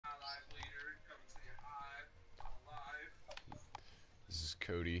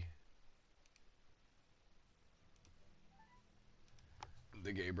Cody.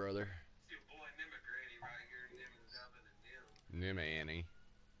 The gay brother. See your boy Nimagranny right here, Nim and Zelvin and Nim. Nima Annie.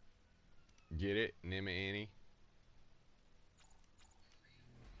 Get it? Nima Annie.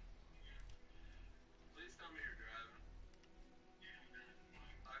 Please tell me you're driving.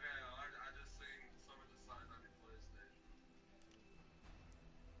 Okay, I just seen someone just signed on your PlayStation.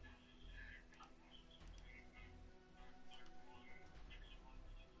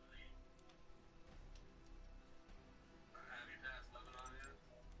 Have you passed Lebanon yet?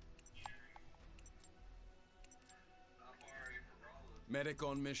 How far are you from Rollins? Medic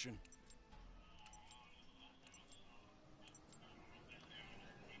on mission.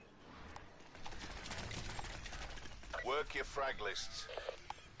 Work your frag lists.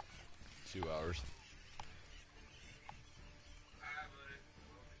 2 hours. Alright, buddy.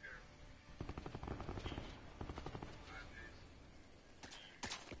 Well, be careful. Alright, peace.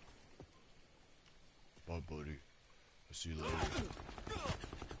 Bye, buddy. I'll see you later.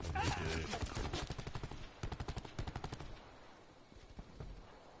 Have a good day.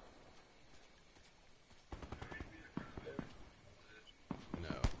 No.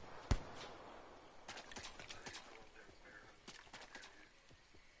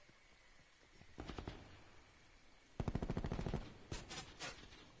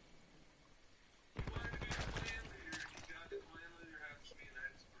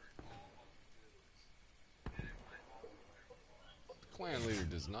 Clan leader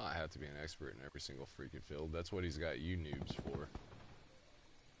does not have to be an expert in every single freaking field. That's what he's got you noobs for.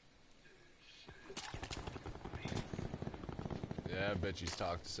 Yeah, I bet you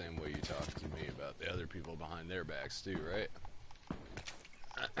talk the same way you talk to me about the other people behind their backs too, right?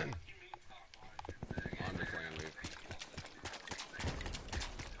 I'm the clan leader.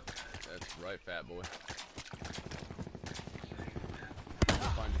 That's right, fat boy.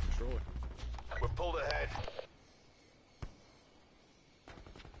 Find your controller. We're pulled ahead.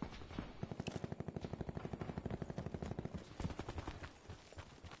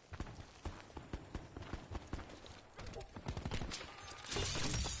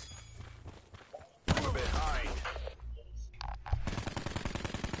 We're behind.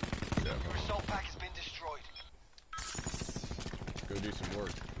 Your assault pack has been destroyed. Go do some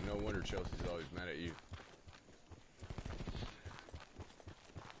work. No wonder Chelsea's always mad at you.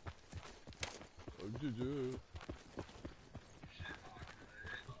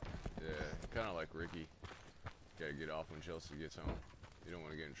 Yeah, kind of like Ricky. Gotta get off when Chelsea gets home. You don't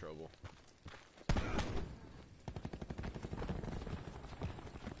want to get in trouble.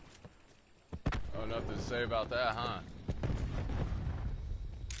 Oh, nothing to say about that, huh?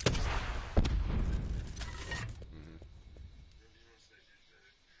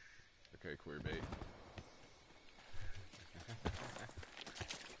 Okay, queer bait.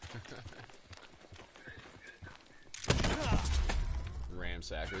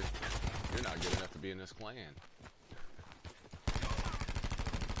 Ramsacker. You're not good enough to be in this clan.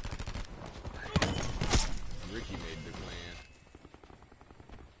 Ricky made the clan.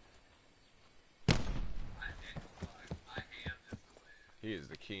 He is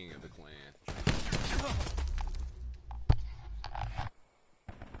the king of the clan.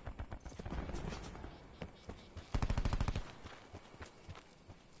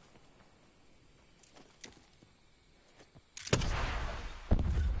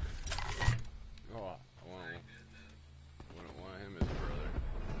 Oh, I wouldn't want him as a brother.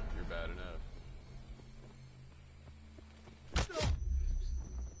 You're bad enough.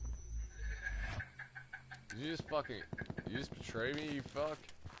 Did you just fucking... You just betray me, you fuck?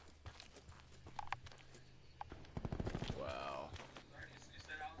 Wow.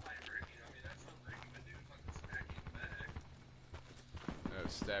 No,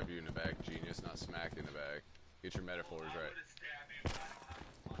 stab you in the back, genius, not smack in the back. Get your metaphors right.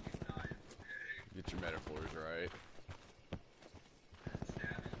 Get your metaphors right.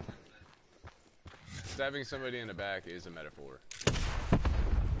 Stabbing somebody in the back is a metaphor.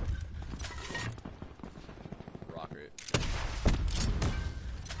 Rocket.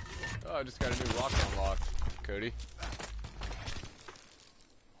 Oh, I just got a new rocket unlocked, Cody.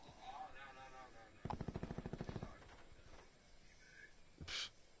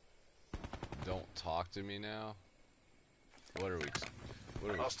 Don't talk to me now. What are we? What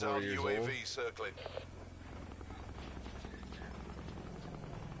are we? Hostile 4 years UAV old? circling.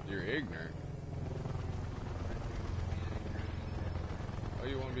 You're ignorant. Oh,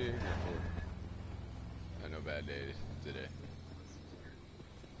 you want to be ignorant for? I had no bad day today.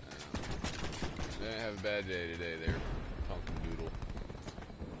 Didn't have a bad day today there, pumpkin doodle.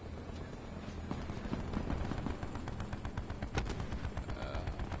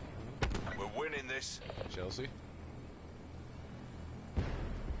 this. Chelsea?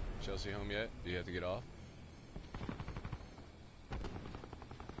 Chelsea home yet? Do you have to get off?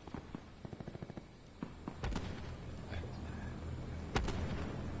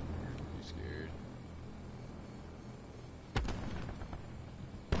 You scared?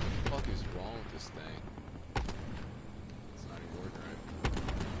 What the fuck is wrong with this thing? It's not even working right.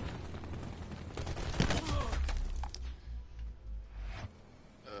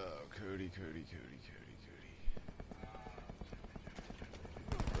 Oh, Cody.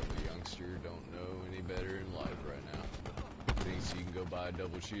 The youngster don't know any better in life right now. Thinks he can go buy a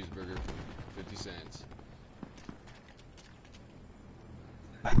double cheeseburger for 50 cents.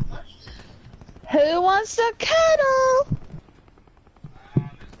 Who wants to cuddle?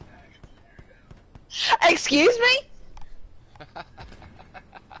 Excuse me?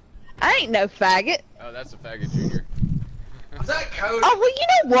 I ain't no faggot. Oh, that's a faggot junior. Was that Cody? Oh, well, you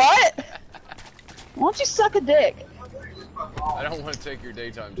know what? Why don't you suck a dick? I don't want to take your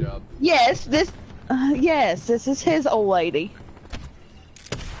daytime job. Yes, this is his old lady.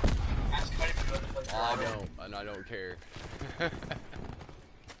 I don't, and I don't care.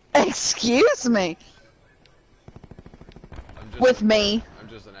 Excuse me. With me. I'm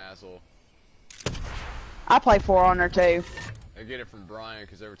just an asshole. I play For Honor too. I get it from Brian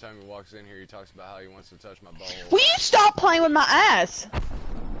because every time he walks in here, he talks about how he wants to touch my butthole. Will you stop playing with my ass?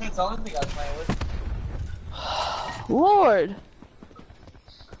 That's the only thing I was playing with. Lord.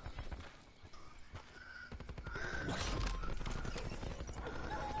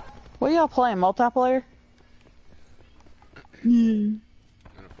 What y'all playing? Multiplayer? And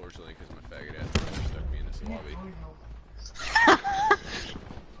unfortunately, because my faggot ass brother stuck me in this lobby.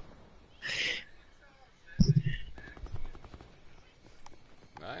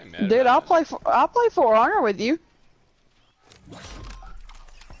 I ain't mad Dude, about it. I'll play For Honor with you.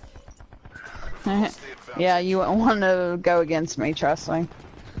 Yeah, you wouldn't want to go against me, trust me.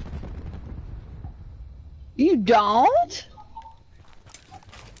 You don't?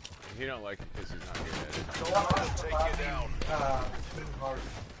 If you don't like it because he's not good at it. Don't let them take you down. Kingdom Hearts.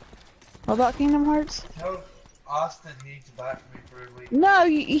 What about Kingdom Hearts? Tell Austin he needs to buy it for me for a week. No,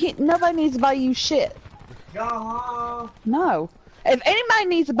 nobody needs to buy you shit. Yeah. No. If anybody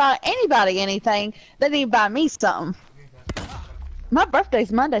needs to buy anybody anything, they need to buy me something. My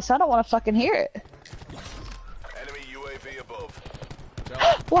birthday's Monday, so I don't want to fucking hear it. Enemy UAV above.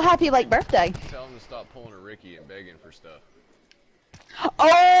 Well, happy late birthday. Tell him to stop pulling a Ricky and begging for stuff.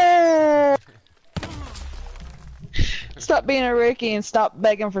 Oh! Stop being a Ricky and stop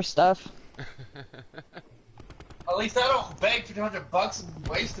begging for stuff. At least I don't beg for $200 and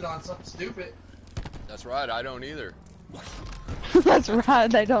waste it on something stupid. That's right, I don't either. That's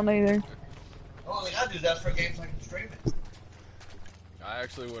right, they don't either. The only thing I do is ask for games I can stream it. I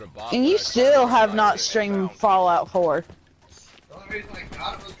actually would have bought And you that still car have if I not did. streamed Fallout 4. The only reason I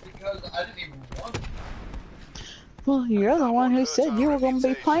got it was because I didn't even want it. Well, you're the one who said you were going to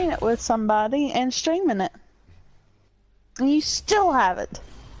be playing it with somebody and streaming it. And you still haven't.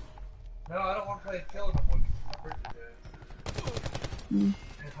 No, I don't want to play Kill no more because my birthday day.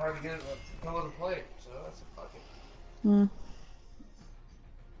 It's hard to get it to play it, so that's a fuck it.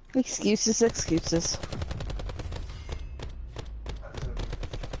 Excuses. That's it.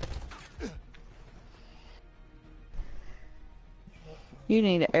 You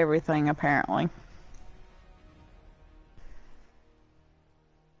need everything, apparently.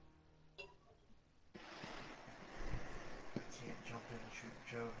 Can't jump in and shoot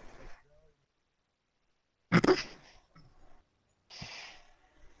Joe.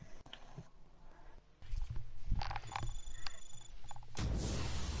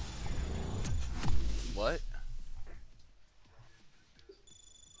 What?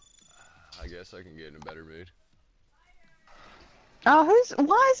 I guess I can get in a better mood. Oh,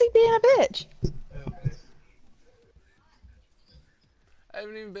 why is he being a bitch? I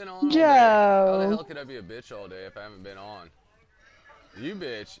haven't even been on all day. Joe. How the hell could I be a bitch all day if I haven't been on? You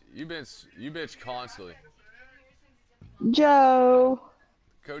bitch. You bitch constantly. Joe.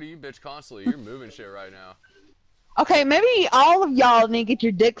 Cody, you bitch constantly. You're moving shit right now. Okay, maybe all of y'all need to get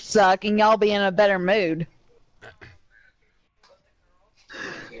your dick sucked and y'all be in a better mood.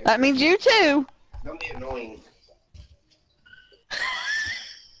 That means you too. Don't be annoying.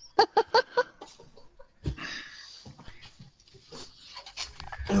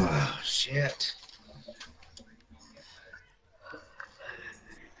 Oh, shit.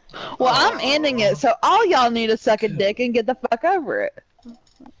 Well, I'm ending it, so all y'all need to suck a dick and get the fuck over it.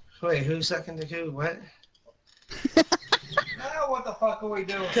 Wait, who's sucking the coup? What? Now what the fuck are we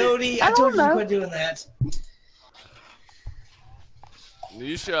doing? Cody, I I told don't you to know. quit doing that.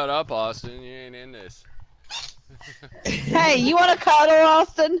 You shut up, Austin. You ain't in this. Hey, you want to cuddle,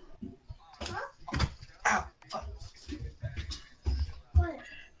 Austin?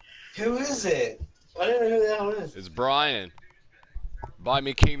 Who is it? I don't know who the hell it is. It's Brian. Buy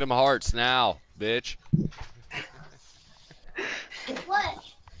me Kingdom Hearts now, bitch. What?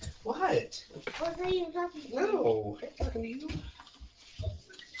 What? What are you talking about? No, I'm talking to you.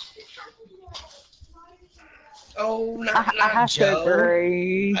 Oh, not I have to Joe.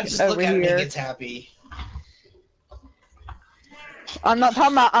 agree I just over look at him and here. he gets happy. I'm not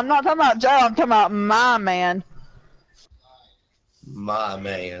talking about Joe. I'm talking about my man. My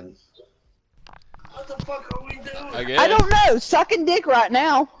man. What the fuck are we doing? I guess. I don't know. Sucking dick right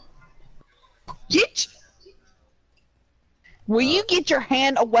now. Get. Will you get your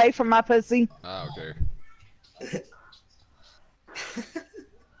hand away from my pussy? I don't care.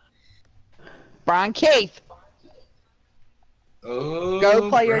 Brian Keith, Oh, go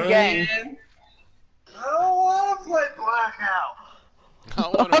play your Brian. game. I don't want to play Blackout. I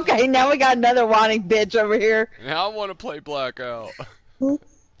wanna Okay, now we got another whining bitch over here. Now I want to play Blackout. Go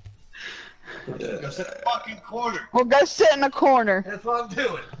sit in the fucking corner. Well, go sit in a corner. That's what I'm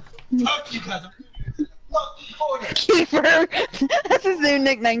doing. Fuck you, cousin. Fucking corner. Kiefer. That's his new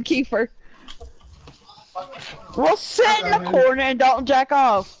nickname, Kiefer. Well, sit in the corner and don't jack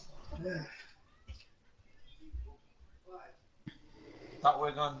off. Thought we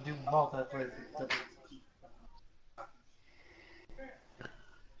were gonna do multiplayer.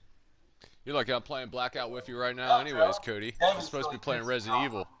 You're like I'm playing Blackout with you right now anyways, Cody. I'm supposed to be playing Resident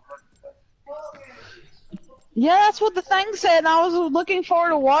Evil. Yeah, that's what the thing said, and I was looking forward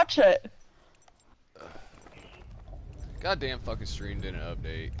to watch it. Goddamn fucking stream didn't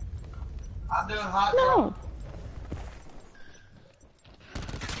update. I'm doing hot No.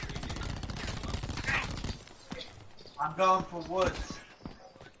 I'm going for woods.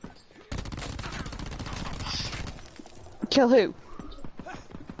 Kill who?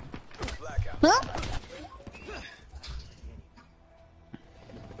 Blackout. Huh?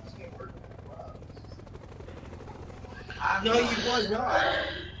 No, you was not.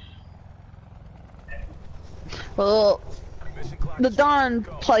 Well, Mission clock the is Don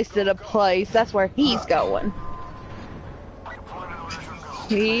go. placed it a place. That's where he's going.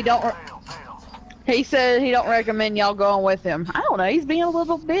 He don't. He said he don't recommend y'all going with him. I don't know. He's being a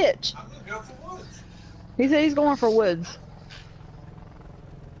little bitch. I'm gonna go for woods. He said he's going for woods.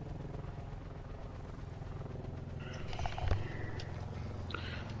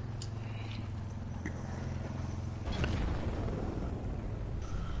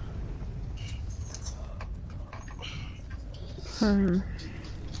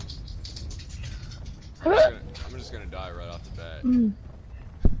 I'm just gonna die right off the bat. I'm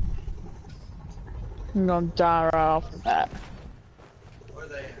gonna die right off the bat. Where are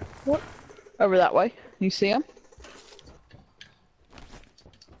they at? What? Over that way. You see him?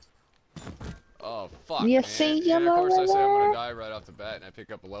 Oh fuck, You man. see And him of course over I say I'm there? gonna die right off the bat and I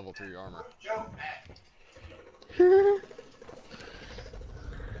pick up a level 3 armor.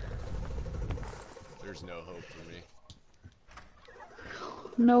 There's no hope for me.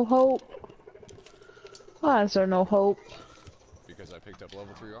 No hope. Why is there no hope? Because I picked up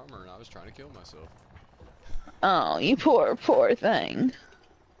level 3 armor and I was trying to kill myself. Oh, you poor, poor thing.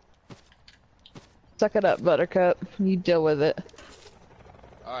 Suck it up, Buttercup. You deal with it.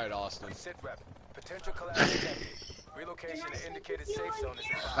 Alright, Austin. Sit rep. Potential collapse detected. Relocation to indicated safe zone is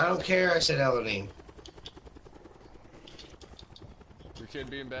advised. I don't care. I said Elodine. Your kid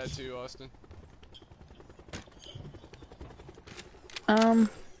being bad too, Austin?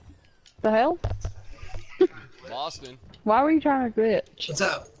 The hell? Austin, Why were you trying to glitch? What's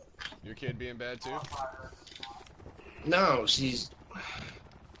up? your kid being bad too? No, she's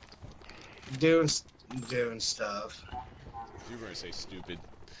doing stuff. You were gonna say stupid.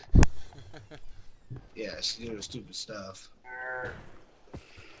 Yeah, she's doing stupid stuff.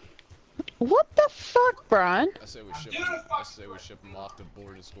 What the fuck, Brian? I say we ship him off to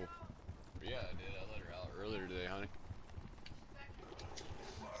boarding school. But yeah, I did. I let her out earlier today, honey.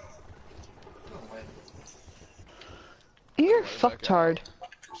 You're Let her back fucktard.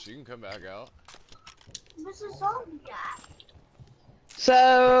 out. She can come back out. What's the zombie guy?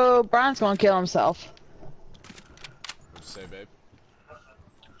 So, Brian's gonna kill himself. What'd you say, babe?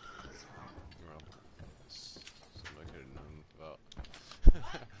 Well, something I could have known about.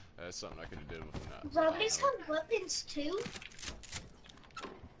 That's something I could have did with him now. Zombies have weapons too?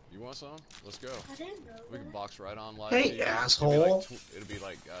 You want some? Let's go. I didn't know We can that. box right on live. Hey, TV. asshole. It'll be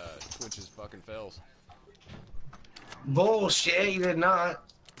like Twitch's fucking fails. Bullshit, you did not.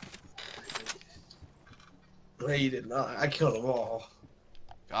 No, you did not. I killed them all.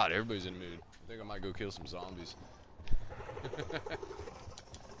 God, everybody's in the mood. I think I might go kill some zombies.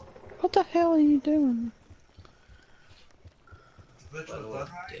 What the hell are you doing?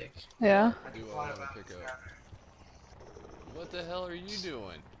 Dick. Yeah. Do I want to pick up? What the hell are you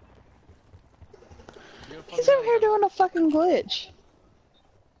doing? You got a He's fucking over here helicopter. doing a fucking glitch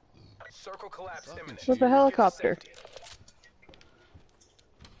Circle collapse Fucking imminent. with a cheater. helicopter.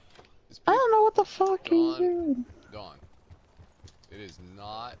 It's I big. don't know what the fuck he's Dawn. doing. Dawn. It is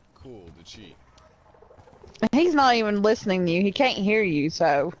not cool to cheat. He's not even listening to you. He can't hear you,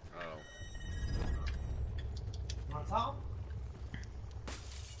 so. Oh. Want some?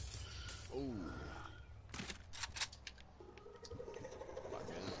 Ooh.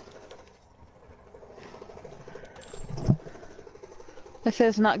 It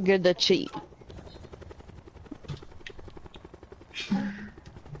says not good to cheat.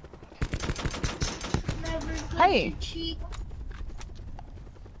 Never good Hey. to cheat.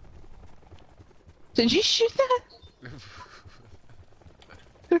 Did you shoot that?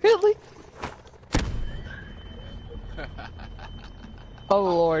 Really? Oh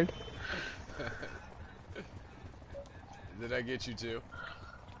Lord. Did I get you too?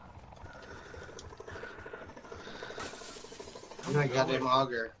 I'm not goddamn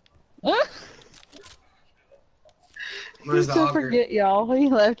auger. He's Where's the gonna auger? forget y'all. He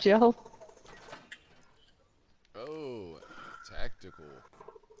left y'all. Oh, tactical.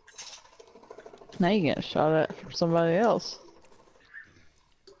 Now you get shot at from somebody else.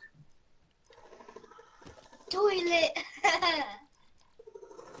 Toilet.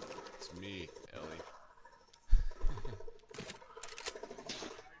 It's me, Ellie.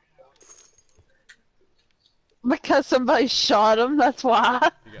 Because somebody shot him, that's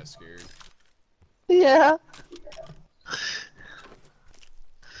why. You got scared. Yeah.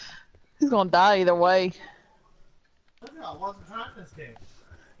 He's gonna die either way. I wasn't trying this game.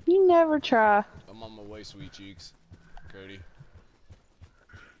 You never try. I'm on my way, sweet cheeks. Cody.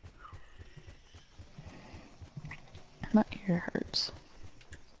 My ear hurts.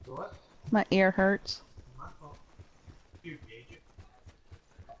 What? My ear hurts. My fault. You gauge it.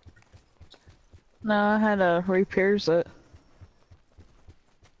 No, I had to repairs it.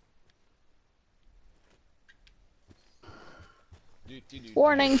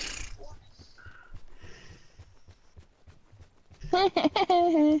 Warning.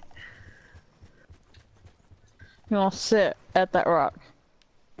 You gonna sit at that rock.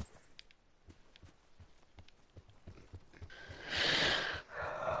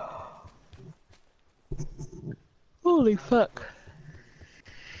 Holy fuck.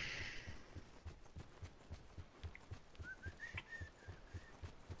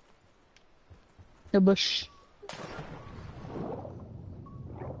 The bush.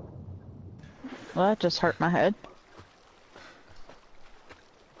 Well, that just hurt my head.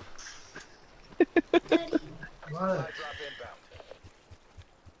 Daddy, Supply drop inbound.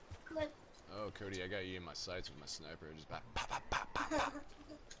 look. Oh, Cody, I got you in my sights with my sniper. I just pop, pop, pop, pop, pop.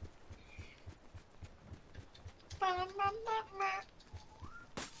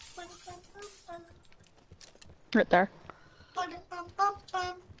 Right there.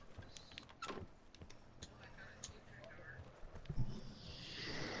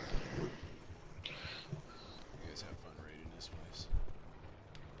 You guys have fun raiding this place.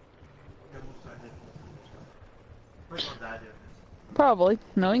 Where's my dad doing Probably,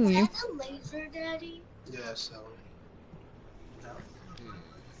 knowing Is you. that a laser, Daddy? Yeah, so. this? No. Hmm.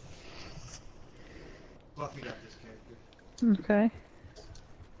 Fluffy got this character. Okay.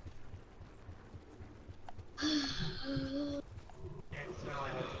 Yeah, it's not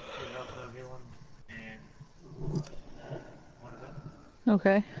like I up the other one and one of them.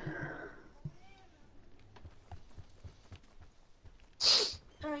 Okay.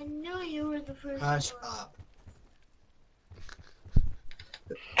 I knew you were the first Hush one. up.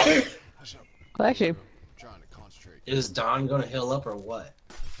 Hush up. Bless you. I'm trying to concentrate. Is Don gonna heal up or what?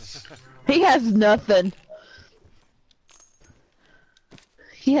 He has nothing.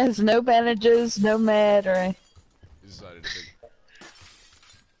 He has no bandages, no med, or anything. You decided to pick.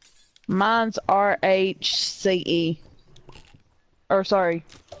 Mine's RHCE. Or sorry,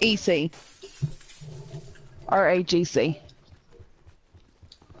 EC. RAGC.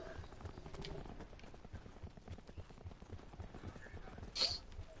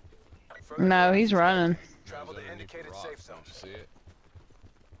 Further No, he's running. Travel to Zoning in for indicated rocks, safe zone. Don't you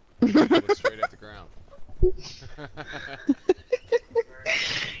see it? Look straight at the ground.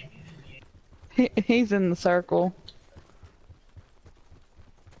 He's in the circle.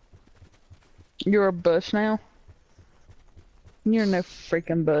 You're a bush now? You're no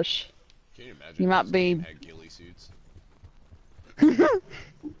freaking bush. Can you imagine? You if might this be- game had ghillie suits.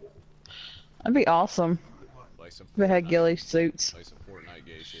 That'd be awesome. Like some If we had Fortnite, ghillie suits. like some Fortnite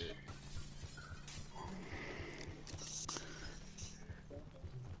gay shit.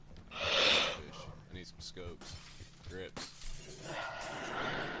 Fish. I need some scopes. Grips.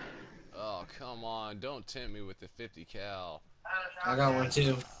 Oh, come on. Don't tempt me with the 50 cal. I got one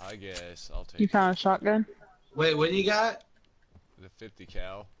too. I guess. I'll take You it. found a shotgun? Wait, what do you got? The 50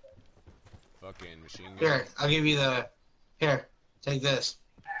 cal. Fucking machine gun. Here, I'll give you the. Here, take this.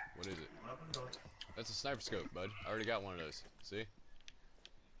 What is it? That's a sniper scope, bud. I already got one of those. See?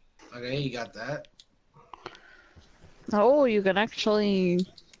 Okay, you got that. Oh, you can actually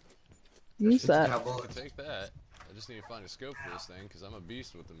use that. I can take that. I just need to find a scope for this thing, because I'm a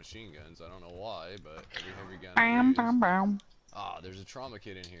beast with the machine guns. I don't know why, but every heavy gun I Bam, use... bam, bam. Ah, there's a trauma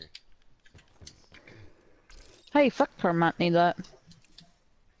kit in here. Hey, fuck her, might need that.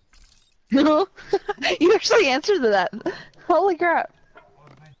 No, you actually answered to that. Holy crap.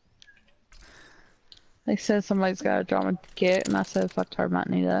 They said somebody's got a drama kit, and I said, fuck her, might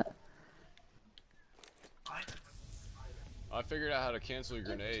need that. I figured out how to cancel your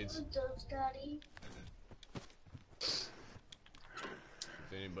grenades. Those, Daddy. If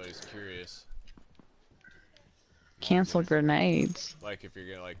anybody's curious. Cancel grenades. Like if you're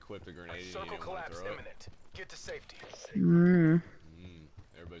gonna like equip the grenade and you Circle don't want to collapse throw it. imminent. Get to safety.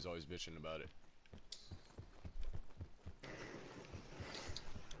 Everybody's always bitching about it.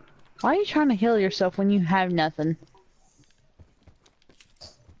 Why are you trying to heal yourself when you have nothing?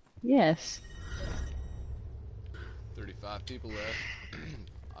 Yes. 35 people left.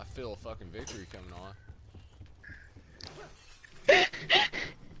 I feel a fucking victory coming on.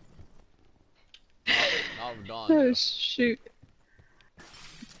 Not with Dawn, Oh, though. shoot.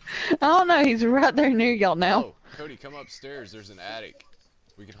 I don't know, he's right there near y'all now. Oh, Cody, come upstairs. There's an attic.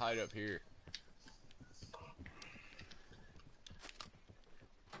 We can hide up here.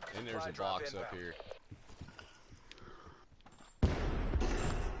 And there's a box up here.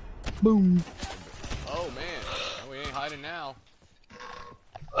 Boom. Oh man, no, we ain't hiding now.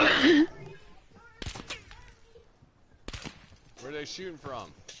 Where are they shooting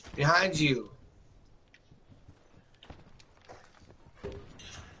from? Behind you.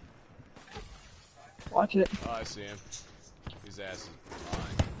 Watch it. Oh, I see him. His ass is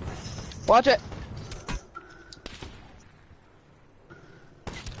mine. Watch it.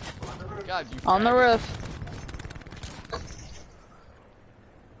 God, you On the faggot. roof.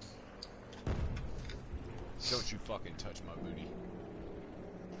 Don't you fucking touch my booty.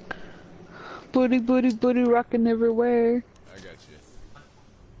 Booty, booty, booty rocking everywhere. I got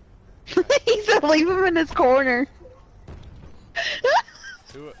you. He said leave him in his corner.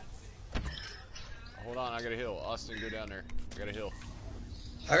 Do it. Hold on, I got a hill. Austin, go down there. I got a hill.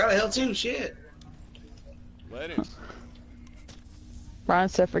 I got a hill too, shit. Let him. Brian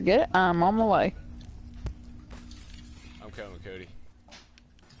said forget it, I'm on my way. I'm coming, Cody.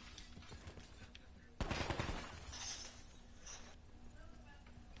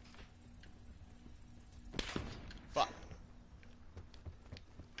 Fuck.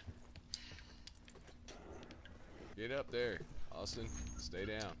 Get up there, Austin. Stay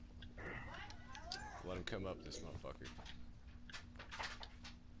down. Let him come up, this motherfucker.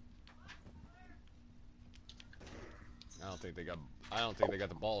 I don't think they got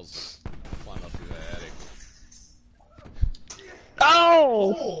the balls to climb up through that attic.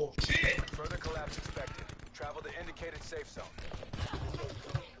 Oh! Oh, shit! Further collapse expected. Travel to indicated safe zone.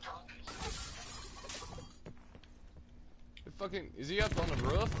 The fucking, is he up on the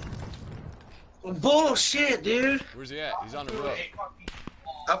roof? Bullshit, dude. Where's he at? He's on the roof.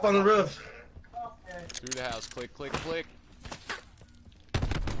 Up on the roof. Through the house. Click, click, click.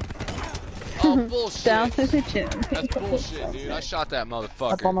 Oh, bullshit. Down to the chin. That's bullshit, dude. I shot that Up on the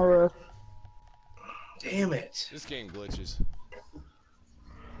motherfucker. roof. Damn it. This game glitches.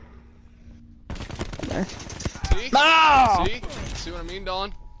 There. See? No! See? See what I mean,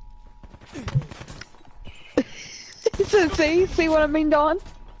 Dawn? He said, see what I mean, Dawn?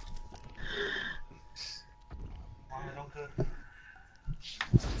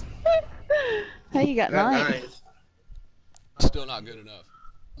 Hey, you got Got 9. nine. Still not good enough.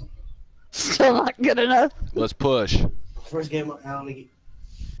 Still not good enough. Let's push. First game I only get.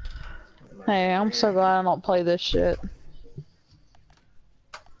 Hey, I'm so glad I don't play this shit.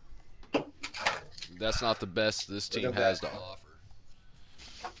 That's not the best this team has to offer.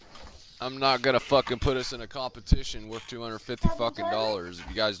 I'm not gonna fucking put us in a competition worth $250 fucking dollars if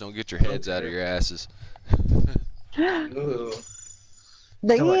you guys don't get your heads out of your asses. Ooh.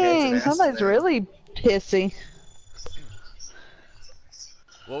 Dang, somebody's really pissy.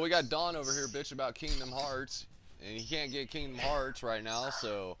 Well, we got Don over here bitch about Kingdom Hearts, and he can't get Kingdom Hearts right now,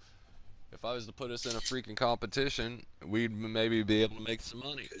 so If I was to put us in a freaking competition, we'd maybe be able to make some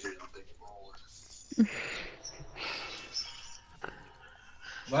money.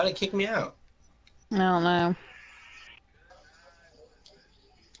 Why'd they kick me out? I don't know.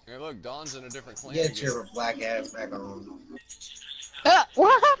 Hey, look, Don's in a different clan Get again. your black ass back on.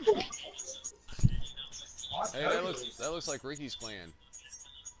 What happened? Hey, that looks like Ricky's clan.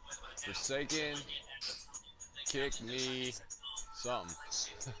 Forsaken, kick me, something.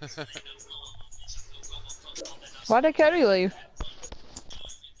 Why did Cody leave?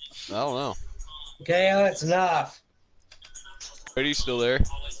 I don't know. Okay, Alex, enough. Cody's still there.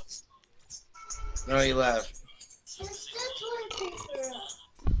 No, he left.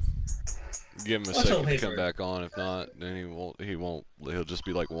 Give him a What's second on to come paper? back on. If not, then he won't. He'll just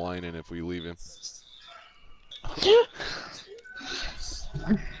be like whining if we leave him. He'd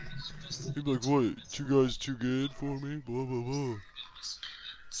be like, "What? You guys too good for me?" Blah blah blah.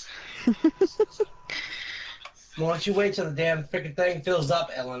 Why don't you wait till the damn freaking thing fills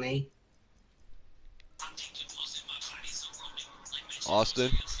up, Eleni?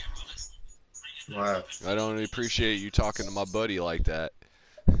 Austin, Wow. I don't appreciate you talking to my buddy like that.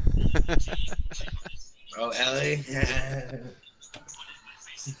 Oh, Ellie.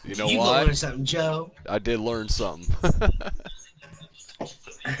 You know You why? gonna learn something, Joe? I did learn something.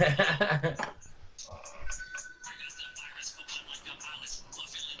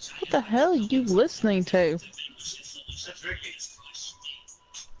 What the hell are you listening to? That's Ricky.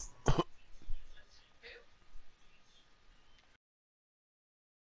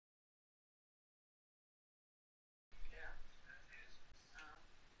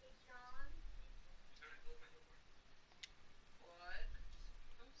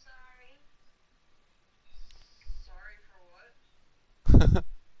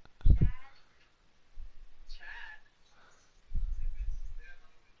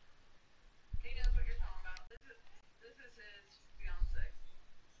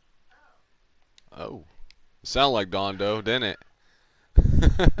 Oh, sound like Dondo, didn't it?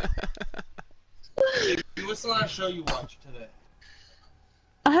 What's the last show you watched today?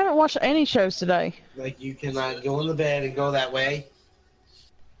 I haven't watched any shows today. Like, you cannot go in the bed and go that way.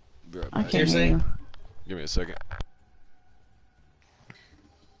 Be right I back. can't hear Seriously? you. Give me a second.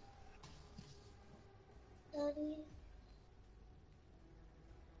 Daddy,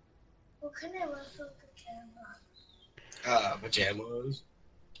 what can I wear for the camera? Pajamas.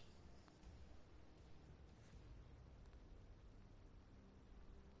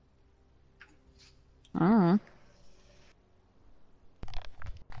 Uh-huh.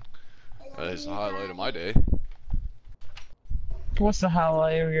 That is the highlight of my day. What's the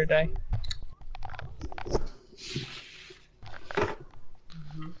highlight of your day? I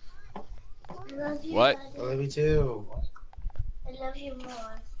love you, What? I Daddy. love you too. I love you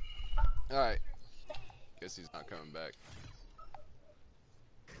more. Alright. Guess he's not coming back.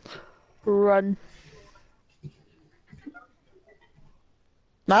 Run.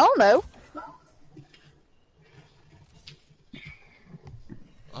 I don't know.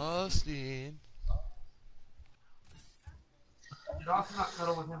 Austin. Did Austin not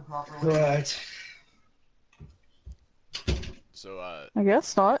cuddle with him properly? Right. So, I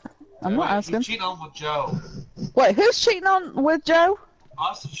guess not. I'm not Wait, asking. He's cheating on with Joe. Wait, who's cheating on with Joe?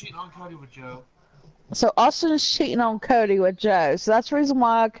 Austin's cheating on Cody with Joe. So Austin is cheating on Cody with Joe. So that's the reason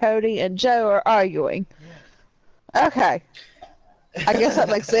why Cody and Joe are arguing. Okay. I guess that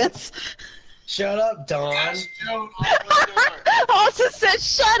makes sense. Shut up, Don. Ask Joe and Austin do it. Austin said,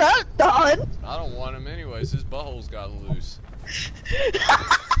 "Shut up, Don." I don't want him anyways. His butthole's got loose.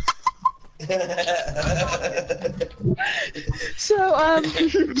 So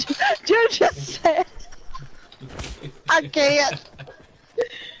Joe just said, "I can't.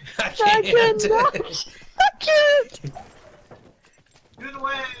 I cannot. I can't." Get it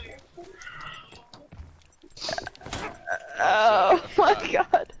away. Oh my God.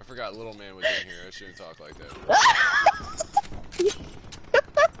 I forgot little man was in here. I shouldn't talk like that.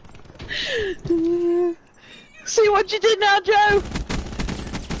 See what you did now, Joe?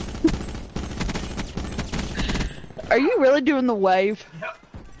 Are you really doing the wave? Yep.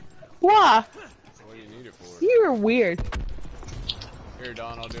 Why? What do you need it for? You are weird. Here,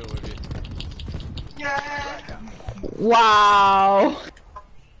 Don, I'll do it with you. Yeah. Wow.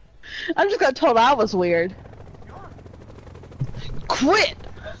 I'm just gonna told I was weird. Quit!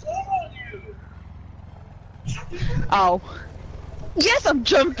 Oh. Yes, I'm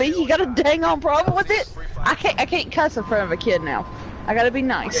jumpy. You got a dang on problem with it? I can't cuss in front of a kid now. I gotta be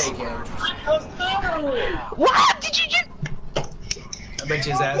nice. There you go. What did you do? I bet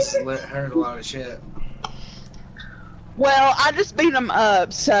his ass heard a lot of shit. Well, I just beat him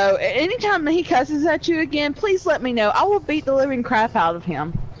up, so anytime he cusses at you again, please let me know. I will beat the living crap out of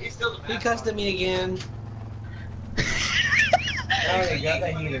him. He's still the He cussed at me again. Oh, you got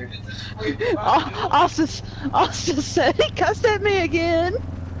that heater. Austin said he cussed at me again.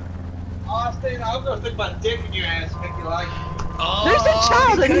 Austin, I'm gonna stick my dick in your ass and make you like it. Oh, There's a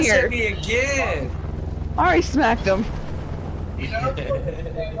child he in cussed here. at me again. I already smacked him. You know what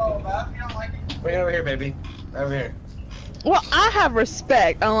it's all about? You don't like it? Wait over here, baby. Over here. Well, I have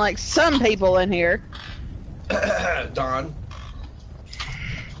respect, unlike some people in here. Don.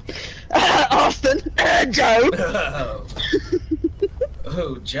 Austin. Joe.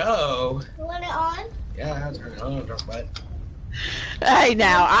 Oh, Joe. You want it on? Yeah, I'll turn it on. Don't bite. Hey,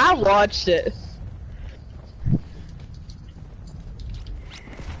 now, I watched it.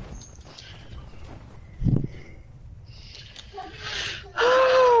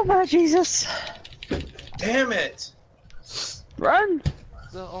 Oh, my Jesus. Damn it. Run.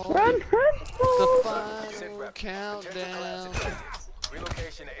 Run. The Sit final rep. countdown.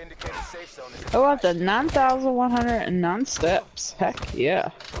 Relocation to indicated safe zone is Oh, up to 9,109 steps. Heck yeah.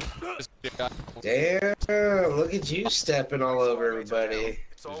 Damn, look at you stepping all over everybody.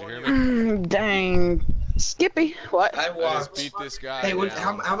 It's all Did you on hear you. me? Dang. Skippy. What? I I just walked. beat this guy Hey, what,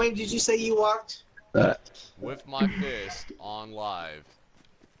 down how many did you say you walked? with my fist on live.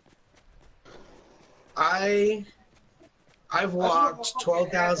 I've walked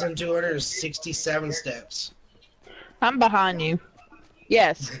 12,267 steps. I'm behind you.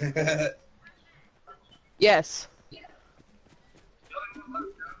 Yes. Yes.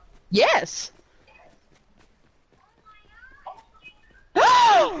 Yes.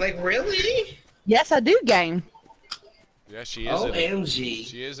 Like, really? Yes, I do game. Yeah, she is. In a, OMG.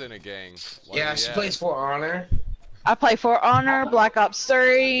 she is in a gang. What Yeah, do she you plays for Honor. I play For Honor, Black Ops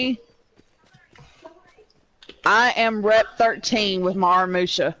 3. I am Rep 13 with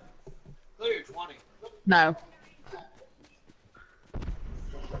Maramusha. Clear 20. No.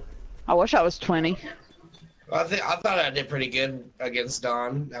 I wish I was 20. I thought I did pretty good against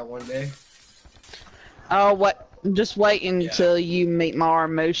Don that one day. Oh, what? Just wait until you meet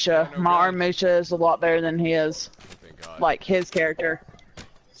Maramusha. Oh, no, Maramusha is a lot better than his. Oh, thank God. Like, his character. At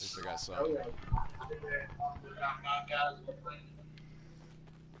least I got some.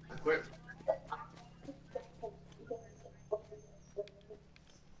 Quit.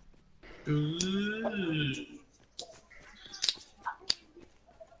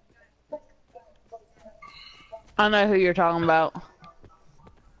 I know who you're talking about.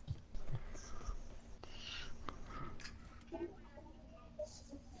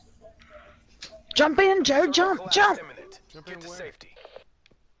 Jump in, Joe, jump, Collapse jump! imminent. Jump Get in to where? safety.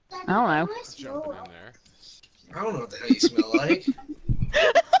 I don't know. Jumping in there. I don't know what the hell you smell like. Who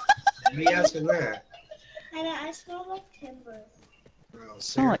are you asking that? And I smell like timber. Oh,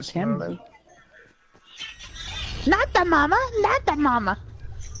 Smell like seriously? timber. Not the mama, not the mama.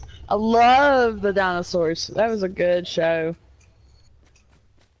 I love the dinosaurs. That was a good show.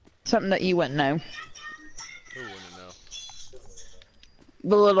 Something that you wouldn't know. Who wouldn't know?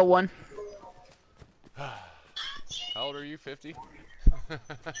 The little one. How old are you? 50?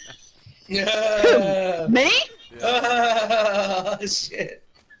 Yeah. Me? Oh, shit.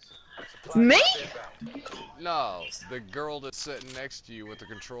 Me? No, the girl that's sitting next to you with the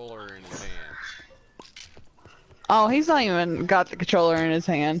controller in his hand. Oh, he's not even got the controller in his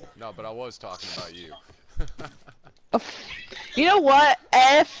hand. No, but I was talking about you. You know what?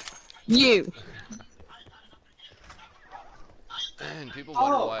 F you. And people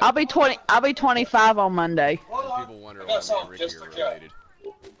wonder why. I'll be 20. I'll be 25 on Monday. Hold on. People wonder I why got me something and Ricky just are for you. related.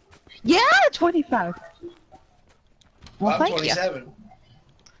 Yeah, 25. Well, I'm thank you. 27.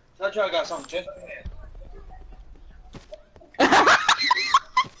 Told you I got something just for you.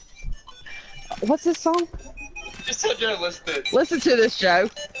 What's this song? Just sit there and listen to it. Listen to this, Joe.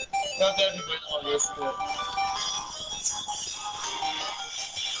 Not that anybody want to listen to it.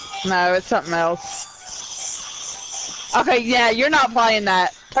 No, it's something else. Okay, yeah, you're not playing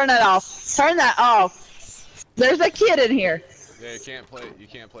that. Turn that off. Turn that off. There's a kid in here. Yeah, you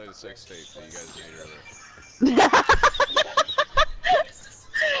can't play the sex tape that you guys made earlier.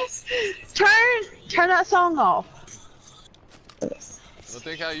 Turn that song off. Well,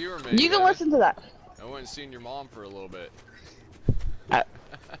 think how you were made. You can man. listen to that. I went and seen your mom for a little bit. Uh.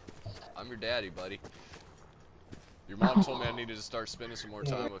 I'm your daddy, buddy. Your mom told me I needed to start spending some more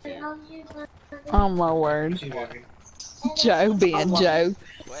time with you. Oh my word. Joe being Joe.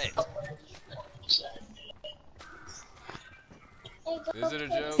 What? Is it a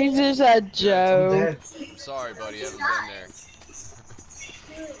joke? He's just a Joe. I'm sorry, buddy. I haven't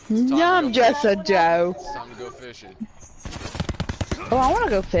been there. I'm just a Joe. It's time to go fishing. Oh, I want to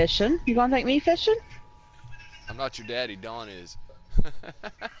go fishing. You gonna take me fishing? I'm not your daddy, Dawn is. I'm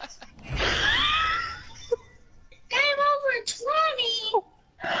over 20.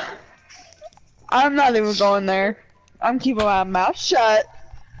 I'm not even going there. I'm keeping my mouth shut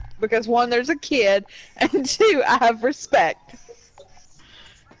because one, there's a kid, and two, I have respect.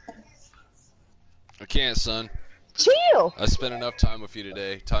 I can't, son. Chill. I spent enough time with you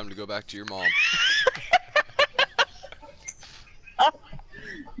today. Time to go back to your mom.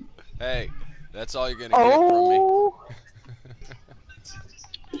 Hey, that's all you're gonna get from me. Oh.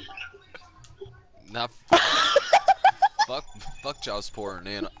 Nah, fuck child support,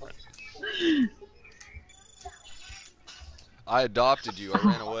 Nana. I adopted you. I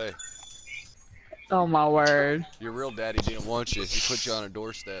ran away. Oh my word. Your real daddy didn't want you. He put you on a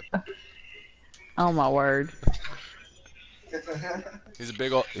doorstep. Oh my word. He's a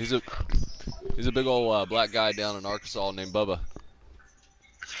big old black guy down in Arkansas named Bubba.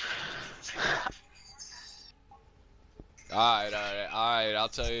 All right. I'll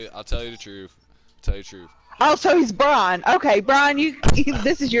tell you the truth. Oh, so he's Brian. Okay, Brian,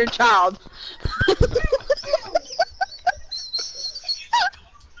 this is your child.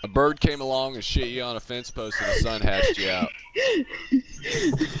 A bird came along and shit you on a fence post, and the sun hatched you out.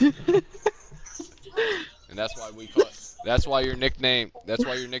 And that's why your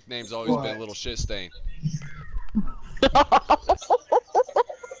nickname's always been Little Shit Stain.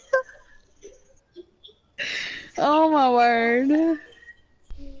 Oh my word.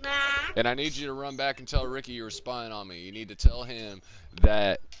 And I need you to run back and tell Ricky you were spying on me. You need to tell him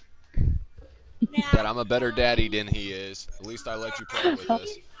that I'm a better daddy than he is. At least I let you play with us.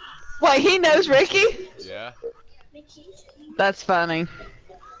 Wait, he knows Ricky? Yeah? That's funny.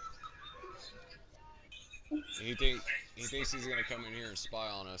 He thinks he's gonna come in here and spy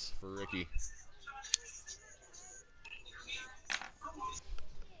on us for Ricky.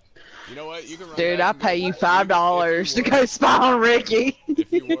 You know what? You can run Dude, back I'll and pay go- you $5 to go spy on Ricky.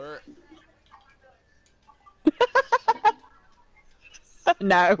 If you were,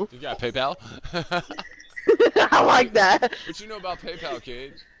 No. you got PayPal. I like that. What you know about PayPal,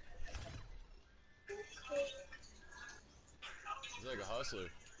 kid? He's like a hustler.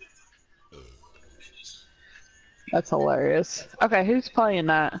 That's hilarious. Okay, who's playing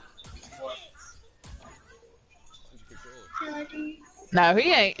that? No,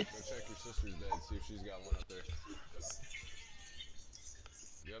 he ain't. Go check your sister's bed, see if she's got one up there.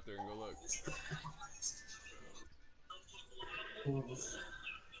 Get up there and go look.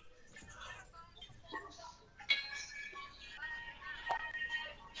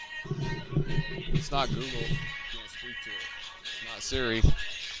 It's not Google. You can't speak to it. It's not Siri.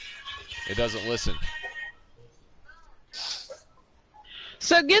 It doesn't listen.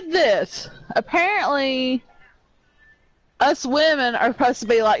 So get this. Apparently, us women are supposed to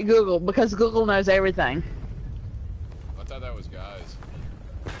be like Google because Google knows everything. I thought that was guys.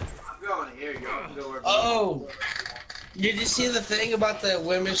 I'm going here, y'all can go wherever. Oh, did you see the thing about the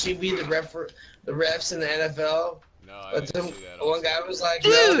women should be the refs in the NFL? No, I But didn't then see that. one guy was like,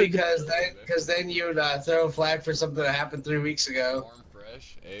 no, Dude! because then you would throw a flag for something that happened 3 weeks ago. Farm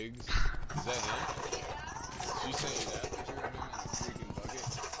fresh, eggs. Is that him? Did you say that picture of him in a freaking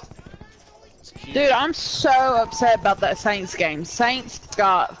bucket? It's cute. Dude, I'm so upset about that Saints game. Saints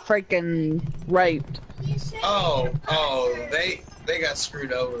got freaking raped. Oh, they got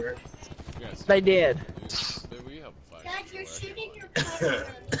screwed over. Yes. They did. Dude, will you help find Dad, this you're away? shooting your car.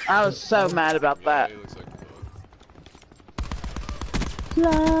 I was so mad about Yeah, that. he looks like a bug.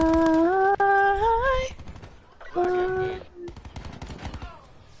 Fly. Look at him big.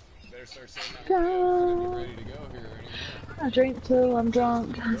 Better start saying that. We're gonna be ready to go here any minute. I drink till I'm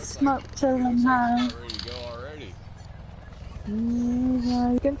drunk, I smoke till I'm high. Not ready to go already.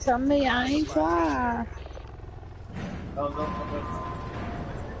 You can tell me I ain't fly.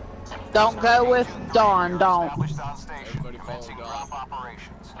 Don't go with Dawn, don't. Established on station. Everybody follow Commencing Dawn. drop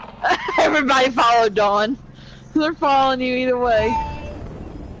operations. Everybody follow Dawn. They're following you either way.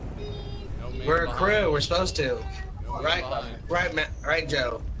 No man We're a behind. crew. We're supposed to. No man Right, behind. right, Matt. Right,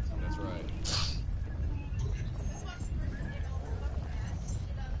 Joe. That's right.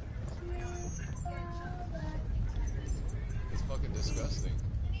 It's fucking disgusting.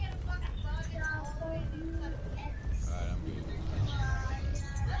 Alright, I'm good.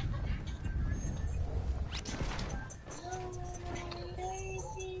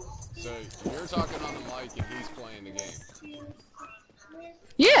 So, you're talking on the mic and he's playing the game.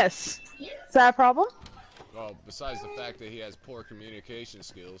 Yes. Is that a problem? Well, besides the fact that he has poor communication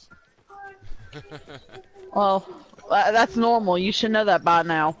skills. Well, that's normal. You should know that by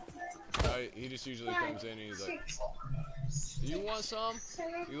now. He just usually comes in and he's like, You want some?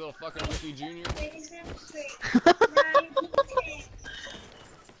 You little fucking Ricky Jr.?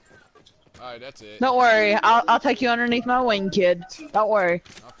 Alright, that's it. Don't worry, I'll take you underneath my wing, kid. Don't worry.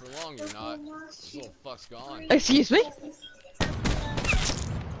 Not for long, you're not. This little fuck's gone. Excuse me?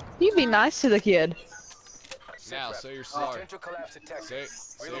 You be nice to the kid. Now, say you're sorry. Say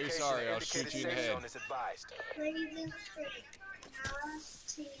you're sorry, I'll shoot you in the head.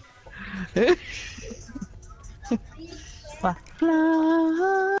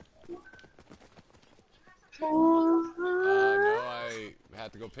 No, I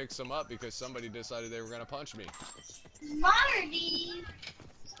had to go pick some up because somebody decided they were gonna punch me. Marty!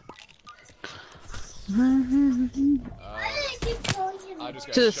 I just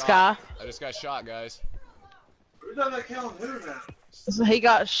got To the shot. sky. I just got shot, guys. Who's on that killing who now? So he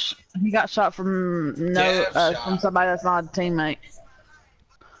got shot from from somebody that's not a teammate.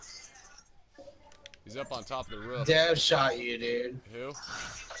 He's up on top of the roof. Dev shot you, dude. Who?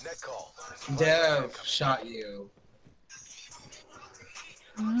 Dev shot you.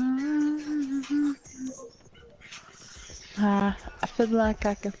 I feel like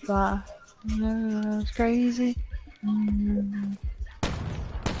I can fly. It's crazy.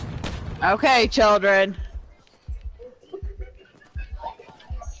 Okay, children.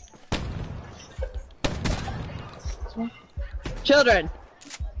 Children.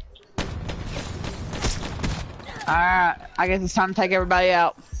 Alright, I guess it's time to take everybody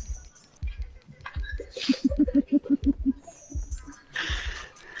out.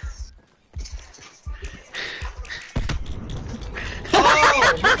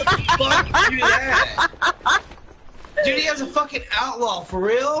 Oh, who the fuck do that? Dude, he has a fucking outlaw, for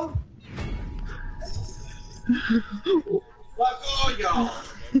real? Fuck all y'all!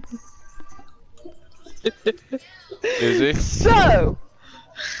 Is he? So,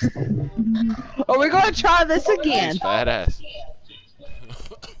 are we going to try this again? Fat ass.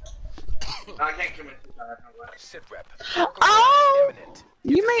 I can't commit to that. Sit rep. Oh!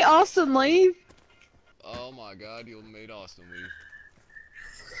 You made Austin leave? Oh my god, you made Austin leave.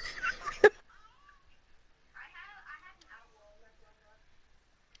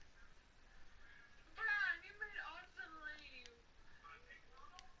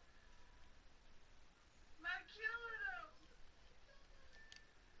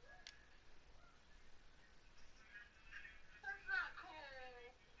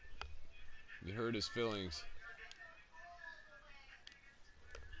 You hurt his feelings.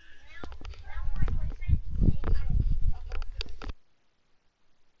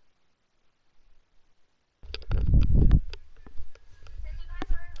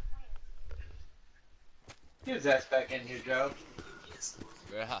 Get his ass back in here, Joe.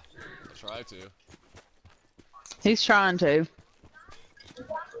 Yeah, I try to. He's trying to.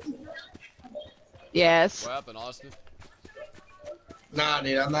 Yes. What happened, Austin? Nah,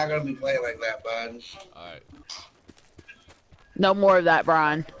 dude, I'm not gonna be playing like that, bud. Alright. No more of that,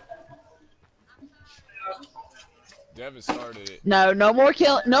 Brian. Devin started it. No, no more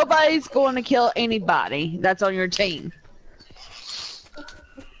kill. Nobody's going to kill anybody that's on your team.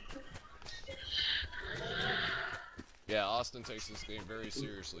 Yeah, Austin takes this game very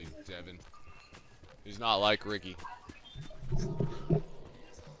seriously, Devin. He's not like Ricky.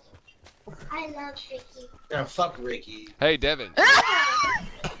 I love Vicky. Yeah, fuck Ricky. Hey, Devin.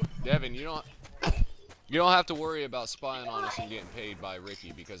 Devin, you don't have to worry about spying on us and getting paid by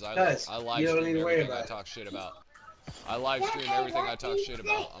Ricky because I live stream everything I talk shit about. I live stream everything I talk shit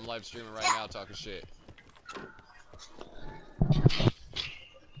about. I'm live streaming right now talking shit.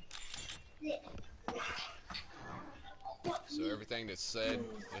 So everything that's said,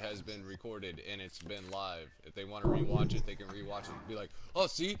 it has been recorded and it's been live. If they want to rewatch it, they can rewatch it and be like, oh,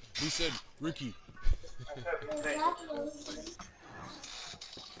 see? He said Ricky.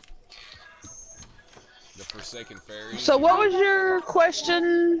 The Forsaken Fairy. So what was your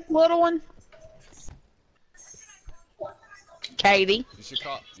question, little one? Katie. You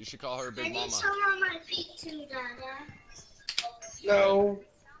should call her Big I need Mama. some on my feet too, Dada. No.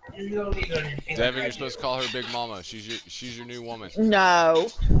 You don't need on your feet. Devin, you're supposed to call her Big Mama. She's your new woman. No.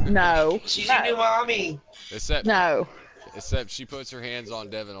 No. She's your new mommy. Except she puts her hands on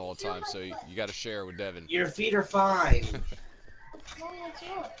Devin all the time, so you got to share with Devin. Your feet are fine.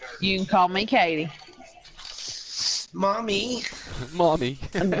 You can call me Katie. Mommy. Mommy.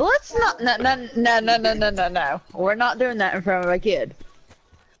 Let's not. No. We're not doing that in front of a kid.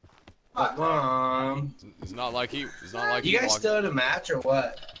 Mom. It's not like he. You guys still in a match or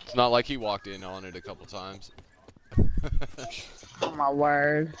what? It's not like he walked in on it a couple times. Oh my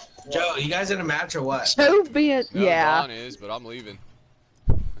word. Joe, you guys in a match or what? Joe being No, yeah. Dawn is, but I'm leaving.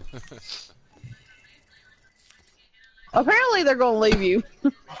 Apparently they're gonna leave you.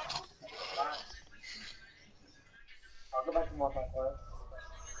 I'll go back to more class.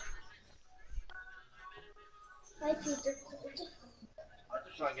 My feet are cold. I'm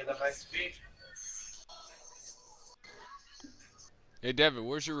just trying to get that back to speed. Hey Devin,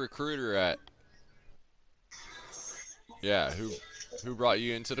 where's your recruiter at? Yeah, who brought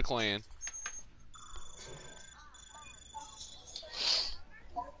you into the clan?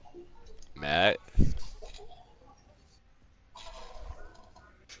 Matt.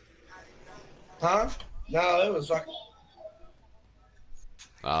 Huh? No, it was fucking.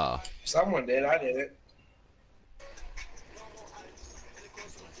 Ah. Someone did. I did it.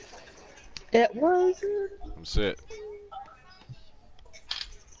 It was. I'm sit.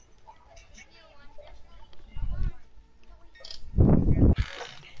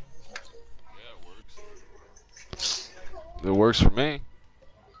 It works for me.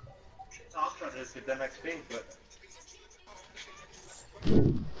 I'm trying to just get that next speed, but.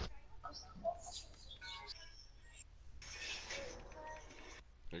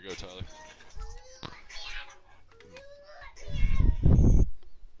 There you go, Tyler.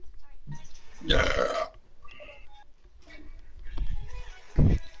 Yeah.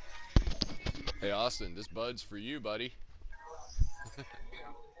 Hey Austin, this bud's for you, buddy.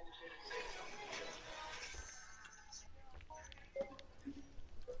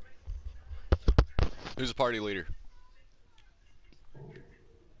 Who's the party leader?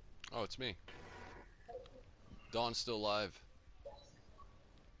 Oh, it's me. Dawn's still alive.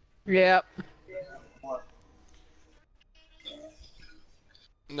 Yep.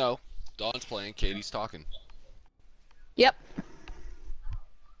 No, Dawn's playing. Katie's talking. Yep.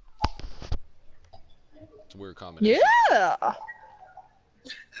 It's a weird combination. Yeah.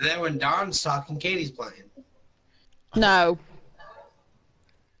 And then when Don's talking, Katie's playing. No.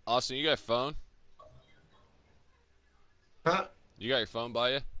 Austin, you got a phone? Huh? You got your phone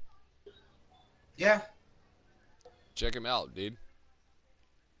by you? Yeah. Check him out, dude.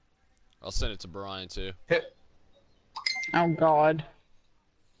 I'll send it to Brian too. Oh God.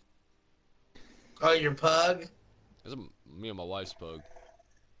 Oh, your pug? It's me and my wife's pug.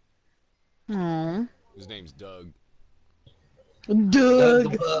 Hmm. His name's Doug. Doug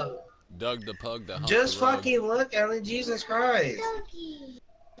Doug. the pug. Doug the pug that humped Just the rug. fucking look, Ellie. Jesus Christ. Doggy.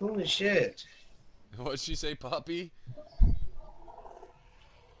 Holy shit. What'd she say, puppy?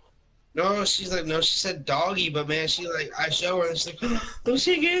 No, she's like, no, she said doggy, but man, she like, I show her and she's like, oh,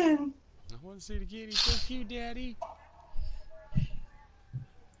 see again. I want to see it again. He's so cute, Daddy.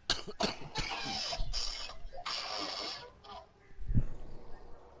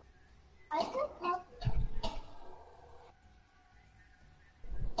 I can pop.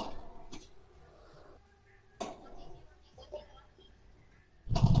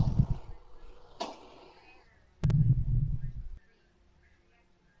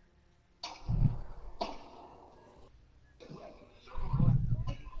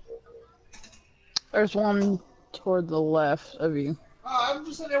 There's one toward the left of you. Oh, I'm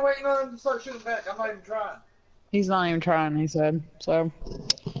just sitting there waiting on him to start shooting back. I'm not even trying. He's not even trying, he said. So.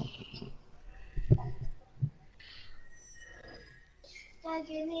 Dad,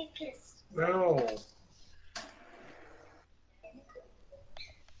 give me a kiss. No.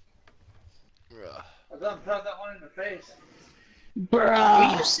 Ugh. I thought I shot that one in the face. Will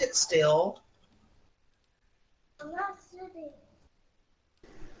Bruh. you sit still? I'm not sitting.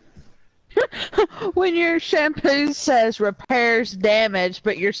 When your shampoo says repairs damage,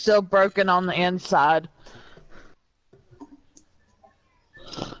 but you're still broken on the inside.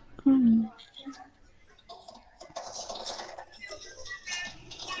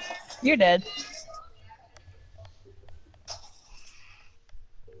 You're dead.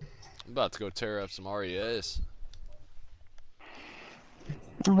 I'm about to go tear up some RES.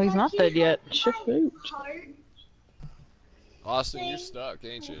 Oh, he's not dead yet. Shoot. Austin, you're stuck,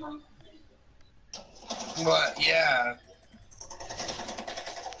 ain't you? What? Yeah.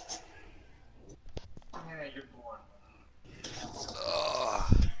 Yeah, you're born.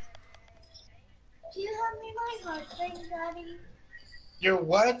 Do you have me my heart thing, Daddy? Your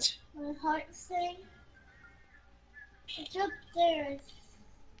what? My heart thing? It's up there.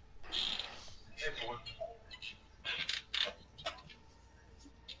 Hey, boy.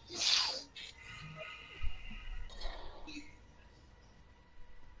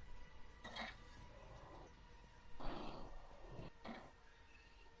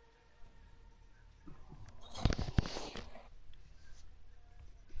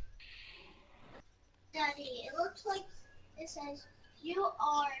 Daddy, it looks like it says you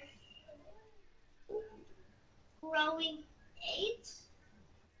are growing 8.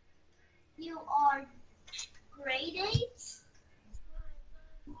 You are grade 8?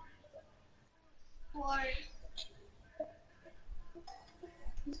 Or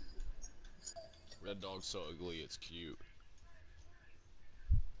Red dog's so ugly, it's cute.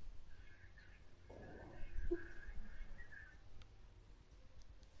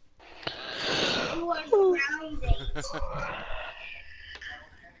 you are ground 8?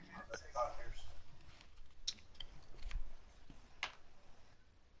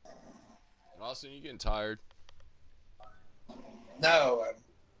 Austin, you getting tired? No,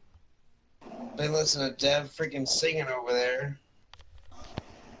 I've been listening to Dev freaking singing over there.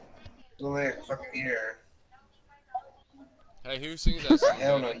 Over there, fucking here. Hey, who sings that song?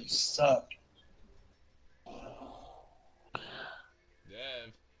 Hell no, you suck.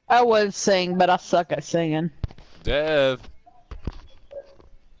 Dev. I would sing, but I suck at singing. Dev.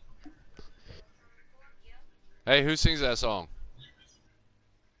 Hey, who sings that song?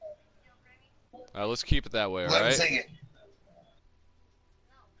 Let's keep it that way, Let him alright? sing it.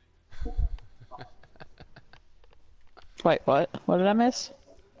 Wait, what? What did I miss?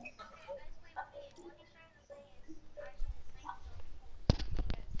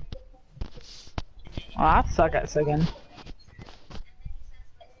 Oh, I suck at singing.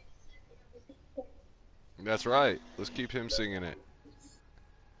 That's right. Let's keep him singing it.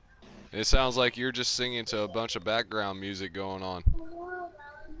 It sounds like you're just singing to a bunch of background music going on.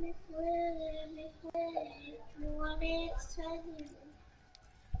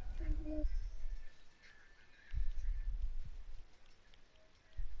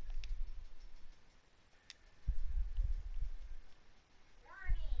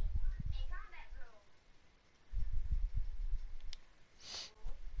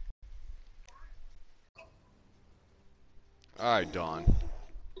 Alright, Don.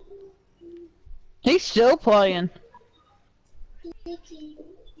 He's still playing.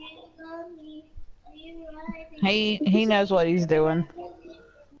 He knows what he's doing.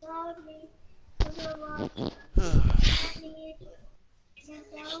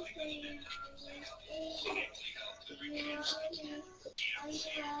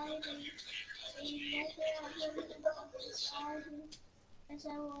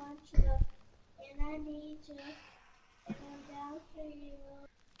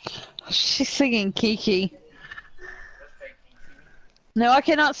 She's singing Kiki. No, I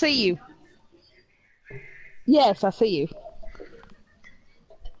cannot see you. Yes, I see you.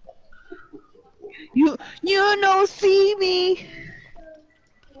 You no see me.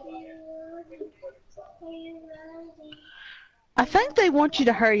 I think they want you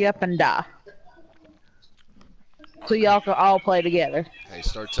to hurry up and die. So y'all can all play together. Hey,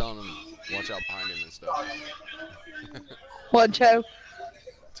 start telling him, watch out behind him and stuff. What, Joe?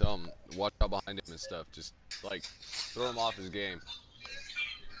 Tell him, watch out behind him and stuff. Just, like, throw him off his game.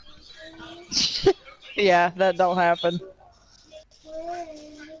 Yeah, that don't happen.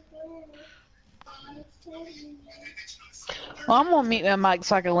 Well, I'm gonna mute my mic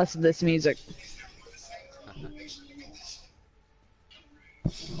so I can listen to this music.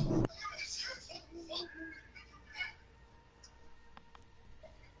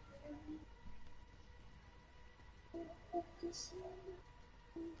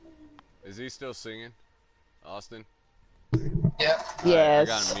 Is he still singing? Austin? Yeah. Yes.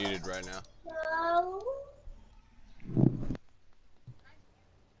 I got him muted right now.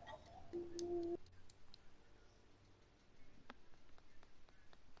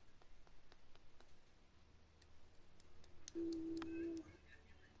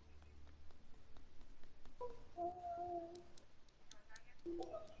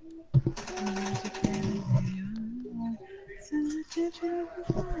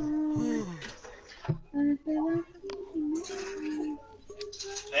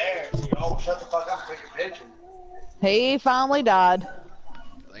 There. Oh, shut the fuck up. Take a picture. He finally died.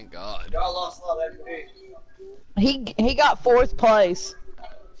 Thank God. Y'all lost a lot of XP. He got 4th place.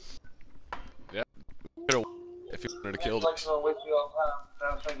 Yep. If he wanted to kill us. Flexing on with you all the time.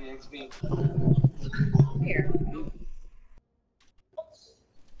 That was taking XP. Here.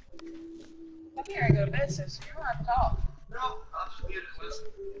 Come here, I go to bed, so you don't have to talk. No, I'll just mute it and listen.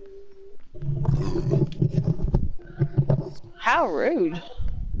 How rude.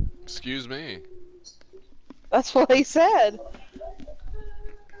 Excuse me. That's what he said.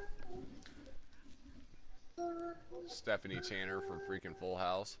 Stephanie Tanner from freaking Full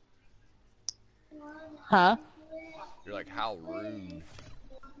House. Huh? You're like, how rude.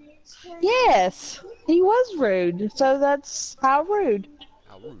 Yes, he was rude. So that's how rude.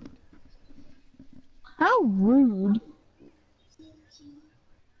 How rude. How rude.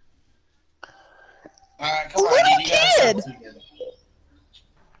 Alright, come on, Little dude, you gotta kid. stop singing.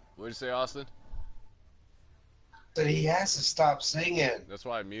 What'd you say, Austin? So he has to stop singing. That's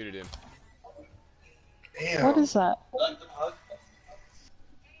why I muted him. Damn. What is that?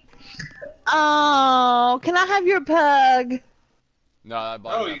 Oh, can I have your pug? No, I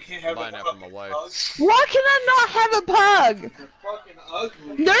bought that from my wife. Why can I not have a pug? They're fucking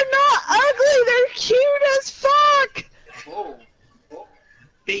ugly. They're not ugly. They're cute as fuck. Oh.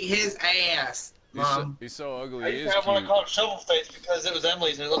 Beat his ass, Mom. He's so ugly. I He used is to have one I cute. called Shovel Face because it was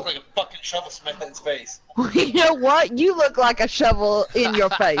Emily's and it looked like a fucking shovel smacked in its face. You know what? You look like a shovel in your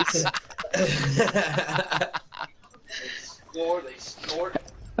face. They snort.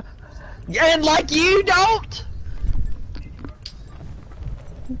 And like you don't.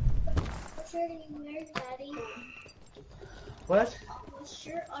 What shirt are you wearing, Daddy? What? What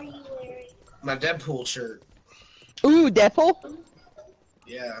shirt are you wearing? My Deadpool shirt. Ooh, Deadpool.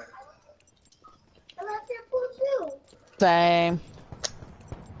 Yeah. I like Deadpool too. Same.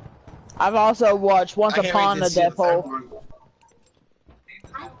 I've also watched Once I can't Upon wait a to see the third Deadpool. one.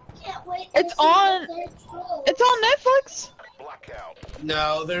 I can't wait. It's to see on- the third troll. It's on Netflix. Blackout.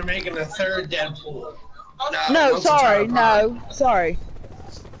 No, they're making a third Deadpool. No, Once sorry, Upon a Time. no, sorry.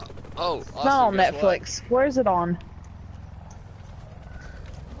 Oh, It's not on Austin, guess what? Netflix. Where is it on?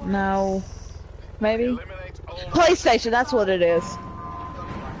 No. Maybe? Eliminate all PlayStation, that's what it is.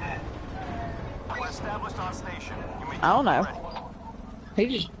 Well established on station. You may I don't know.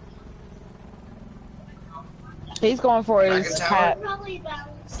 He's going for his Second tower? hat. Probably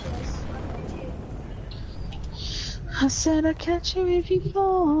balance this. I said I'd catch you if you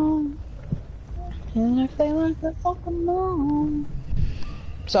fall. And if they like that fucking long.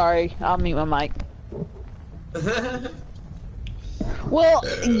 Sorry, I'll mute my mic. Well,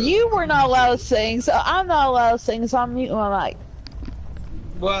 you were not allowed to sing, so I'm not allowed to sing, so I'm muting my mic.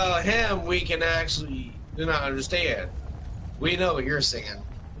 Well, him, we can actually do not understand. We know what you're singing.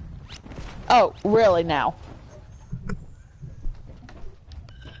 Oh, really now?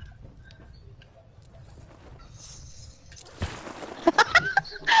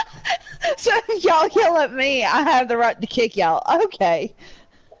 So if y'all yell at me, I have the right to kick y'all. Okay.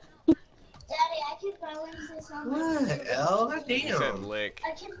 Daddy, I can balance this on my What the hell? God He said damn. lick.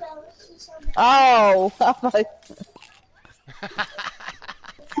 I can balance this on my Oh.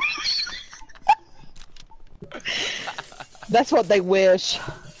 That's what they wish.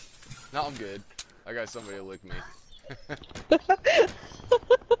 No, I'm good. I got somebody to lick me.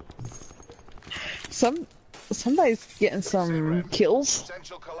 Somebody's getting some kills.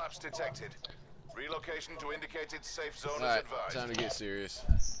 Potential collapse detected. Relocation to indicated safe zone is Alright, advised. time to get serious.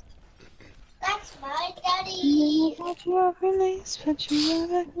 That's my daddy.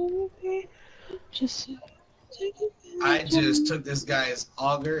 I just took this guy's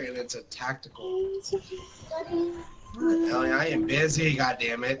auger and it's a tactical. Daddy. Hell yeah, I am busy,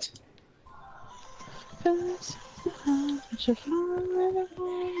 goddammit. I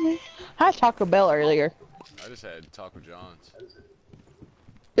had Taco Bell earlier. I just had Taco John's.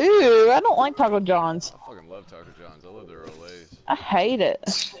 Ooh, I don't like Taco John's. I fucking love Taco John's. I love their Olays. I hate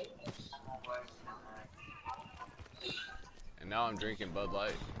it. And now I'm drinking Bud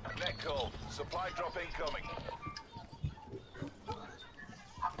Light. Net call. Supply drop incoming.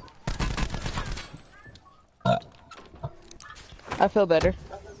 I feel better.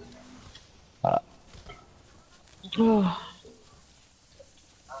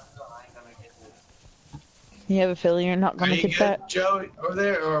 You have a feeling you're not Are gonna you get good, that? Joe, over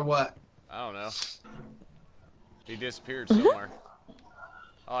there, or what? I don't know. He disappeared somewhere.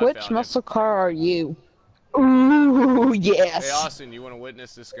 Oh, I Which found him. muscle car are you? Ooh, yes. Hey Austin, you want to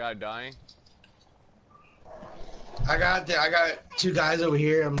witness this guy dying? I got two guys over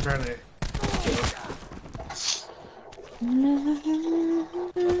here. I'm trying to.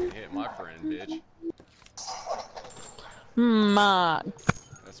 Fucking hit my friend, bitch. My.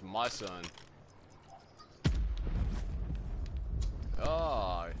 That's my son.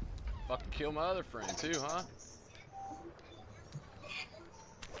 Oh, fucking kill my other friend too, huh?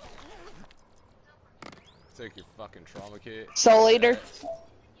 Take your fucking trauma kit. Soul Eater?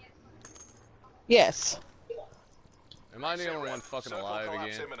 Yes. Am I the only one fucking Circle alive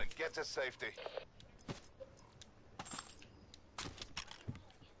collapse again? imminent. Get to safety.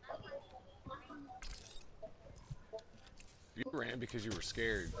 You ran because you were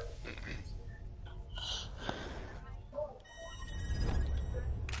scared.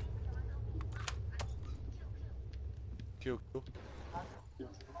 Kill.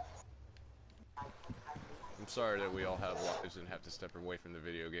 I'm sorry that we all have lives and have to step away from the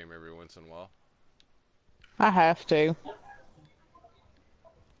video game every once in a while. I have to.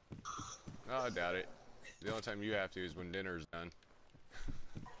 Oh, I doubt it. The only time you have to is when dinner's done.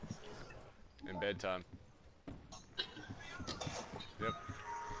 And bedtime. Yep.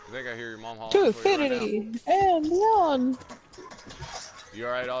 I think I hear your mom hollering To for you right now. infinity and beyond. You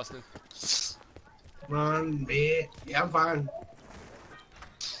alright, Austin? Run, bitch. Yeah, I'm fine.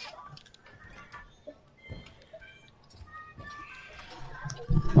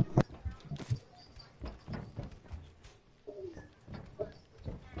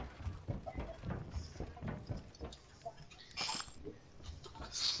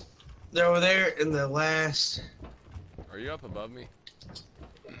 They're over there in the last. Are you up above me?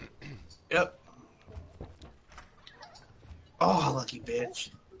 Yep. Oh, lucky bitch.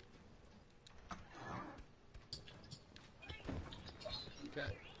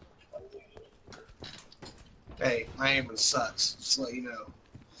 Okay. Hey, my aiming sucks. Just to let you know.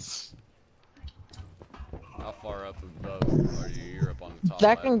 How far up above are you? You're up on the top That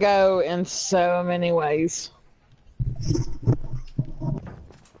left. can go in so many ways.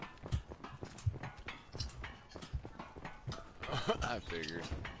 I figured.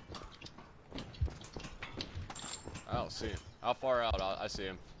 I don't see him. How far out? I see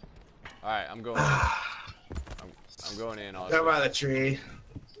him. Alright, I'm going in. I'm going in, Austin. Go by the tree.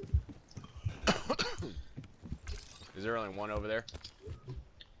 Is there only one over there?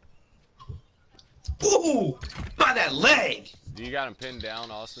 Ooh! By that leg! Do you got him pinned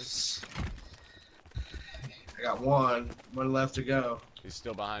down, Austin? I got one. One left to go. He's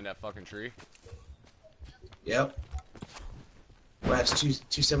still behind that fucking tree? Yep. Well, that's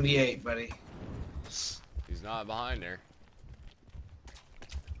 278, buddy. He's not behind there.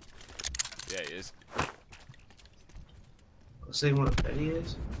 Yeah, he is. Let's see what he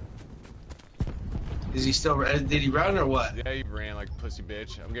is. Is he still? Did he run or what? Yeah, he ran like a pussy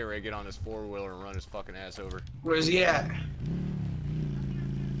bitch. I'm getting ready to get on this four-wheeler and run his fucking ass over. Where's he at?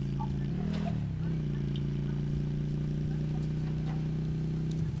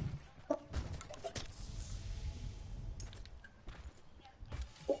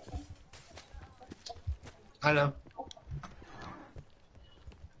 I know.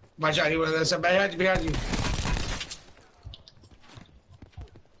 Watch out, he went this up behind you.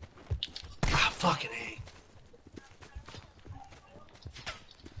 Ah, fucking A.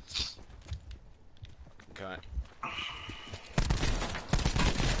 Okay.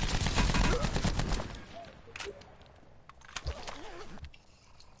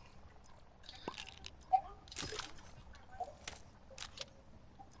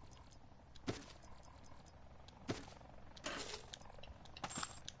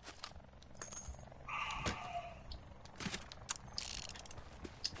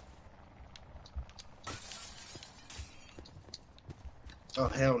 Oh,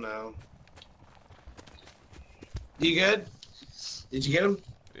 hell no. You good? Did you get him?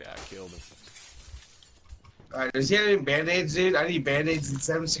 Yeah, I killed him. Alright, does he have any band-aids, dude? I need band-aids in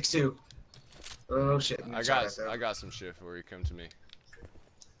 762. Oh, shit. I got some shit for you. Come to me.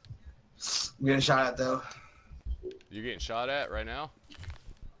 I'm getting shot at, though. You getting shot at right now?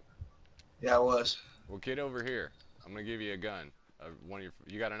 Yeah, I was. Well, get over here. I'm gonna give you a gun.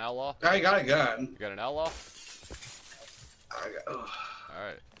 You got an outlaw? I got a gun. You got an outlaw? Oh.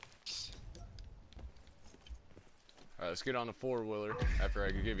 Alright. Alright, let's get on the four-wheeler after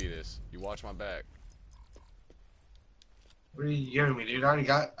I give you this. You watch my back. What are you giving me, dude? I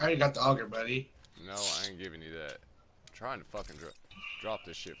already got the auger, buddy. No, I ain't giving you that. I'm trying to fucking drop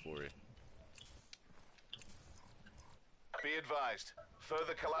this shit for you. Be advised.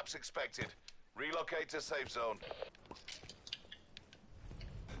 Further collapse expected. Relocate to safe zone.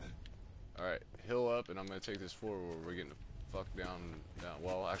 Alright, hill up, and I'm gonna take this four-wheeler. We're getting the fuck down.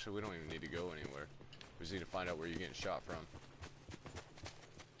 Well, actually, we don't even need to go anywhere. We just need to find out where you're getting shot from.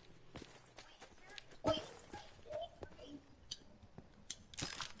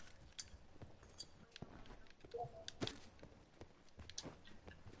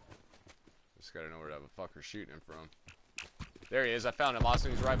 Just gotta know where the fucker's shooting him from. There he is. I found him,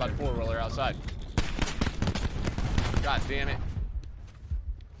 Austin. He's right by the four-wheeler outside. God damn it.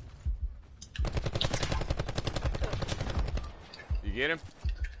 You get him?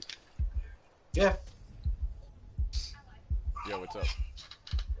 Yeah. Yo, what's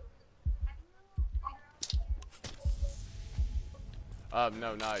up?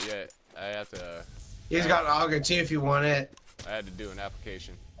 No, not yet. I have to... He's got an auger, too, if you want it. I had to do an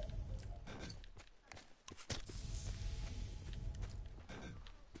application.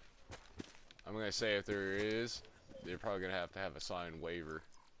 I'm gonna say if there is, they're probably gonna have to have a signed waiver.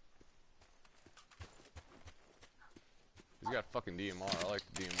 He's got fucking DMR. I like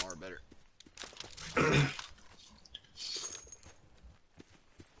the DMR better.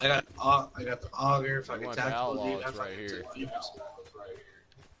 I got the auger, fucking want the tactical outlaw, dude. it's right here.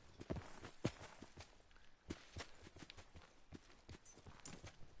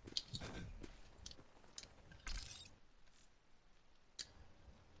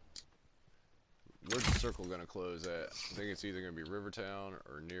 circle gonna close at? I think it's either gonna be Rivertown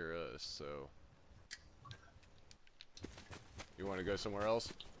or near us, so. You wanna go somewhere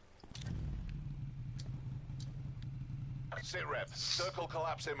else? Sit rep. Circle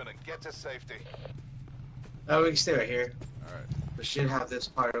collapse imminent. Get to safety. Oh, we can stay right here. Alright. We should have this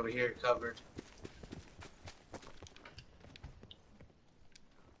part over here covered.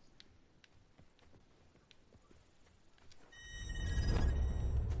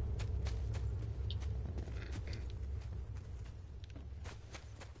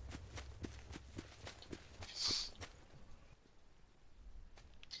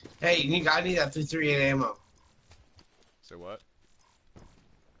 Hey, I need that 338 ammo. Say what?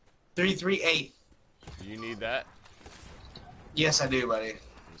 338. You need that? Yes, I do, buddy. Let me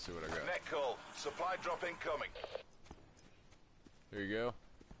see what I got. Net call. Supply drop incoming. There you go.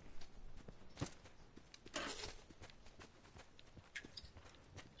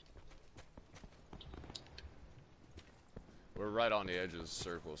 We're right on the edge of the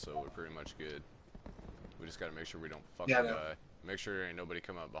circle, so we're pretty much good. We just gotta make sure we don't fucking die. Make sure there ain't nobody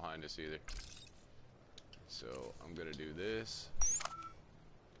come up behind us either. So, I'm gonna do this.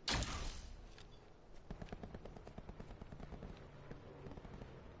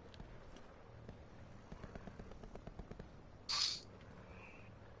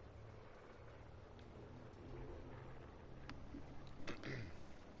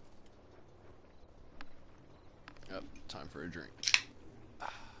 Yep, time for a drink.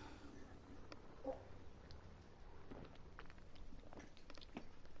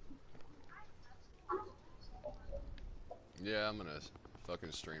 Yeah, I'm gonna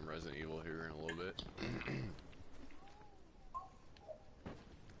fucking stream Resident Evil here in a little bit.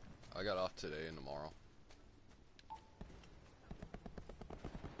 I got off today and tomorrow.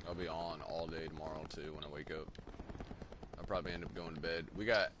 I'll be on all day tomorrow too when I wake up. I'll probably end up going to bed. We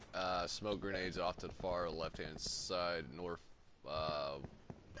got smoke grenades off to the far left-hand side, north,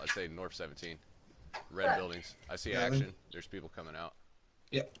 I'd say north 17. Red buildings. I see action. There's people coming out.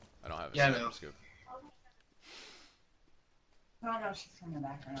 Yep. I don't have a sniper scope. I don't know if she's coming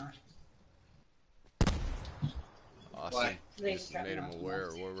back or not. Awesome. Just made him aware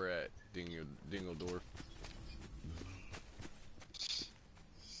of where we're at. Dingledorf.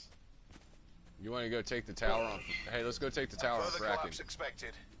 You want to go take the tower on? Hey, let's go take the tower on Further fracking. collapse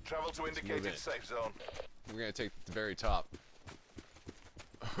expected. Travel to indicated safe zone. We're gonna take the very top.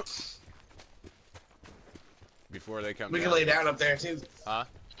 Before they come. We can lay down up there too. Huh?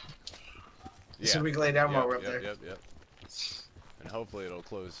 Yeah. So we can lay down while we're up there. Yep. And hopefully it'll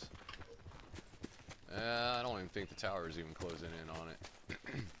close. I don't even think the tower is even closing in on it.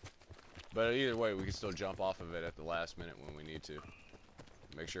 But either way, we can still jump off of it at the last minute when we need to.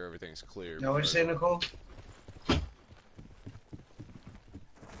 Make sure everything's clear. Now, what you say, Nicole?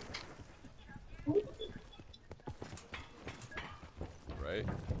 Right?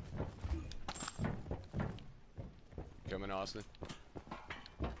 Coming, Austin?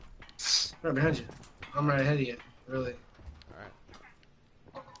 Right behind you. I'm right ahead of you, really. Alright.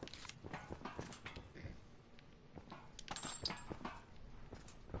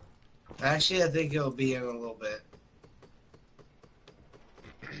 Actually, I think it'll be in a little bit.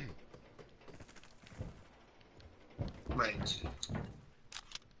 Right.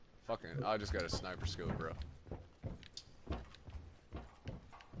 Fucking, I just got a sniper scope, bro.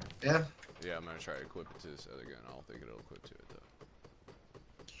 Yeah? Yeah, I'm gonna try to equip it to this other gun. I don't think it'll equip to it, though.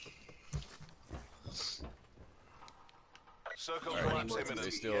 Circle collapse imminent. Are they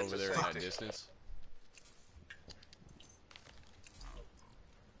still over there in that distance?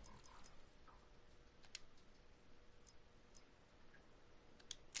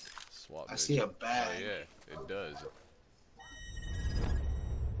 Swap. I see a bag. Oh yeah, it does.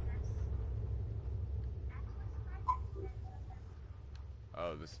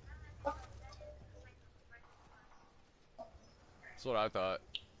 Oh, this. That's what I thought.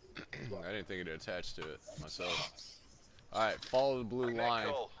 I didn't think it attached to it myself. Alright, follow the blue line,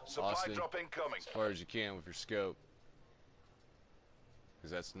 Austin, as far as you can with your scope.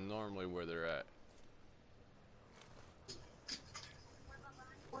 Because that's normally where they're at.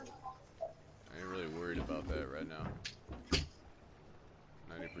 I ain't really worried about that right now.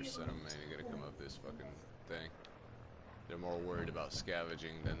 90% of them ain't gonna come up this fucking thing. They're more worried about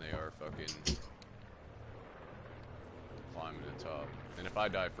scavenging than they are fucking climbing to the top. And if I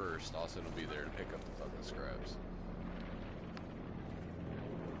die first, Austin will be there to pick up the fucking scraps.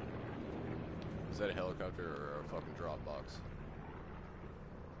 Is that a helicopter or a fucking drop box?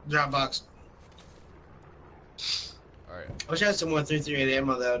 Drop box. Alright. I wish I had some more 338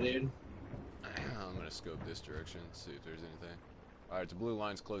 ammo though, dude. I'm gonna scope this direction, see if there's anything. Alright, the blue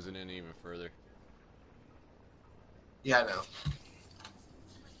line's closing in even further. Yeah, I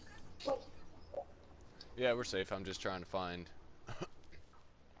know. Yeah, we're safe. I'm just trying to find,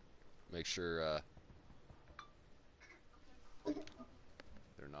 make sure they're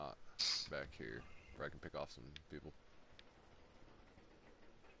not back here, where I can pick off some people.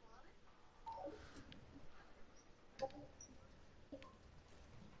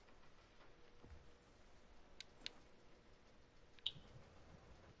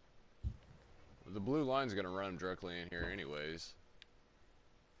 The blue line's gonna run directly in here anyways.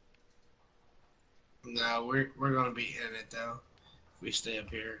 No, we're gonna be in it though. If we stay up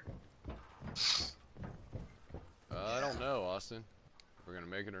here. I don't know, Austin. If we're gonna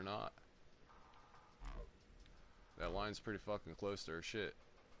make it or not. That line's pretty fucking close to our shit.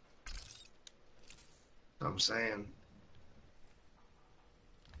 I'm saying.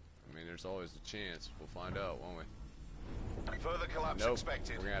 I mean, there's always a chance. We'll find out, won't we? Further collapse Nope.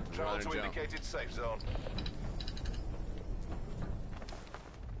 expected. We're gonna have to Travel run to and jump. indicated safe zone.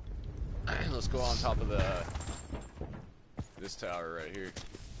 Let's go on top of this tower right here.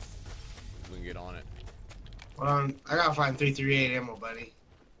 We can get on it. Well, I gotta find 338 ammo, buddy.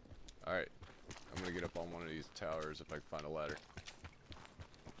 Alright. I'm gonna get up on one of these towers if I can find a ladder.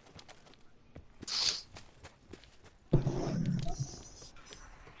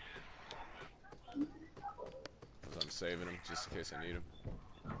 As I'm saving them, just in case I need them.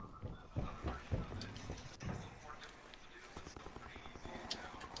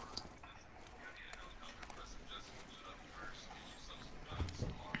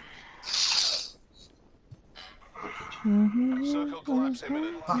 Circle collapse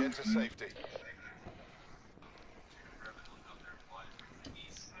imminent. Get to safety.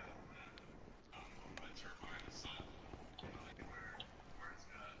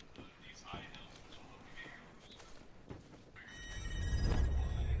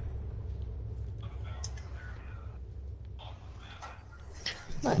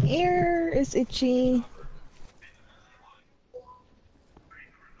 My ear is itchy.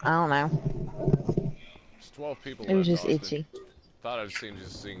 I don't know. There's 12 people It was left, just Austin. itchy. Thought I'd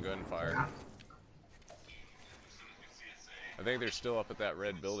seen gunfire. I think they're still up at that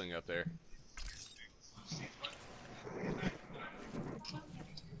red building up there.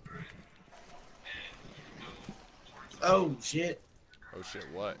 Oh shit. Oh shit,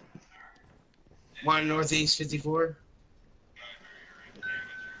 what? One northeast 54.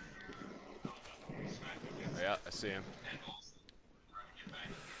 Yeah, I see him.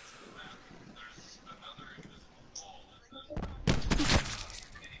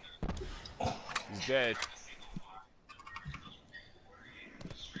 He's dead.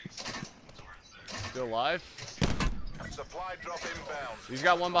 Still alive? Supply drop inbound. He's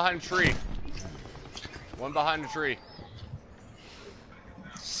got one behind a tree. One behind a tree.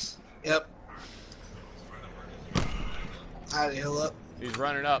 Yep. I had to heal up. He's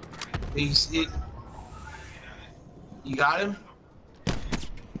running up. You got him?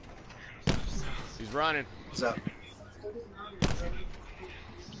 He's running. What's up?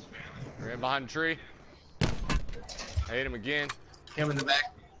 Ran behind the tree. I hit him again. Him in the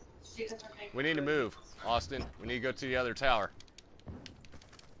back. We need to move, Austin. We need to go to the other tower.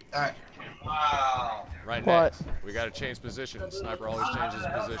 Alright. Wow. Right What? next. We gotta change position. The sniper always changes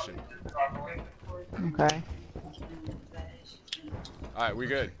position. Okay. Alright, we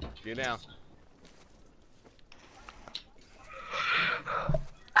good. Get down.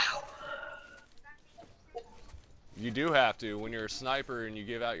 You do have to. When you're a sniper and you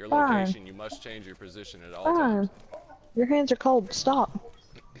give out your Fine. location, you must change your position at all Brian, times. your hands are cold. Stop.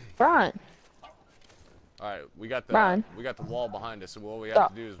 Brian. Alright, we got Brian. the wall behind us, so all we have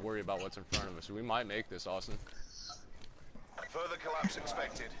Stop. to do is worry about what's in front of us. We might make this, Austin. Further collapse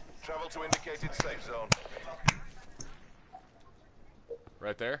expected. Travel to indicated safe zone.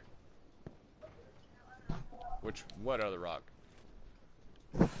 Right there? What other rock?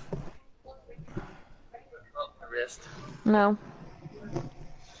 Wrist. No.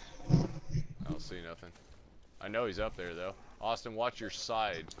 I don't see nothing. I know he's up there, though. Austin, watch your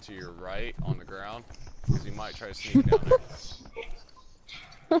side to your right on the ground, because he might try to sneak down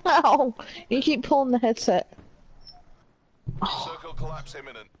there. Ow! You keep pulling the headset. Circle collapse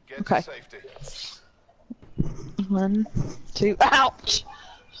imminent. Get Okay. to safety. 1, 2, ouch!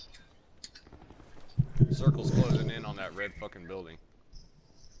 Circle's closing in on that red fucking building.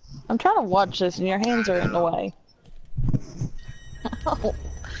 I'm trying to watch this and your hands are in the way. Ow.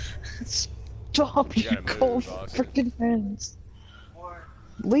 Stop You your gotta move, cold Austin. freaking hands.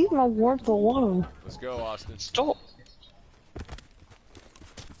 Leave my warmth alone. Let's go, Austin. Stop. Make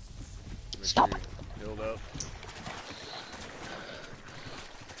Stop. sure you're healed up.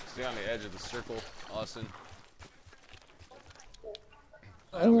 Stay on the edge of the circle, Austin.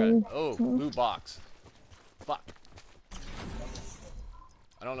 I don't got it. Oh, loot box. Fuck.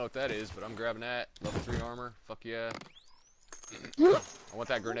 I don't know what that is, but I'm grabbing that. Level 3 armor. Fuck yeah. I want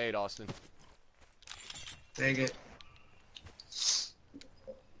that grenade, Austin. Take it.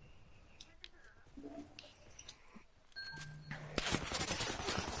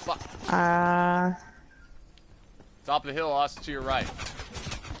 Fuck. Top of the hill, Austin, to your right.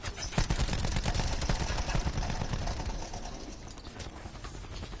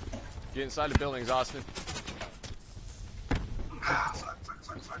 Get inside the buildings, Austin. Ah, fuck.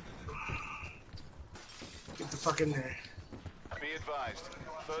 Get the fuck in there. Be advised.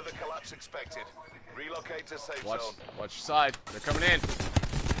 Further collapse expected. Relocate to safe Watch zone. your side. They're coming in.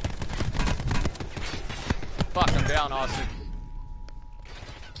 Fuck, I'm down, Austin.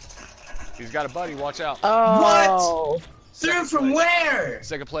 He's got a buddy. Watch out. Oh. What? Through from where?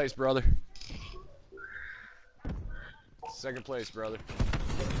 Second place, brother. Second place, brother.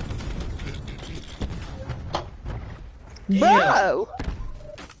 Bro!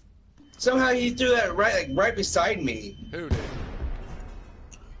 Somehow he threw that right beside me. Who did?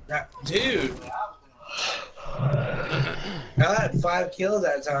 That dude. I had 5 kills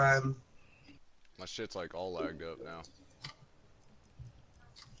that time. My shit's like all lagged up now.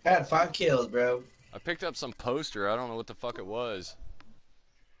 I had 5 kills, bro. I picked up some poster. I don't know what the fuck it was.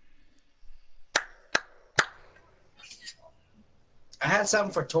 I had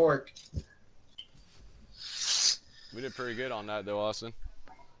something for Torque. We did pretty good on that though, Austin.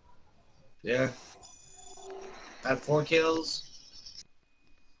 Yeah. I had 4 kills.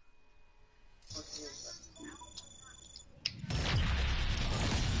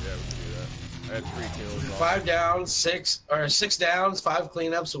 Yeah, we can do that. I had 3 kills. 5 downs, 6 downs, 5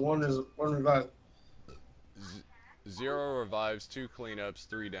 cleanups, and one revive. 0 revives, 2 cleanups,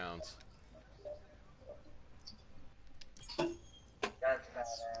 3 downs. That's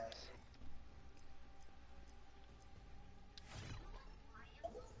badass.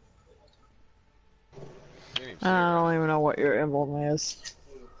 I don't even know what your emblem is.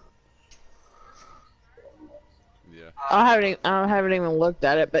 Yeah. I haven't even looked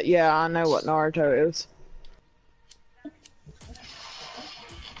at it, but yeah, I know what Naruto is.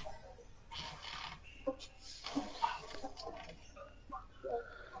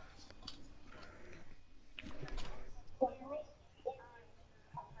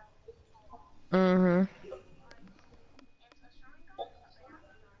 Mm-hmm.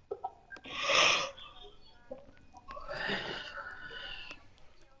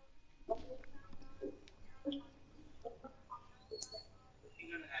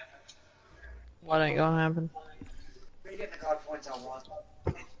 What ain't gonna happen? Where you getting the God points I want?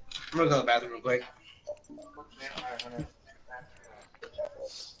 I'm gonna go to the bathroom real quick.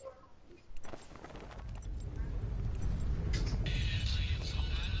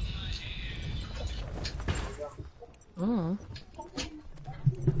 Mm.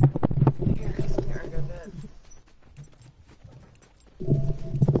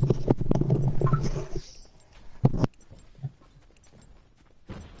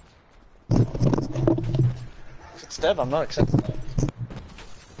 If it's dead, I'm not accepting it.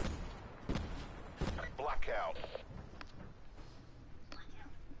 Blackout.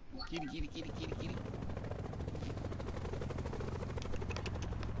 Kitty.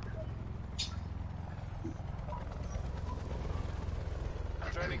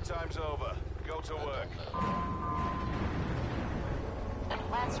 Training time's over. Go to work.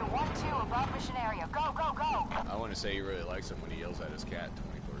 Lancer 1-2 above mission area. Go, go, go! I want to say he really likes him when he yells at his cat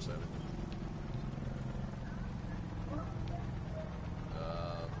 24/7.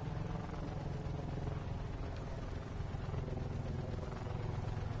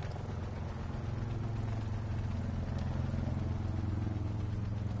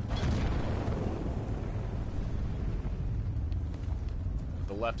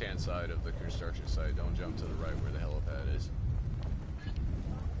 The left-hand side of the construction site. Don't jump to the right where the helipad is.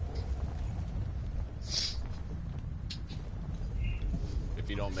 If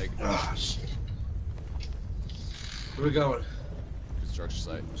you don't make it, Oh, shit. Where we going? construction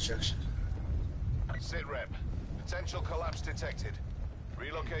site. Construction. Sit rep. Potential collapse detected.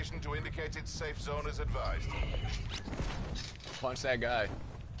 Relocation to indicated safe zone is advised. Punch that guy.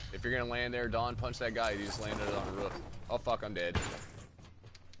 If you're gonna land there, Don, punch that guy. He just landed on the roof. Oh fuck, I'm dead.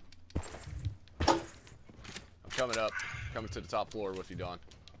 I'm coming up. Coming to the top floor with you, Don.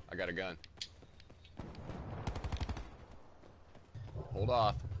 I got a gun. Hold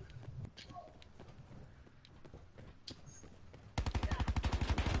off.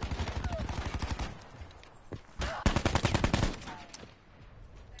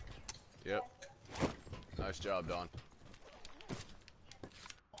 Yep. Nice job, Don.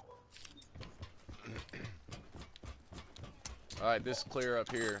 Alright, this is clear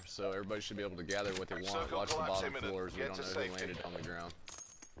up here, so everybody should be able to gather what they want. Circle Watch the collapse bottom imminent. floors. We Get don't to know who safety. landed on the ground.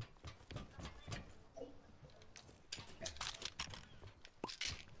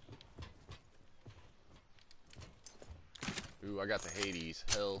 Ooh, I got the Hades.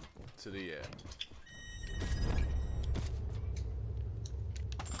 Hell to the yeah.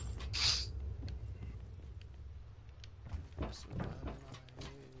 So out of my head,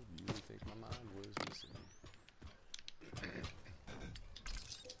 you think my mind was missing.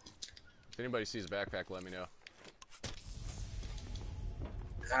 If anybody sees a backpack, let me know.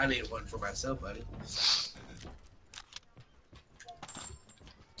 I need one for myself, buddy.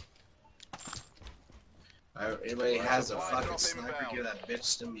 Anybody has a fucking sniper, give that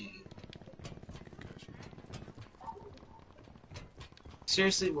bitch to me.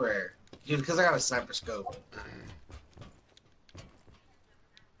 Seriously, where? Dude, because I got a sniper scope.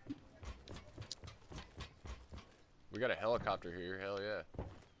 We got a helicopter here, hell yeah.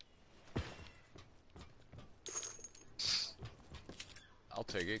 I'll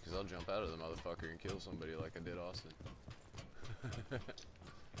take it, because I'll jump out of the motherfucker and kill somebody like I did Austin.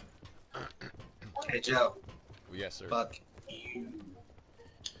 Hey, Joe. Yes, sir. Fuck you.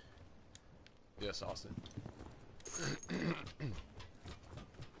 Yes, Austin.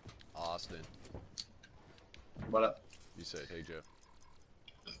 Austin. What up? You said, hey, Joe.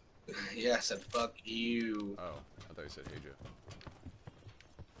 Yeah, I said fuck you. Oh, I thought you said, hey, Joe.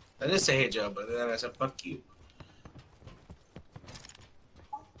 I did say hey, Joe, but then I said fuck you.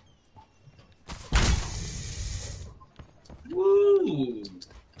 Woo!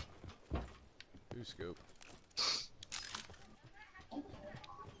 Do scope.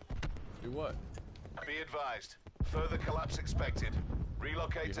 Do what? Be advised. Further collapse expected.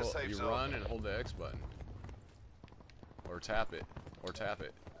 Relocate to safe You zone. run and hold the X button. Or tap it. Or tap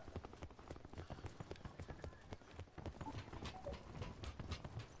it.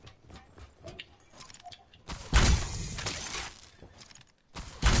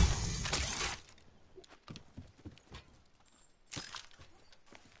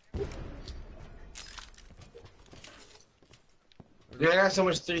 Dude, I got so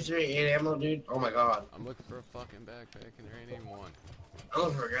much 338 ammo, dude. Oh my god. I'm looking for a fucking backpack and there ain't even one. I'm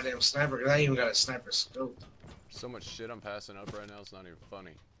looking for a goddamn sniper, because I ain't even got a sniper scope. So much shit I'm passing up right now, it's not even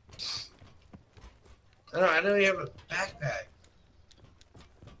funny. I know you have a backpack.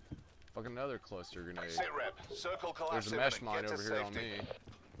 Fucking another cluster grenade. Sit rep. Circle collapse There's a mesh imminent. mine Get to over here on safety. me.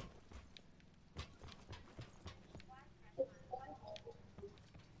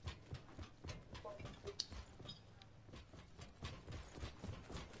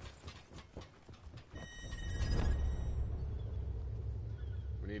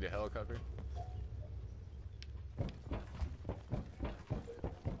 We need a helicopter.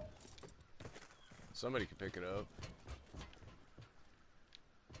 Somebody can pick it up.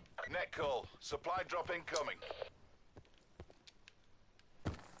 Net call. Supply drop incoming.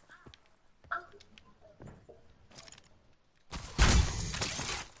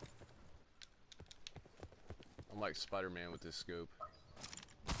 I'm like Spider-Man with this scope.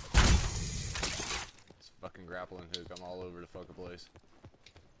 It's a fucking grappling hook. I'm all over the fucking place.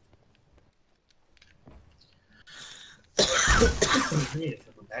 I need a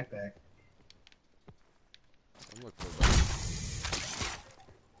fucking backpack. I'm looking for a button.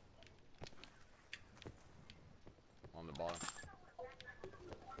 On the bottom.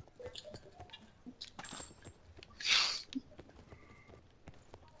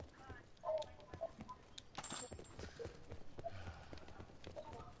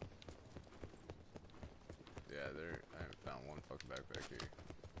 Yeah, I haven't found one fucking backpack here.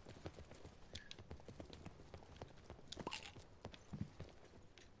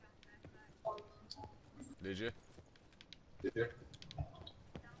 Did you? Yeah.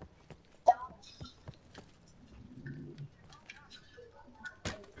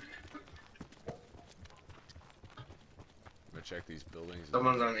 I'm gonna check these buildings.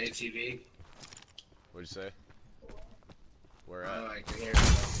 Someone's on ATV. What'd you say? Where Oh, at? I can hear it.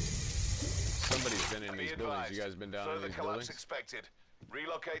 Somebody's been in Be these buildings. advised. You guys been down in Further these collapse buildings? expected.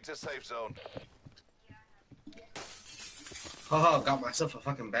 Relocate to safe zone. Oh, got myself a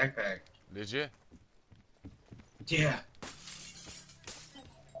fucking backpack. Did you? Yeah.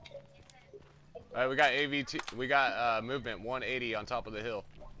 Alright, we got AVT. We got movement 180 on top of the hill.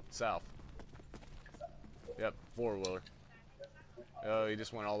 South. Yep, four-wheeler. Oh, he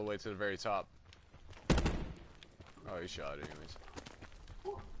just went all the way to the very top. Oh, he shot it anyways.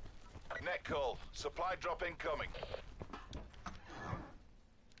 Net call. Supply drop incoming.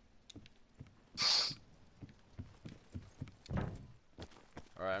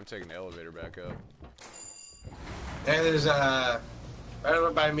 Alright, I'm taking the elevator back up. And there's right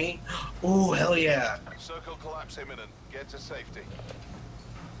over by me. Ooh, hell yeah. Circle collapse imminent. Get to safety.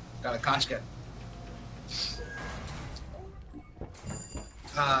 Got a Koshka.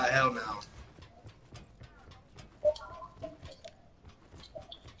 Hell no.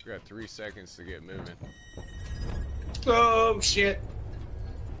 We got 3 seconds to get moving. Oh, shit.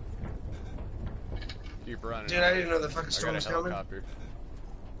 Keep running. Dude, I didn't know the fucking storm was coming. Helicopter.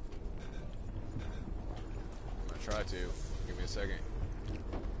 I'm gonna try to. Give me a second.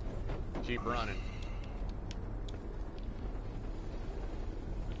 Keep running.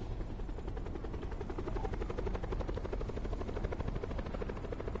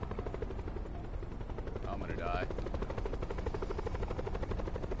 I'm gonna die.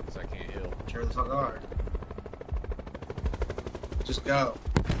 Cause I can't heal. Sure the fuck are. Just go.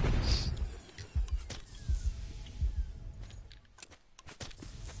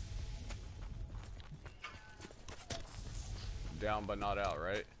 Down but not out,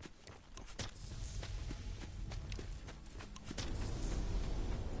 right?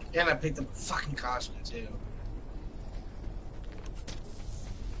 And I picked up a fucking costume too.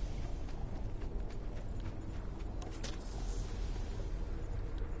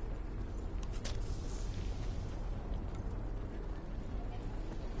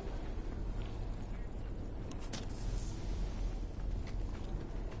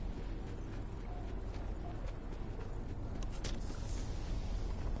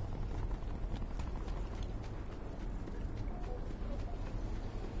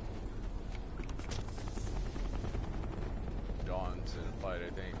 Dawn's in a fight, I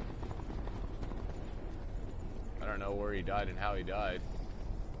think. I don't know where he died and how he died.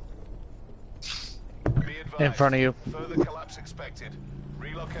 Be advised. In front of you. Further collapse expected.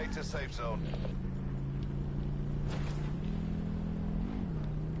 Relocate to safe zone.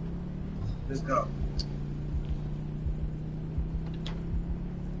 Let's go.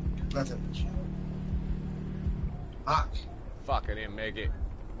 Nothing. Fuck. Fuck, I didn't make it.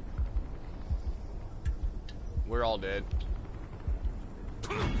 We're all dead.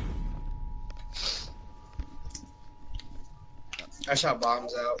 I shot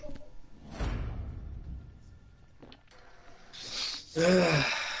bombs out.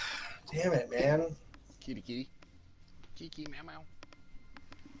 Damn it, man. Kitty kitty. Kiki meow meow.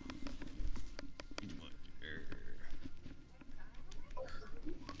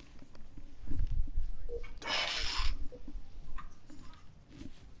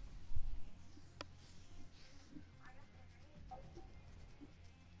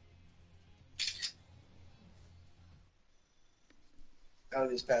 Oh,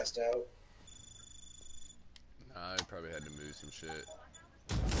 he's passed out. Nah, I probably had to move some shit.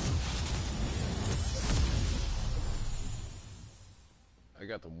 I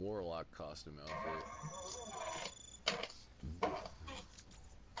got the Warlock costume outfit.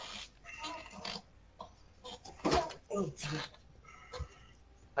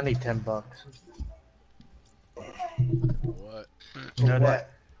 I need $10. What? You know that?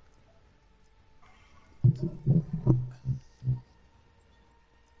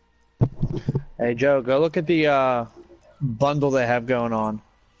 Hey Joe, go look at the bundle they have going on.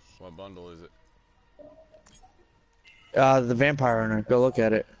 What bundle is it? The Vampire Hunter. Go look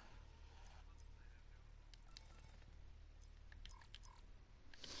at it.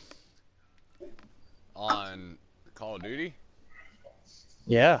 On Call of Duty?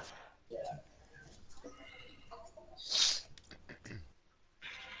 Yeah.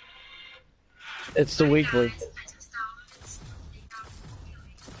 It's the weekly.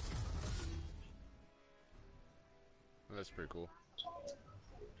 That's pretty cool.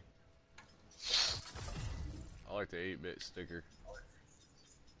 I like the 8-bit sticker.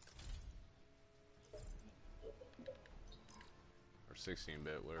 Or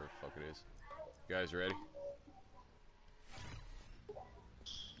 16-bit, whatever the fuck it is. You guys ready?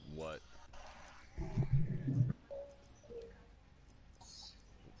 What?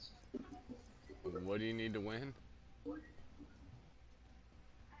 What do you need to win?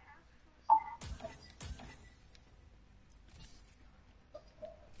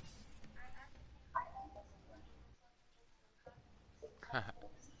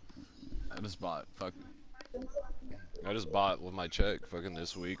 I just bought with my check fucking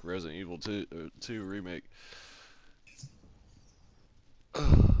this week Resident Evil 2 remake.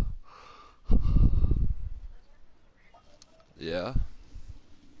 Yeah.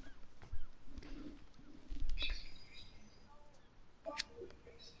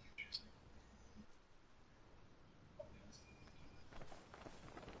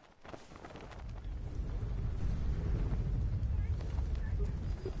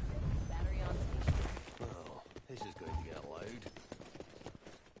 This is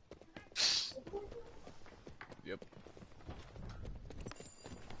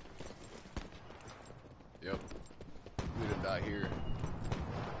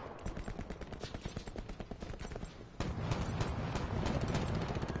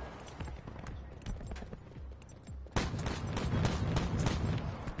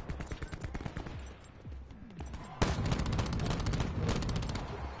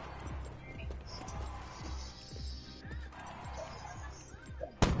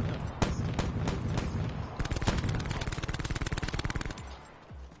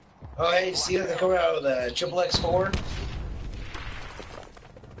Oh, hey, see that they're coming out with a triple X4?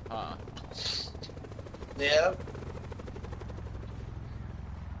 Huh. Yeah.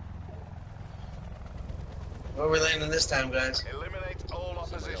 Where are we landing this time, guys? Eliminate all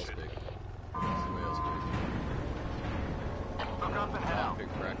Somebody else opposition. pick. Somebody else pick. Look up and head out.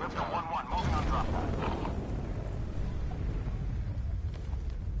 Pick Bracken. Lift to 1-1, moving on drop down.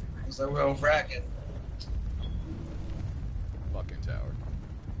 Looks like we're on fracking. Fucking tower.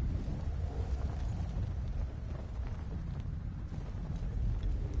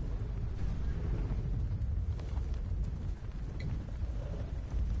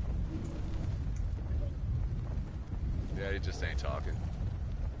 Yeah, he just ain't talking.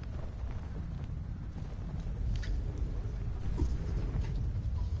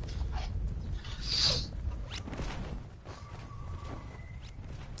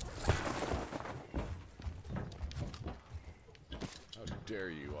 How dare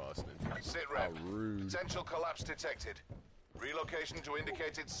you, Austin? Sit How rep. rude. Potential collapse detected. Relocation to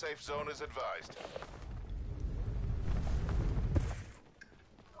indicated safe zone is advised.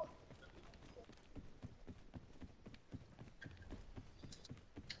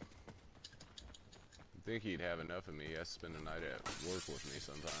 I think he'd have enough of me. He has to spend the night at work with me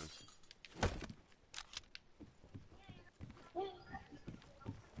sometimes.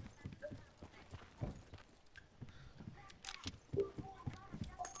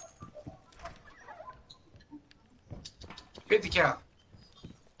 Hit the count.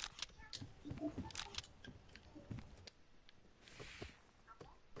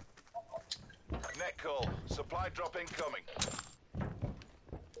 Net call. Supply drop incoming.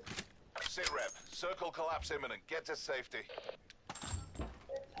 Sit rep. Circle collapse imminent. Get to safety.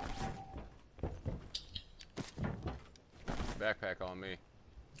 Backpack on me.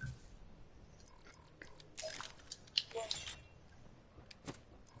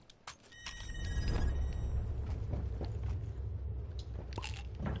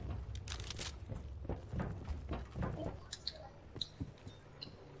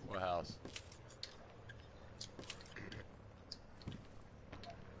 What house?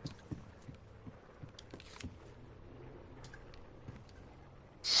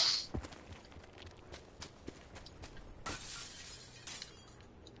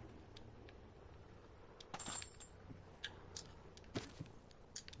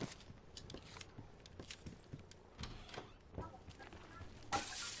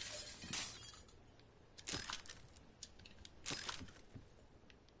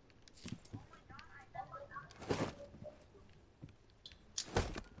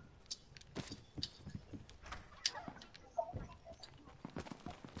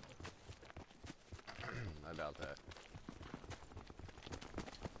 I doubt that.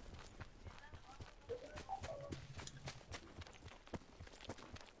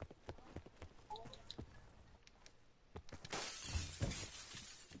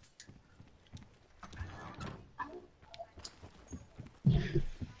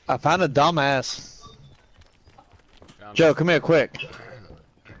 I found a dumbass. Found Joe, it. come here quick.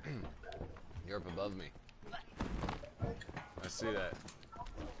 You're up above me. I see that.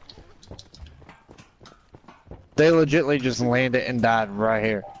 They legitly just landed and died right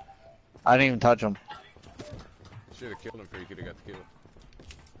here. I didn't even touch them. Should have killed him before you could have got the kill.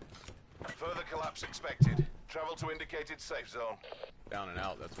 Further collapse expected. Travel to indicated safe zone. Down and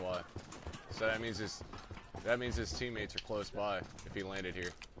out, that's why. So that means his teammates are close by if he landed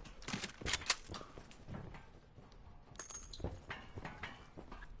here.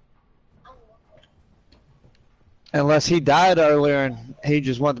 Unless he died earlier and he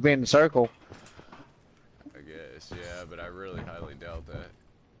just wanted to be in the circle. I guess, yeah, but I really highly doubt that.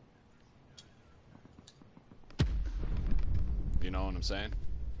 You know what I'm saying?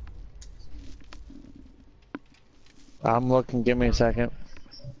 I'm looking, give me a second.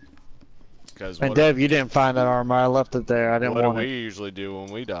 Because And Dev, you didn't find that armor. I left it there. I didn't what want do it. we usually do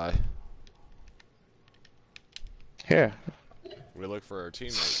when we die? Here. We look for our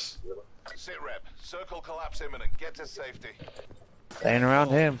teammates. Sit rep. Circle collapse imminent. Get to safety. Ain't around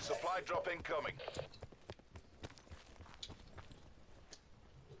him. Supply drop incoming.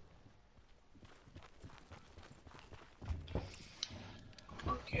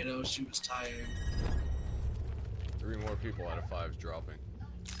 Okay, no, she was tired. 3 more people out of 5 dropping.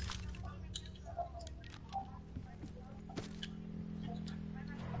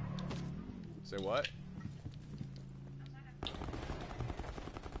 Say what?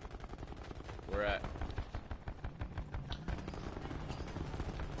 Where at?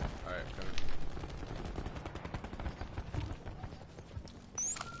 Alright, coming.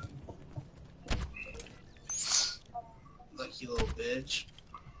 Lucky little bitch.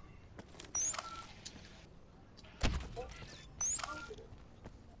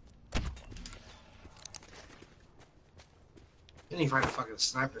 I need to find a fucking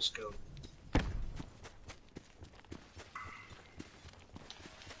sniper scope.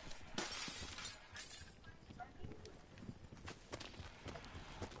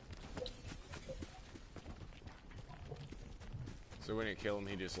 So we didn't kill him,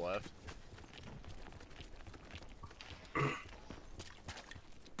 he just left?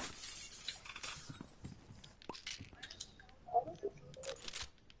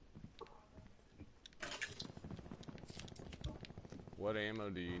 What ammo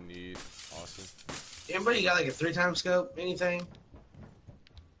do you need, Austin? Anybody got like a 3-time scope? Anything?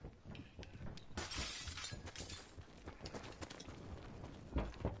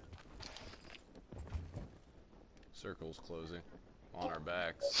 Circle's closing on our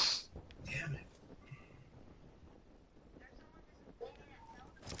backs. Damn it.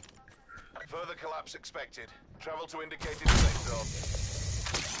 Further collapse expected. Travel to indicated safe zone.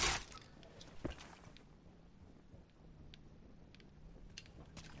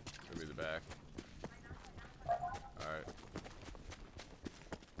 Could be the back. Alright.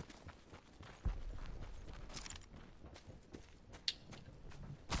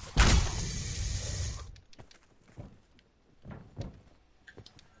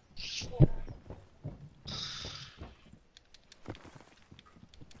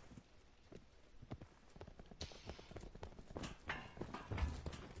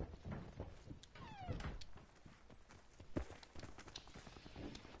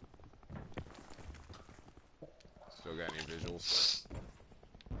 Still got any visuals?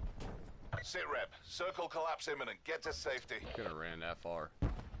 Sit rep. Circle collapse imminent. Get to safety. Could have ran that far.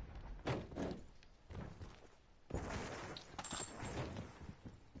 That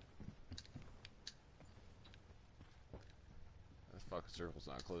fucking circle's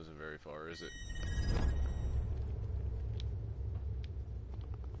not closing very far, is it?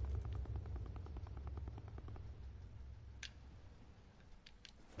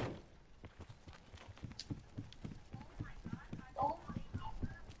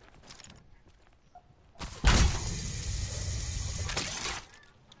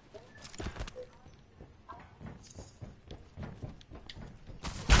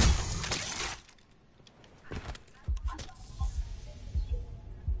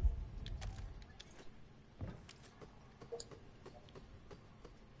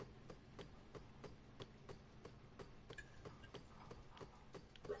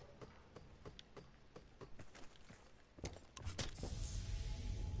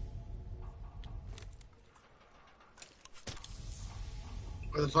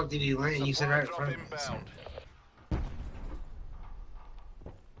 Where the fuck did he land? You said right in Drop front of us. inbound.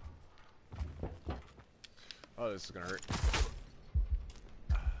 Oh, this is gonna hurt.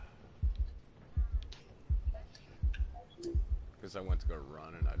 Because I went to go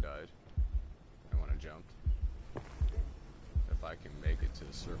run and I died. And when I jumped. If I can make it to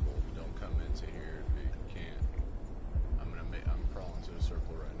the circle, don't come into here if you can't. I'm crawling to the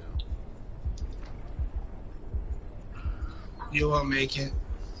circle right now. You won't make it.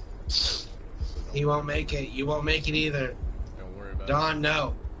 You won't make it. You won't make it either. Don't worry about Don,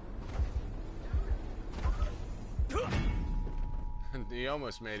 no. He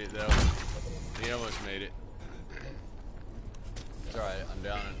almost made it though. He almost made it. It's alright, I'm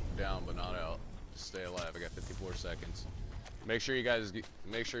down but not out. Just stay alive. I got 54 seconds. Make sure you guys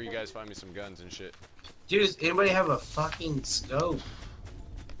find me some guns and shit. Dude, does anybody have a fucking scope?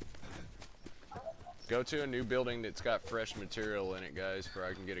 Go to a new building that's got fresh material in it, guys, where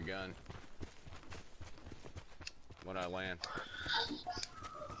I can get a gun when I land.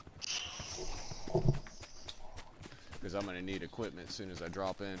 Because I'm gonna need equipment as soon as I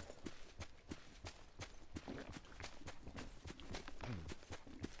drop in.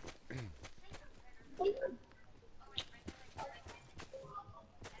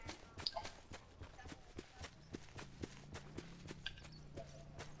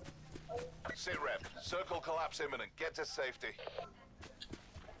 Sit rep. Circle collapse imminent. Get to safety.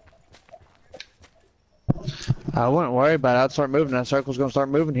 I wouldn't worry about it. I'd start moving. That circle's gonna start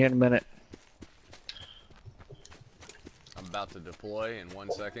moving here in a minute. I'm about to deploy in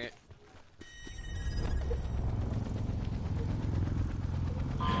 1 second.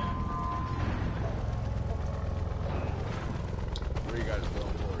 Where are you guys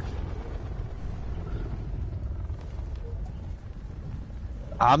going towards?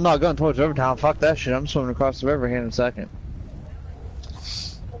 I'm not going towards Rivertown. Fuck that shit. I'm swimming across the river here in a second.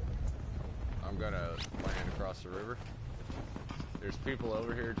 I'm gonna land across the river. There's people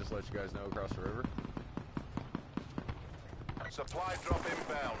over here, just to let you guys know, across the river. Supply drop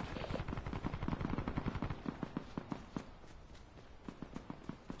inbound.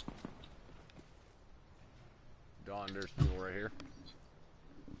 Dawn, Don, there's people right here.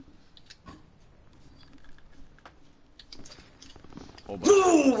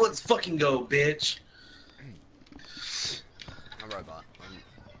 Boom! Let's fucking go, bitch. I'm right behind.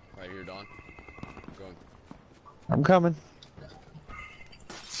 I'm right here, Don. Going. I'm coming.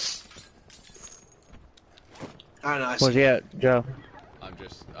 I don't know. Where's he at, Joe?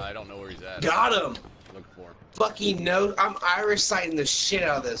 I don't know where he's at. Got him! Looking for him. Fucking no. I'm Irish sighting the shit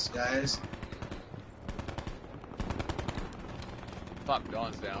out of this, guys. Fuck,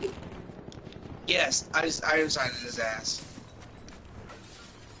 Don's down. Yes, I just Irish sighted his ass.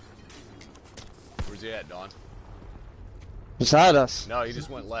 Where's he at, Don? Beside us. No, he just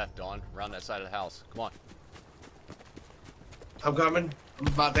went left, Don. Around that side of the house. Come on. I'm coming. I'm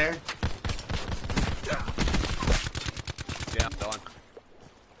about there. Down, Don.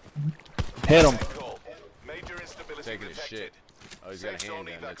 Hit him. Major instability Taking his detected. shit. Oh, he's got a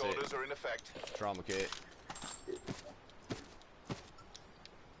handgun. That's orders it. are in effect. Trauma kit.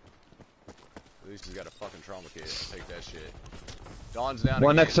 At least he's got a fucking trauma kit. I'll take that shit. Don's down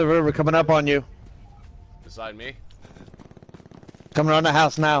One again. next to the river coming up on you. Beside me? Coming around the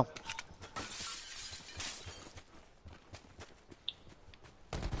house now.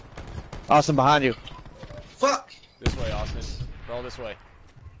 Austin, behind you. Fuck! This way, Austin. Crawl this way.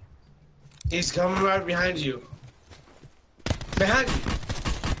 He's coming right behind you. Behind you!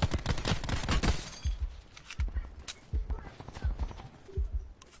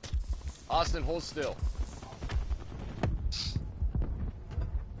 Austin, hold still.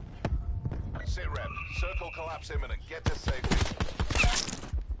 Sit rep. Circle collapse imminent. Get to safety.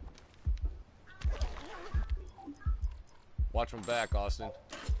 Watch from back, Austin.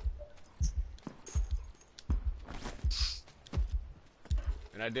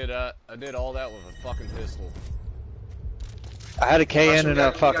 And I did all that with a fucking pistol. I had a KN and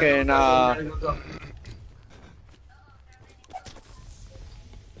a fucking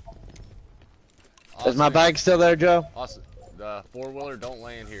Is my bag still there, Joe? Austin, the four-wheeler, don't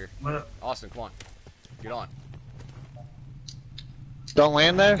land here. Austin, come on. Get on. Don't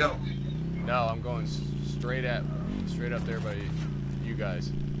land there? Go. No, I'm going straight up there by you guys.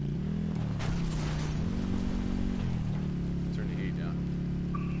 Turn the heat down.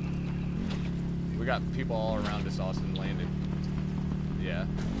 We got people all around us, Austin, landed. Yeah.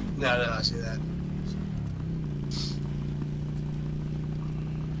 No, I see that.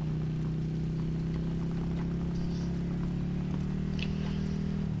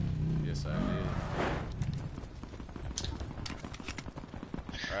 Yes, I did.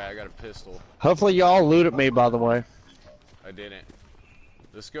 Alright, I got a pistol. Hopefully y'all looted me, by the way. I didn't.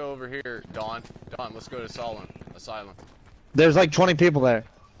 Let's go over here, Don. Don, let's go to Asylum. There's like 20 people there.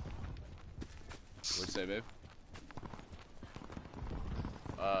 What'd you say, babe?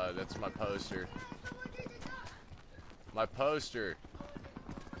 That's my poster. My poster!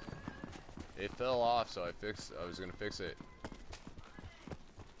 It fell off, so I was gonna fix it.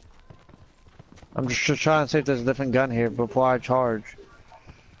 I'm just trying to see if there's a different gun here before I charge.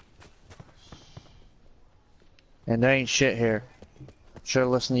 And there ain't shit here. Should've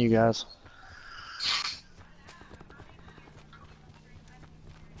listened to you guys.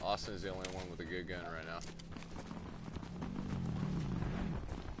 Austin's the only one with a good gun right now.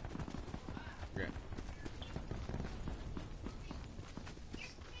 Okay.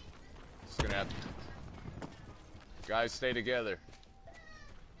 Just gonna have to... Guys, stay together.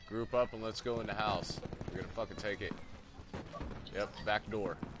 Group up and let's go in the house. We're gonna fucking take it. Yep, back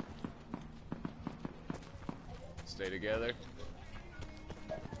door. Stay together.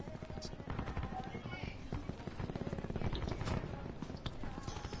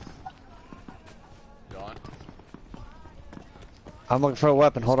 Don? I'm looking for a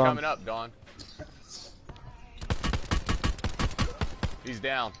weapon, hold on. Coming up, Don. He's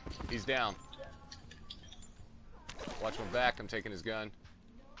down. He's down. Watch my back, I'm taking his gun.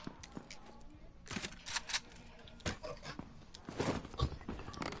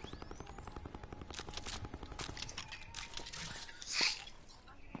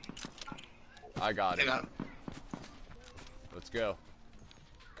 I got it. Let's go.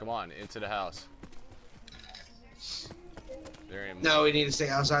 Come on, into the house. There ain't... No, we need to stay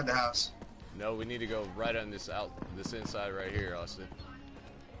outside the house. No, we need to go right on this inside right here, Austin.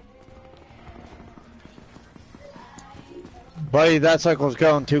 Buddy, that cycle's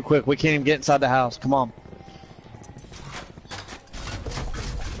going too quick. We can't even get inside the house. Come on.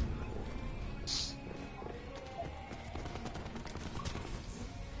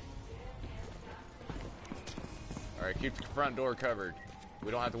 Alright, keep the front door covered.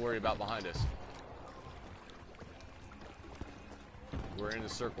 We don't have to worry about behind us. We're in a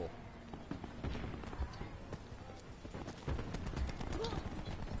circle.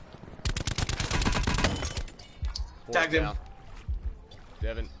 Fourth Tagged him. down.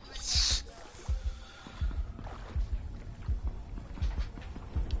 Devin.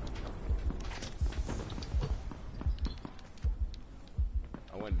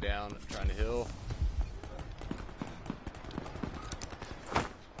 I went down, trying to heal.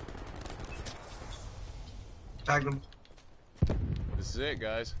 Tagged him. This is it,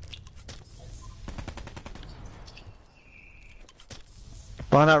 guys.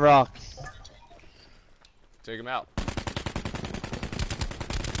 Behind that rock. Take him out.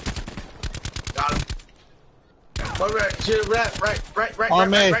 Got him. One right, two, right.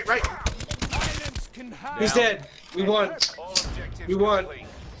 On me. Right. He's dead. We won. All objectives We won. complete.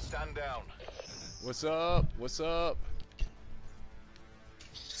 Stand down. What's up? What's up?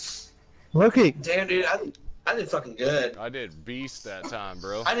 Looky. Damn, dude, I did fucking good. I did beast that time,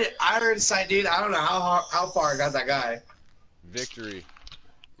 bro. I did iron sight, dude. I don't know how far I got that guy. Victory.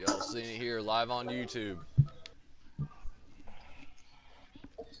 Y'all seen it here live on YouTube.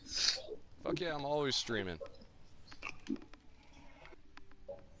 Fuck yeah, I'm always streaming.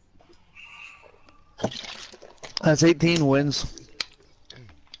 That's 18 wins.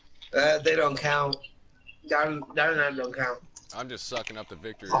 They don't count. Down and out don't count. I'm just sucking up the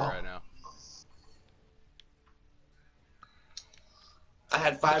victory right now. I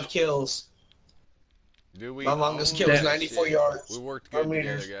had 5 kills. Do we? My longest kill was 94 yards. We worked good together,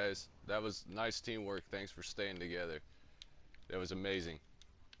 meters. guys. That was nice teamwork. Thanks for staying together. That was amazing.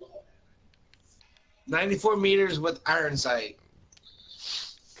 94 meters with iron sight.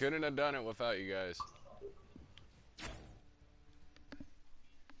 Couldn't have done it without you guys.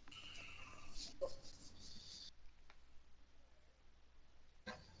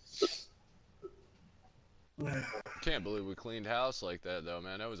 Can't believe we cleaned house like that, though,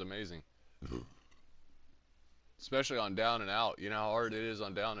 man. That was amazing. Especially on down and out. You know how hard it is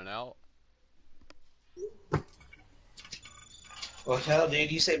on down and out? Well, hell,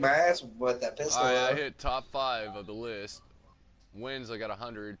 dude, you saved my ass with that pistol. I hit top 5 of the list. Wins, I got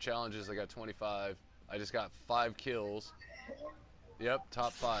 100. Challenges, I got 25. I just got 5 kills. Yep,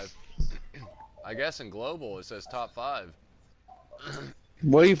 top 5. I guess in global it says top 5.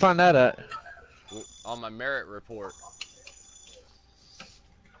 Where do you find that at? On my merit report.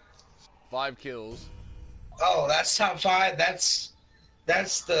 5 kills. Oh, that's top 5. That's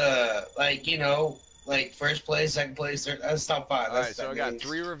the, like, you know, like first place, second place, third. That's top 5. All right, so I got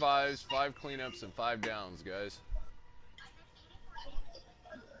 3 revives, 5 cleanups, and 5 downs, guys.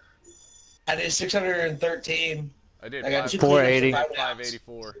 I did 613. I did I got 480.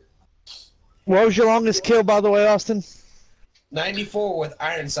 584. What was your longest kill, by the way, Austin? 94 with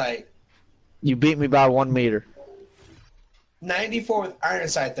iron sight. You beat me by 1 meter. 94 with iron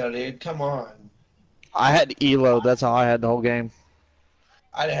sight, though, dude. Come on. I had Elo. That's all I had the whole game.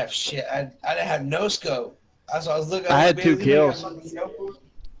 I didn't have shit. I didn't have no scope. That's what I was looking. I had 2 kills.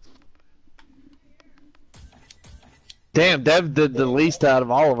 Damn, Dev did the least out of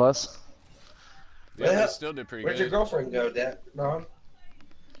all of us. Yeah, they still did pretty Where'd good. your girlfriend go, Dad? Ron?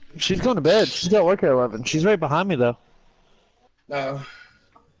 She's going to bed. She's got work at 11. She's right behind me, though. No.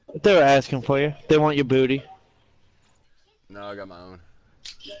 They were asking for you. They want your booty. No, I got my own.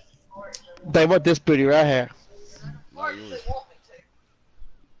 They want this booty right here. Not yours.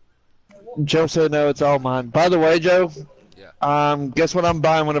 Joe said no, it's all mine. By the way, Joe, Yeah. Guess what I'm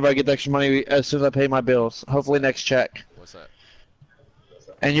buying whenever I get the extra money as soon as I pay my bills? Hopefully next check. What's that?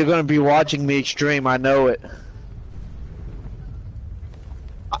 And you're going to be watching me stream, I know it.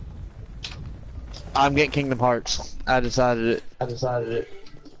 I'm getting Kingdom Hearts. I decided it.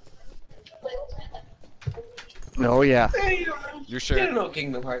 Oh yeah. You're sure? You don't know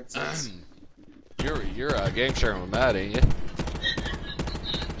Kingdom Hearts. You're game sharing with Matt, ain't you?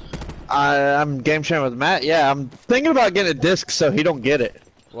 I'm game sharing with Matt. Yeah, I'm thinking about getting a disc so he don't get it.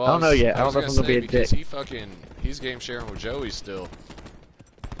 Well, I don't know yet. I don't know if was I'm gonna be gonna a say dick. because he's game sharing with Joey still.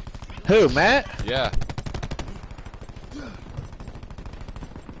 Who, Matt? Yeah.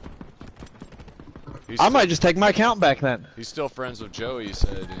 I might just take my account back then. He's still friends with Joey, he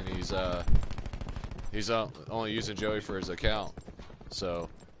said, and he's only using Joey for his account. So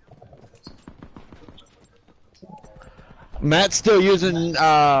Matt's still using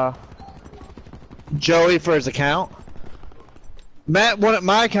Joey for his account. Matt wanted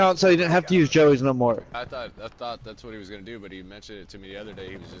my account so he didn't have to use Joey's no more. I thought that's what he was gonna do, but he mentioned it to me the other day.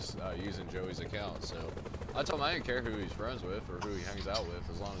 He was just using Joey's account. So I told him I didn't care who he's friends with or who he hangs out with,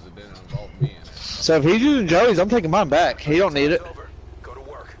 as long as it didn't involve me in it. So if he's using Joey's, I'm taking mine back. He don't need it. Go to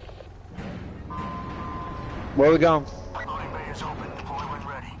work. Where are we going? Loading bay is open. Deploy when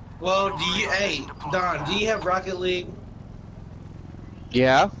ready. Well, hey, Don, do you have Rocket League?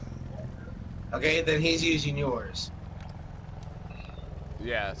 Yeah. Okay, then he's using yours.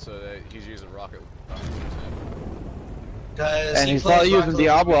 Yeah, so he's using rocket. And he's probably using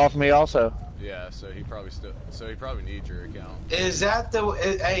Diablo off me also. Yeah, so he probably needs your account. Is that the?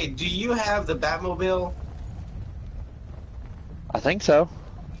 Hey, do you have the Batmobile? I think so.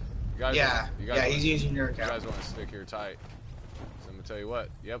 Yeah, he's using your account. You guys want to stick here tight. So I'm gonna tell you what.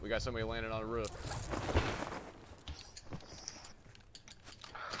 Yep, we got somebody landing on a roof.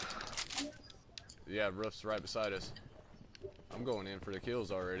 Yeah, roof's right beside us. I'm going in for the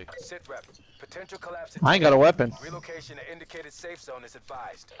kills already. Sit rep. Potential collapse. I ain't got a weapon. Relocation to indicated safe zone is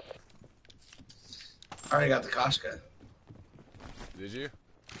advised. I already got the Koshka. Did you?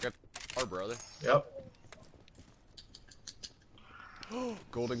 Got our brother. Yep.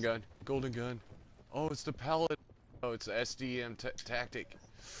 Golden gun. Golden gun. Oh, it's the pallet. Oh, it's the SDM tactic.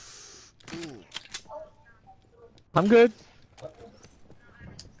 Ooh. I'm good.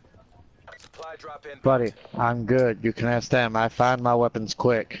 Supply drop in. Buddy, I'm good. You can ask them. I find my weapons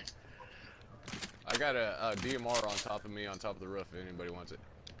quick. I got a DMR on top of me, on top of the roof, if anybody wants it.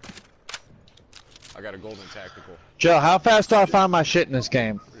 I got a golden tactical. Joe, how fast do I find my shit in this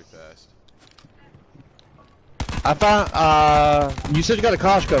game? Pretty fast. I found, you said you got a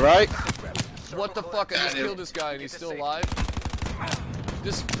Koshka, right? What the fuck? I just killed this guy and he's still alive?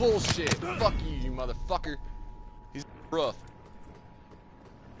 This is bullshit. Fuck you, you motherfucker. He's rough.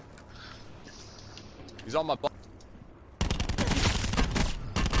 He's on my butt.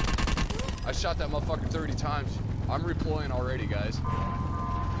 I shot that motherfucker 30 times. I'm reploying already, guys.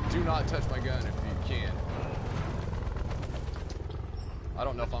 Do not touch my gun if you can. I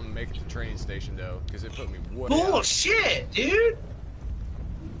don't know if I'm gonna make it to the train station though, because it put me way Bullshit, dude!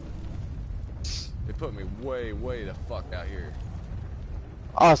 It put me way the fuck out here.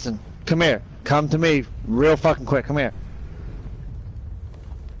 Austin, come here. Come to me real fucking quick. Come here.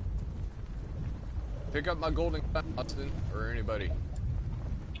 Pick up my golden gun, Austin, or anybody.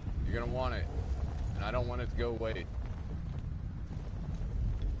 You're gonna want it. And I don't want it to go away.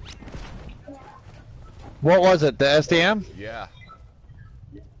 What was it? The SDM? Yeah.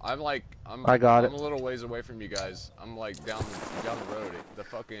 I got it. I'm a little ways away from you guys. I'm like down the road. The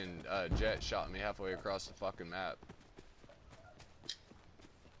fucking jet shot me halfway across the fucking map.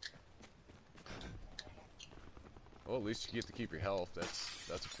 Well, at least you get to keep your health.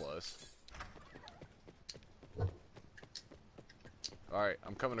 That's a plus. Alright,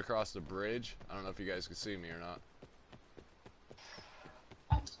 I'm coming across the bridge. I don't know if you guys can see me or not.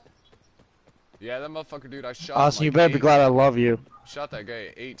 Yeah, that motherfucker, dude, I shot Austin, him like you better be glad I love you. Shot that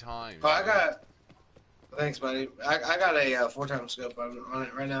guy 8 times. Oh, I got... Thanks, buddy. I got a 4x scope on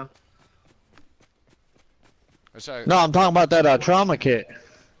it right now. No, I'm talking about that trauma kit.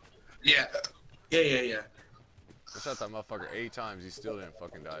 Yeah. Yeah. I shot that motherfucker 8 times. He still didn't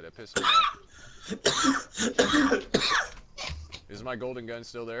fucking die. That pissed me off. Is my golden gun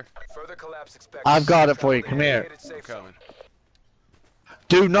still there? Further collapse expected. I've got it for you. Come here. I'm coming.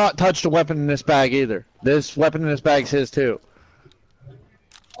 Do not touch the weapon in this bag either. This weapon in this bag's his too.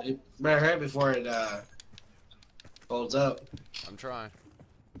 Better hurry before it folds up. I'm trying.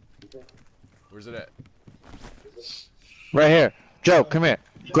 Where's it at? Right here. Joe, come here.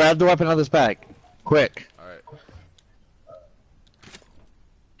 Grab the weapon out of this bag. Quick. Alright.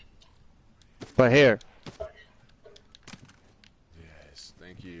 Right here. Yes,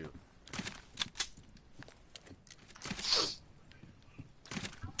 thank you.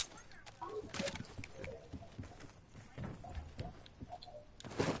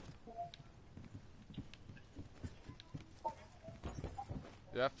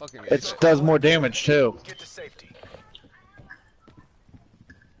 Yeah, fucking It does more damage too. Get to safety.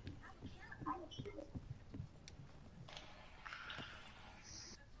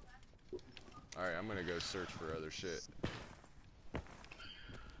 Alright, I'm gonna go search for other shit.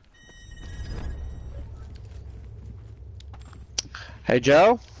 Hey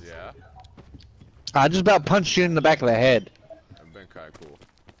Joe? Yeah? I just about punched you in the back of the head. I've been kinda cool.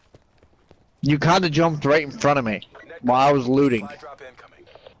 You kinda jumped right in front of me while I was looting.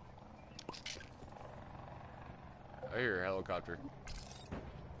 I hear a helicopter.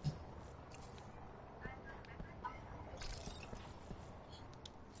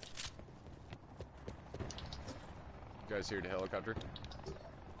 You guys hear the helicopter?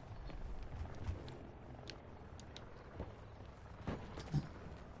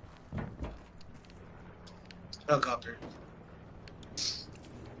 Helicopter.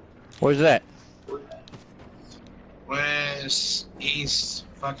 Where's that? West, east,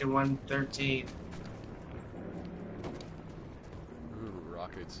 fucking 113. Ooh,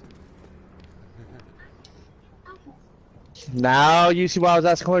 rockets. Now you see why I was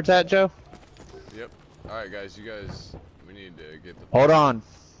asking where it's at, Joe? Yep. Alright guys, we need need to get the... Hold on.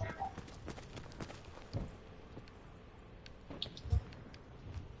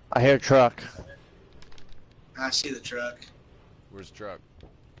 I hear a truck. I see the truck. Where's the truck?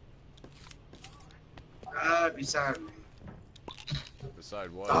 Beside me.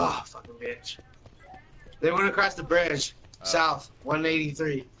 Beside what? Oh, fucking bitch. They went across the bridge. South,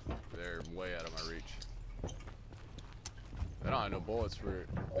 183. They're way out of my reach. I don't have no bullets for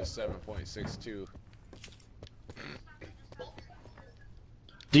this 7.62.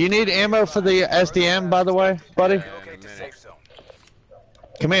 Do you need ammo for the SDM, by the way, buddy? Yeah, in a minute.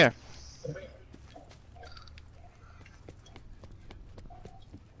 Come here.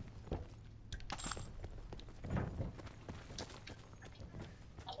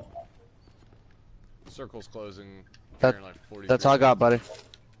 Circle's closing. That's all I got, buddy.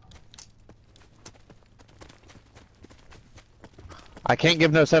 I can't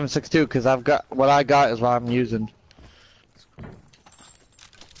give no 7.62 because I've got what I got is what I'm using.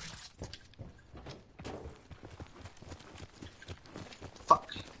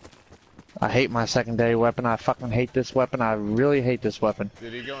 Fuck. I hate my secondary weapon. I fucking hate this weapon. I really hate this weapon.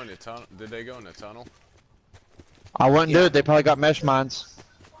 Did he go in the tunnel? Did they go in the tunnel? I wouldn't do it. They probably got mesh mines.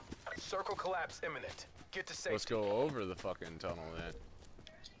 Circle collapse imminent. Get to safety. Let's go over the fucking tunnel then.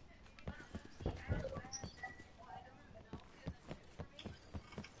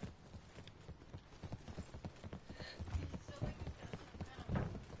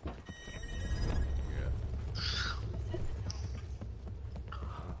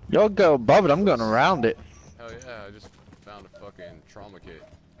 Y'all go above it. I'm going around it. Hell yeah, I just found a fucking trauma kit.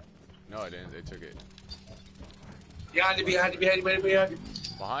 No, I didn't. They took it. Behind you, behind you, behind you, behind you, behind you.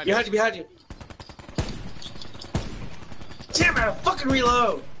 Behind Behind you, behind you. Damn it, I fucking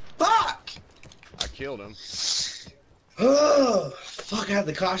reload. Fuck! I killed him. Oh, fuck, I had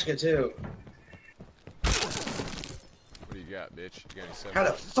the Koshka too. What do you got, bitch? You got any 7? How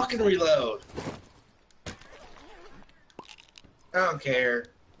to fucking reload. I don't care.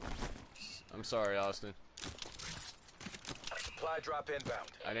 I'm sorry, Austin. Supply drop inbound.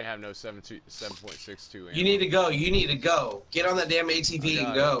 I didn't have no 7.62 ammo. You need to go, you need to go. Get on that damn ATV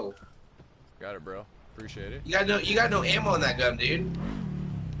and go. Got it, bro. Appreciate it. You got no ammo in that gun, dude.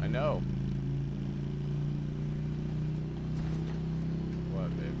 I know. What,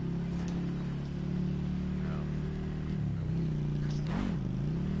 babe?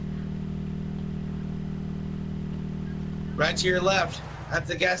 No. Right to your left, at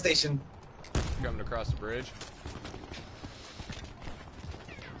the gas station. Coming across the bridge.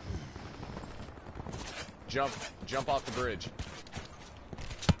 Jump off the bridge.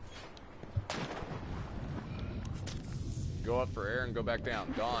 Go up for air and go back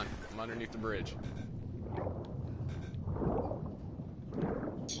down. Dawn, I'm underneath the bridge.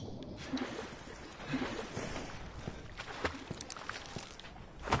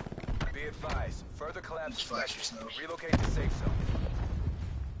 Be advised, further collapse. Flash yourself. Relocate to safe zone.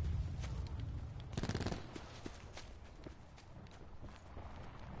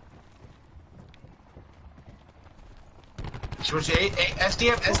 Switch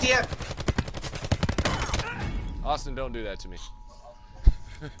SDM, SDM. Austin, don't do that to me.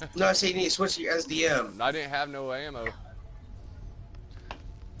 No, I say you need to switch to your SDM. I didn't have no ammo.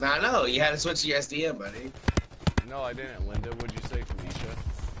 I know, you had to switch to your SDM, buddy. No, I didn't, Linda. What'd you say, Felicia?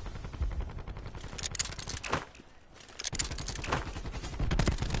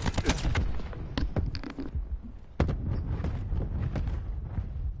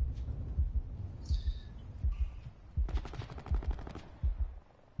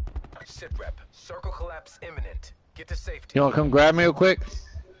 Sit rep. Circle collapse imminent. Get to safety. You wanna come grab me real quick?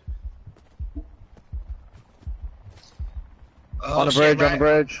 Oh, on the bridge, right. on the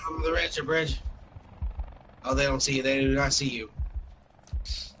bridge. On the bridge. Oh, they don't see you. They do not see you.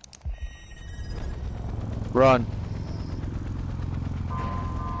 Run.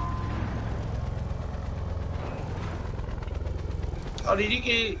 Oh, dude, you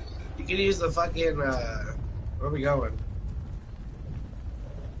can use the fucking, where are we going?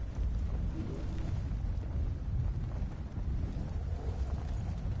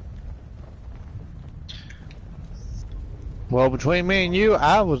 Well, between me and you,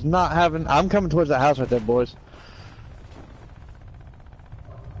 I was not having... I'm coming towards that house right there, boys.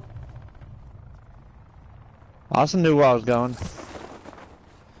 Austin knew where I was going.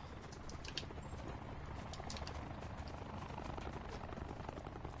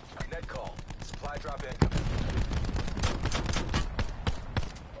 Net call. Supply drop in.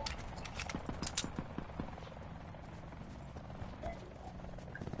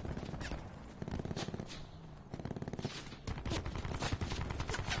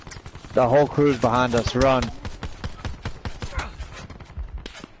 The whole crew's behind us. Run.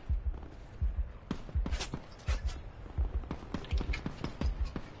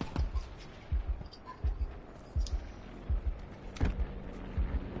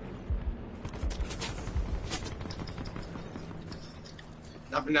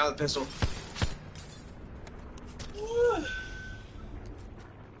 Up and down the pistol.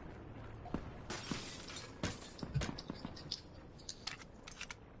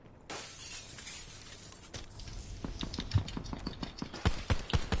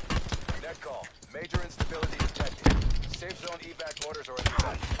 Net call. Major instability detected. Safe zone evac orders are in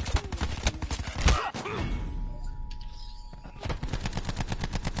effect.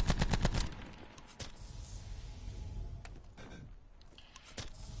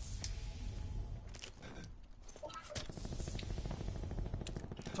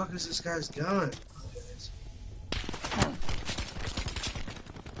 What the fuck is this guy's gun?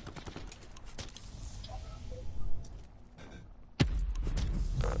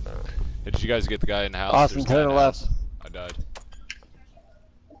 Hey, did you guys get the guy in the house? Austin, There's a guy to in the the left. house. I died.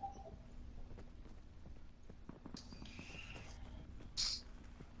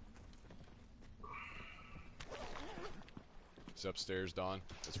 He's upstairs, Don.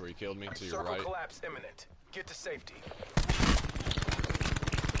 That's where he killed me, to your Circle right. collapse imminent. Get to safety.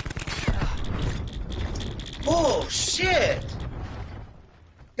 Oh shit!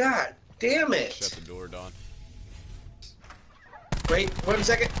 God damn it! Shut the door, Don. Wait, 1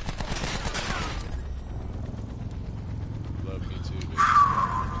 second. Love me too, dude.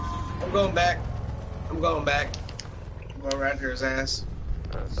 I'm going back. I'm going back. I'm going right after his ass.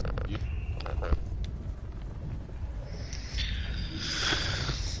 You...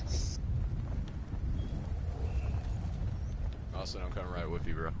 Austin, I'm coming right with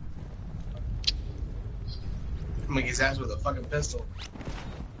you, bro. I'm gonna get his ass with a fucking pistol.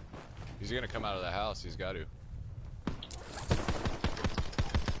 He's gonna come out of the house. He's got to.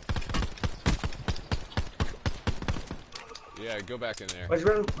 Yeah, go back in there. Why'd you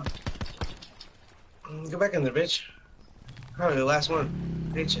run? Go back in there, bitch. Probably the last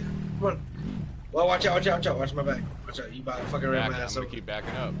one. Ain't you? Come on. Well, watch out, watch out, watch out. Watch my back. Watch out. You about to fucking ram my I'm ass gonna over. keep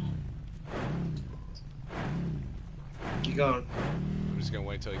backing up. Keep going. I'm just gonna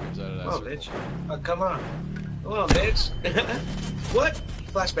wait till he comes out of that Come on, circle. bitch. Oh, come on. Come on, bitch. What?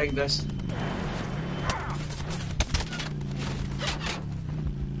 Flashbang us.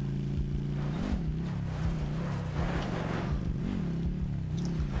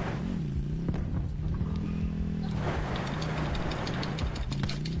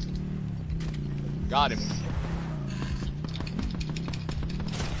 Got him.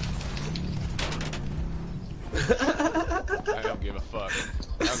 I don't give a fuck.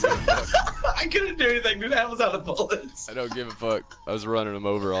 I don't give a fuck. I couldn't do anything, dude. I was out of bullets. I don't give a fuck. I was running him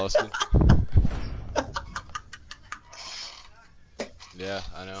over, Austin. Yeah,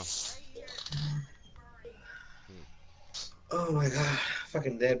 I know. Oh my god.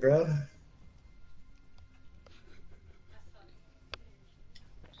 Fucking dead, bro.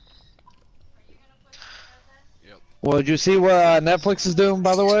 Well, did you see what Netflix is doing,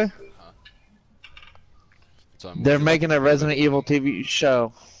 by the way? They're making a Resident Evil TV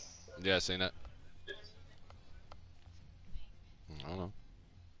show. Yeah, I seen that. I don't know.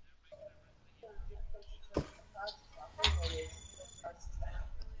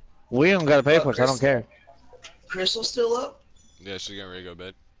 We don't gotta pay for it, so I don't care. Crystal's still up? Yeah, she's getting ready to go to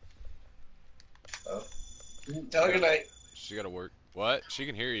bed. Oh. Tell her good night. She gotta work. What? She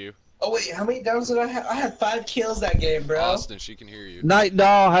can hear you. Oh wait, how many downs did I have? I had 5 kills that game, bro. Austin, she can hear you. Night,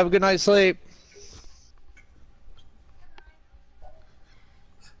 doll. Have a good night's sleep.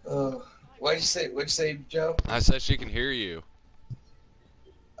 What'd you say, Joe? I said she can hear you.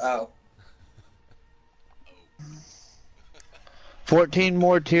 Oh. 14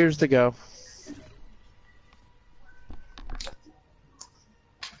 more tiers to go.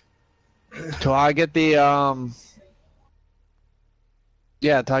 Till I get the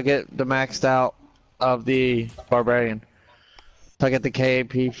yeah, till I get the maxed out of the barbarian. Till I get the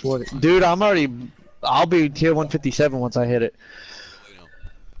KAP 40. Dude, I'll be tier 157 once I hit it.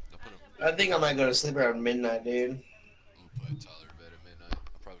 I think I might go to sleep around midnight, dude. I'm gonna put Tyler to bed at midnight.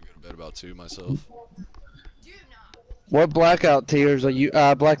 I'll probably go to bed about 2 myself. What blackout tiers are you?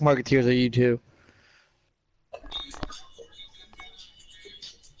 Black market tiers are you two?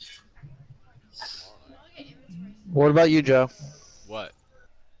 What about you, Joe? What?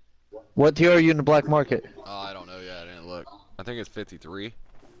 What tier are you in the black market? Oh, I don't know yet. I didn't look. I think it's 53.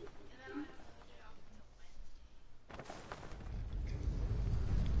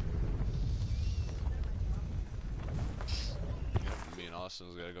 Me and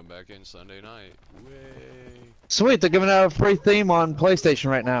Austin's gotta go back in Sunday night. Way. Sweet, they're giving out a free theme on PlayStation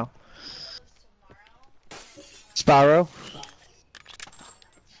right now. Spyro.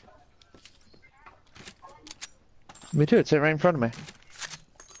 Me too, it's sitting right in front of me.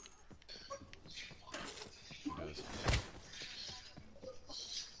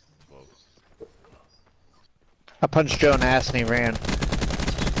 punched Joe in the ass and he ran.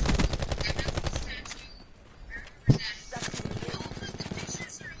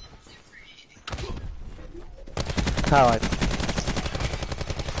 Highlight.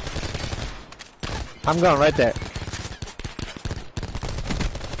 I'm going right there.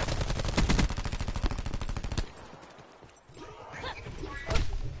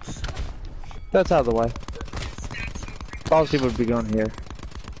 That's out of the way. Policy would be going here.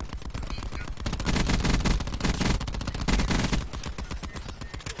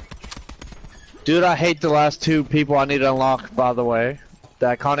 Dude, I hate the last two people I need to unlock, by the way. The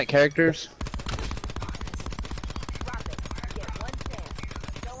iconic characters.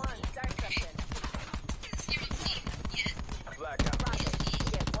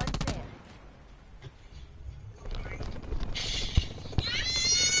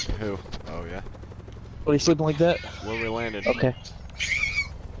 Who? Oh, yeah. Are you sleeping like that? Where we landed. Okay.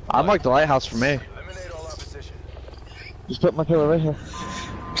 I'm like the lighthouse for me. Just put my pillow right here.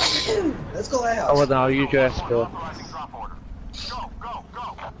 Let's go lighthouse. Oh, well, then I'll use your ass pillow.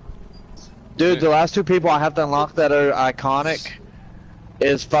 Dude, the last two people I have to unlock that are iconic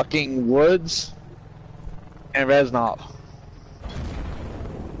is fucking Woods and Reznov.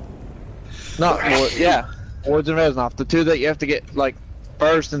 Not Woods, yeah. Woods and Reznov. The two that you have to get, like,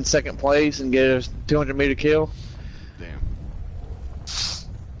 first and second place and get a 200-meter kill. Damn.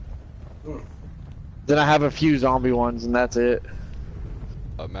 Then I have a few zombie ones and that's it.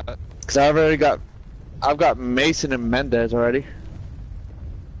 Matt? Cause I've got Mason and Mendez already.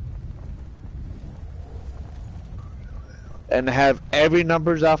 And have every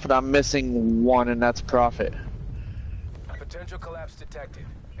numbers outfit. I'm missing one, and that's Profit. Potential collapse detected.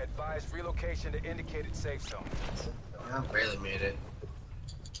 Advise relocation to indicated safe zone. I barely made it.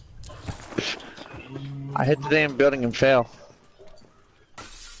 I hit the damn building and fail.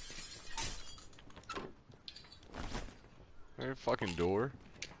 Hey, fucking door.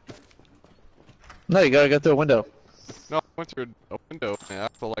 No, you gotta go through a window. No, I went through a window and it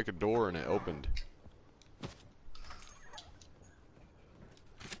acted like a door and it opened.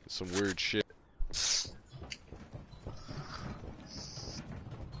 Some weird shit.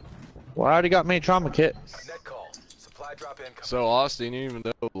 Well, I already got me a trauma kit. Net call. Supply drop incoming. So Austin, even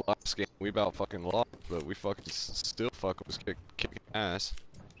though last game we about fucking lost, but we fucking still fucking was kicking ass.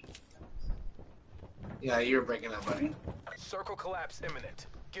 Yeah, you're breaking up, buddy. Circle collapse imminent.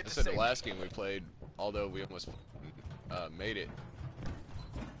 Get I to said the safety. last game we played, although we almost made it.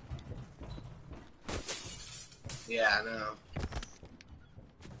 Yeah, I know.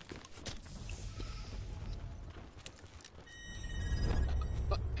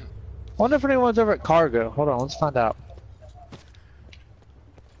 Wonder if anyone's over at Cargo. Hold on, let's find out.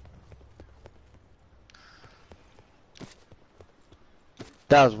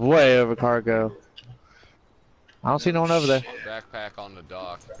 That was way over Cargo. I don't see no one over there. Backpack on the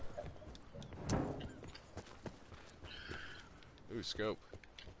dock. Ooh, scope.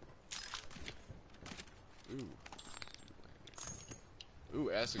 Ooh.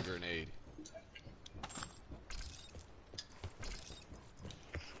 Ooh, acid grenade.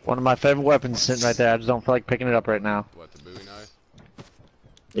 One of my favorite weapons sitting right there. I just don't feel like picking it up right now. What, the Bowie knife?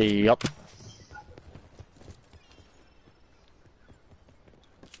 Yup.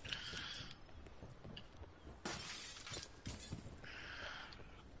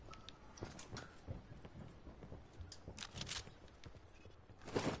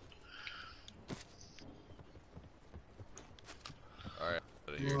 Alright,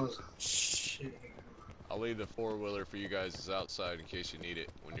 out of here. I'll leave the four-wheeler for you guys outside in case you need it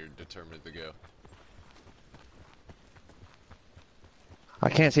when you're determined to go. I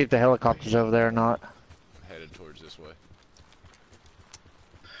can't see if the helicopter's over there or not. I'm headed towards this way.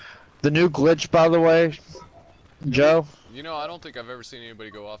 The new glitch, by the way, Joe. You know, I don't think I've ever seen anybody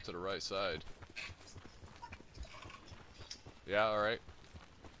go off to the right side. Yeah, alright.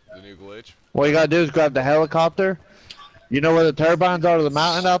 The new glitch. What you gotta do is grab the helicopter. You know where the turbines are to the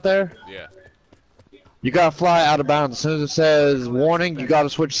mountain out there? Yeah. You gotta fly out of bounds. As soon as it says warning, you gotta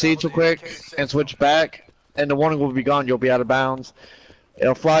switch seats real quick and switch back, and the warning will be gone. You'll be out of bounds.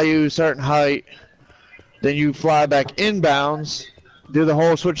 It'll fly you a certain height. Then you fly back inbounds. Do the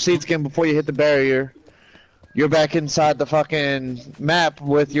whole switch seats again before you hit the barrier. You're back inside the fucking map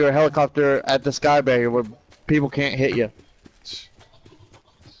with your helicopter at the sky barrier where people can't hit you.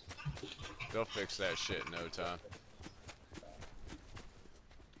 They'll fix that shit in no time.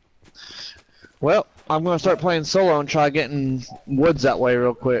 Well, I'm gonna start playing solo and try getting Woods that way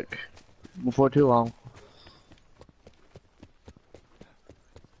real quick. Before too long.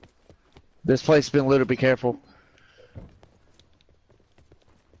 This place has been looted, be careful.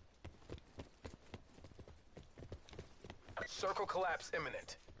 Circle collapse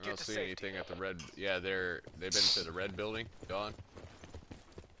imminent. I don't see anything at the red. Yeah, they've been to the red building. Gone.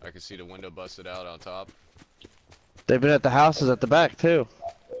 I can see the window busted out on top. They've been at the houses at the back too.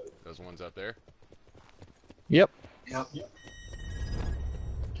 Those ones up there. Yep. Yep. All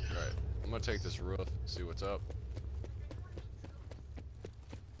right, I'm gonna take this roof. See what's up.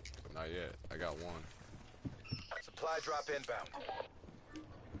 Not yet. I got one. Supply drop inbound.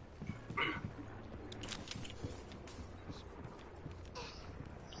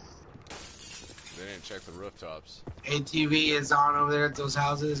 They didn't check the rooftops. ATV is on over there at those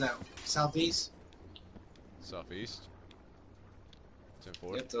houses at southeast. Southeast.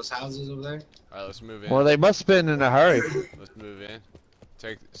 10-4. Yep, those houses over there. All right, let's move in. Well, they must have been in a hurry. Let's move in.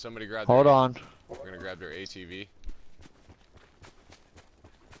 Take somebody grab. Hold on. We're gonna grab their ATV.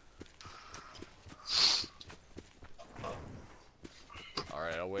 All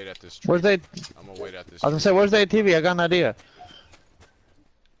right, I'll wait at this tree. Where's they? I'm gonna wait at this. I was gonna say, where's the ATV? I got an idea.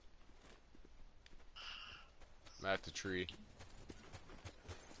 I'm at the tree.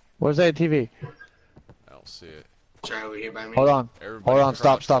 Where's the ATV? I don't see it. Try over here by me. Hold on. Everybody Hold on.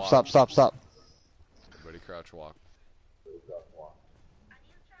 Stop. crouch Stop. walk. Stop. Stop. Stop. Everybody crouch walk.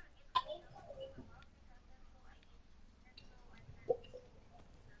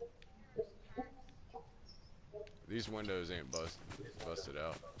 These windows ain't busted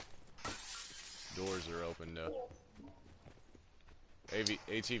out. Doors are open though.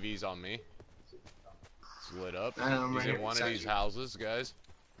 ATV's on me. It's lit up. He's in one of these houses, guys.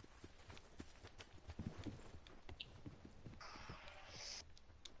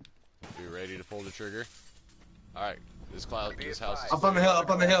 Be ready to pull the trigger. All right, this house is up on the hill. Up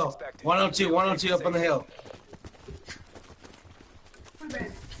on the hill. 102. 102 up on the hill.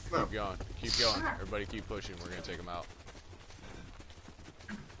 Keep going. Keep going. Everybody keep pushing. We're going to take them out.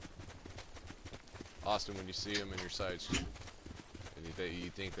 Austin, when you see them in your sights and you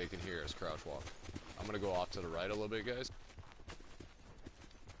think they can hear us, crouch walk. I'm going to go off to the right a little bit, guys.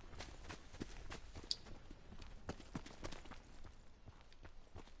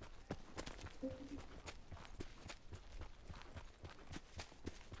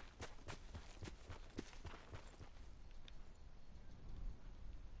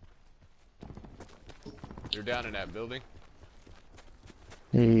 You're down in that building?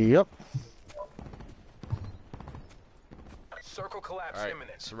 Yep. Circle collapse All right,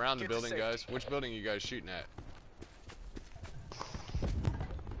 imminent. surround the building, guys. Which building are you guys shooting at?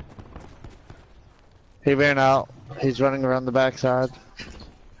 He ran out. He's running around the backside.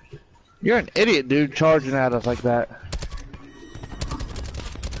 You're an idiot, dude, charging at us like that.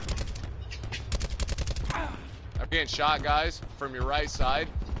 I'm getting shot, guys, from your right side.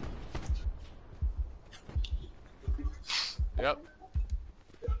 Yep.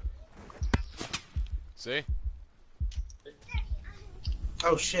 See?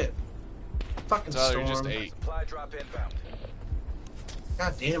 Oh shit. Fucking Tyler, storm. you just ate. Supply drop inbound.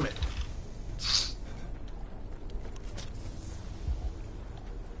 God damn it.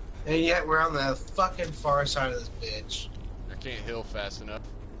 And yet we're on the fucking far side of this bitch. I can't heal fast enough.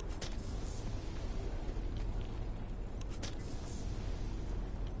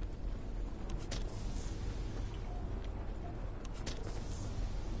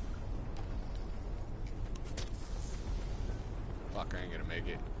 Fuck, I ain't gonna make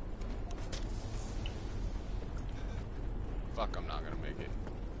it. Fuck, I'm not gonna make it.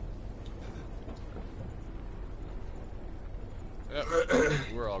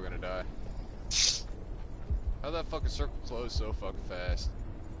 Yep, we're all gonna die. How'd that fucking circle close so fucking fast?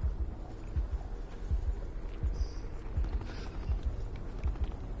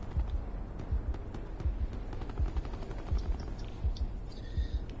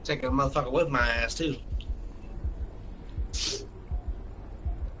 Take a motherfucker with my ass too.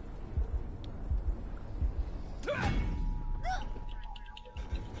 I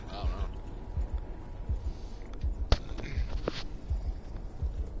don't know.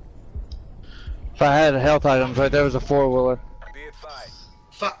 If I had health items, right there was a four-wheeler. Be advised.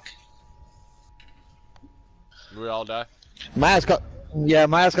 Fuck. We all die? My ass got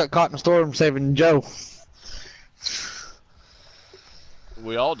caught in a storm saving Joe.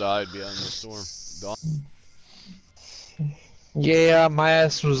 We all died behind the storm. Yeah, my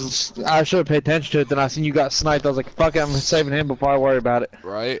ass was. I should have paid attention to it. Then I seen you got sniped. I was like, "Fuck it, I'm saving him before I worry about it."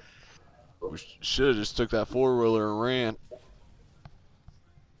 Right? We should have just took that four-wheeler and ran.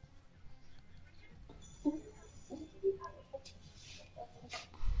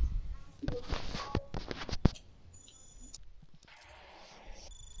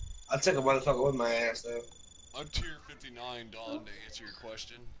 I took a motherfucker with my ass though. I'm tier 59, Don, to answer your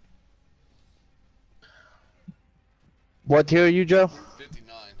question. What tier are you, Joe?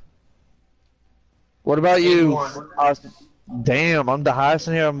 59. What about you? 81. Damn, I'm the highest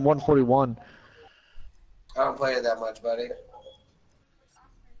in here. I'm 141. I don't play it that much, buddy.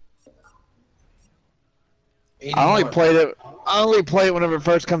 81. I only play it whenever it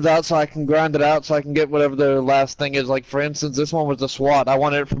first comes out, so I can grind it out, so I can get whatever the last thing is. Like for instance, this one was the SWAT. I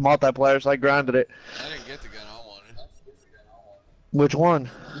wanted it for multiplayer, so I grinded it. I didn't get the gun I wanted. Which one?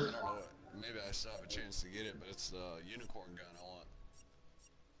 I don't know. Maybe I still have a chance to get it, but it's the unicorn gun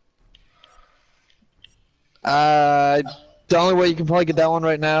I want. The only way you can probably get that one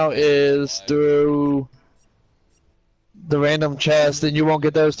right now is through the random chest, and you won't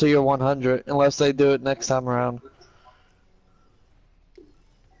get those till you're 100 unless they do it next time around.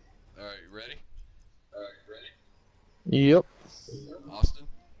 Alright, you ready? Yep. Austin?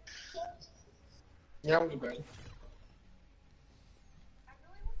 Yeah, I'm good, buddy.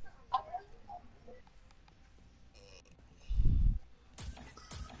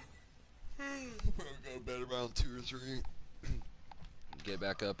 Go to bed around 2 or 3. Get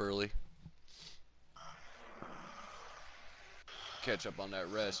back up early. Catch up on that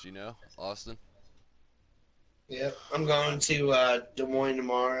rest, you know, Austin? Yep, I'm going to Des Moines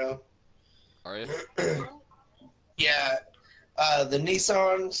tomorrow. Are you? Yeah, the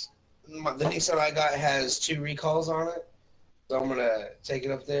Nissan I got has 2 recalls on it, so I'm gonna take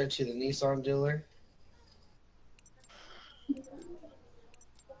it up there to the Nissan dealer.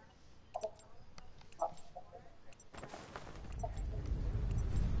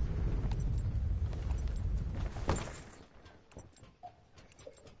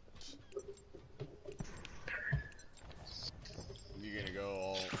 You gonna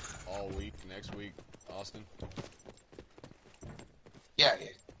go all week next week, Austin?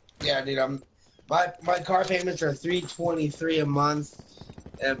 Yeah, dude. My car payments are $323 a month,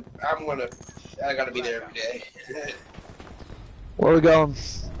 and I gotta be there every day. Where are we going?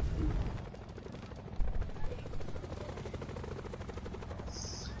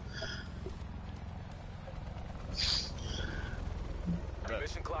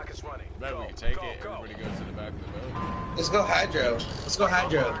 Mission clock is running. Bet we can take it. Everybody goes to the back of the boat. Let's go Hydro. Let's go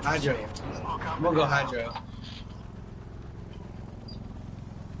Hydro. Hydro. We'll go Hydro.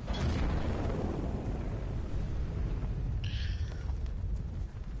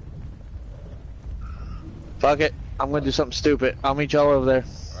 Fuck it. I'm gonna do something stupid. I'll meet y'all over there.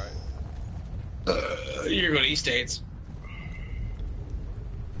 Alright. You're going to East States.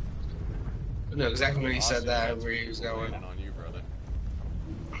 I know exactly when he said that, where he was going. On you, brother.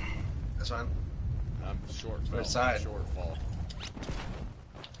 That's fine. I'm short. Right side. Shortfall.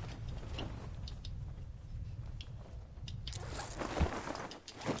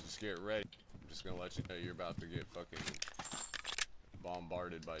 Just get ready. I'm just gonna let you know you're about to get fucking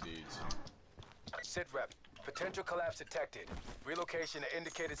bombarded by dudes. Sit rep. Potential collapse detected. Relocation to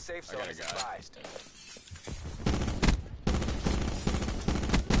indicated safe zone is advised.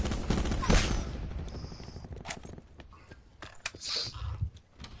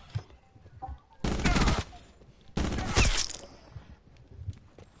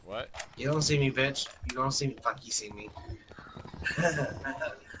 What? You don't see me, bitch. You don't see me. Fuck, you see me.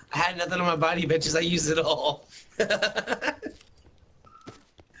 I had nothing on my body, bitches. I used it all.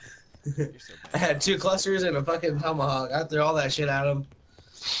 I had 2 clusters and a fucking tomahawk. I threw all that shit at him.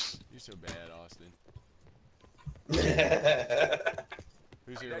 You're so bad, Austin.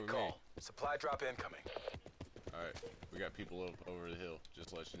 Who's here with me? Supply drop incoming. Alright, we got people over the hill, just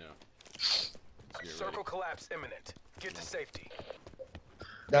to let you know. Circle collapse imminent. Get to safety.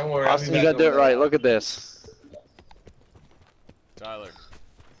 Don't worry, Austin, you gotta do it right. Look at this. Tyler,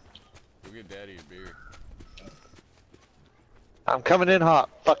 go get daddy a beer. I'm coming in hot.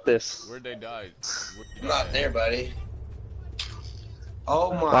 Fuck this. Where'd they die? Not there, buddy.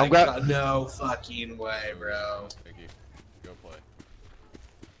 Oh my god, no fucking way, bro. Thank you. Go play.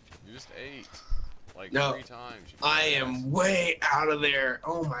 You just ate. Like no, 3 times. I am way out of there.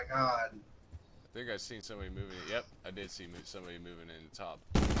 Oh my god. I think I've seen somebody moving. Yep, I did see somebody moving in the top.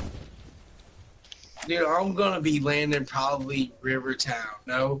 Dude, I'm gonna be landing probably Rivertown.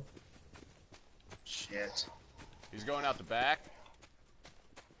 No? Shit. He's going out the back.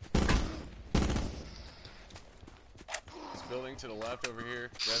 This building to the left over here.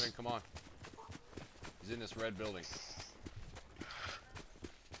 Devin, come on. He's in this red building.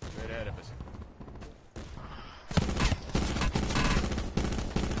 Straight ahead of us.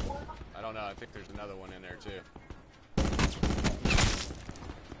 I don't know, I think there's another one in there too.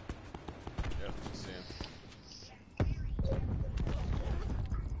 Yep, see him.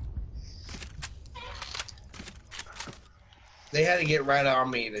 They had to get right on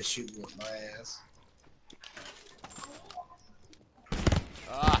me to shoot my ass.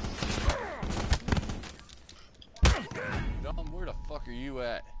 are you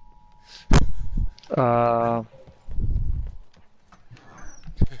at?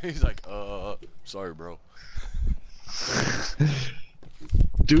 He's like, sorry, bro.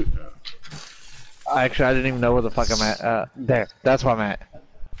 Dude. Actually, I didn't even know where the fuck I'm at. There. That's where I'm at.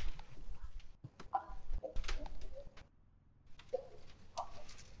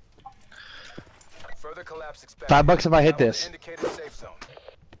 Further collapse expected. $5 if I hit this. Indicated safe zone.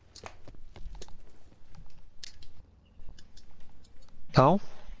 No?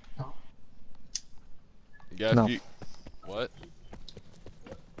 Yeah, No. What?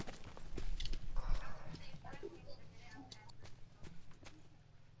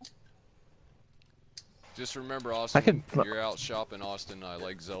 Just remember, Austin, you're out shopping, Austin. I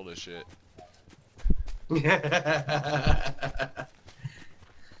like Zelda shit.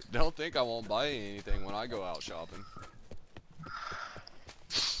 Don't think I won't buy anything when I go out shopping.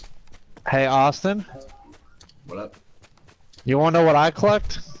 Hey, Austin. What up? You wanna know what I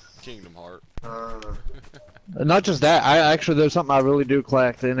collect? Kingdom Heart. Not just that, there's something I really do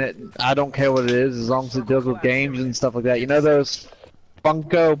collect, and I don't care what it is, as long as it deals with games and stuff like that. You know those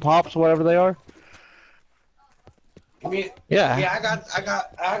Funko Pops, whatever they are? I mean, yeah. Yeah,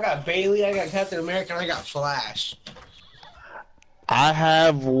 I got Bailey, I got Captain America, and I got Flash. I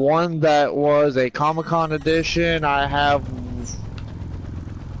have one that was a Comic-Con edition. I have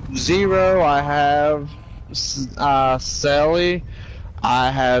Zero. I have Sally.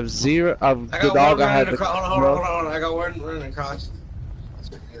 I have Zero. The dog I had. Hold on. I got one running across.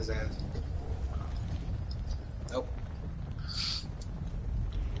 His ass. Nope.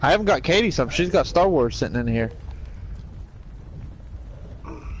 I haven't got Katie some. She's got Star Wars sitting in here.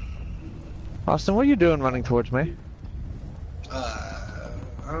 Austin, what are you doing running towards me?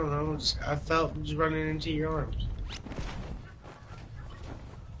 I don't know. I felt just running into your arms.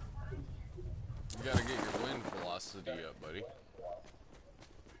 You gotta get your wind velocity up, buddy.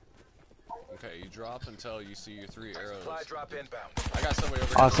 Okay, you drop until you see your 3 arrows. Supply drop inbound. I got somebody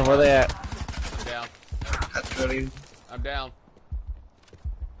over here. Austin, where they at? I'm down. That's good. I'm down.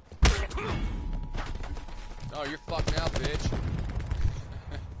 Oh, you're fucked now, bitch.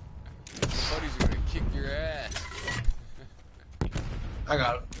 Buddy's gonna kick your ass. I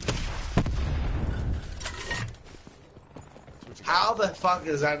got it. How the fuck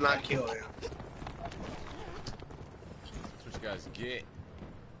does that not kill him? That's what you guys get.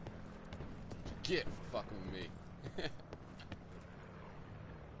 Get for fucking with me.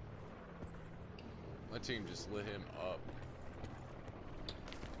 My team just lit him up.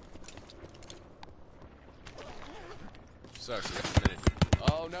 Sucks, you got a minute.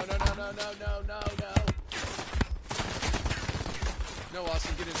 Oh, no. No,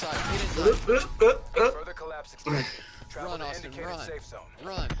 Austin, get inside. Get inside. Further collapse expected. Run, Austin, run. Safe zone.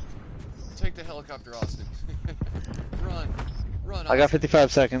 Run. Take the helicopter, Austin. Run, Austin. I got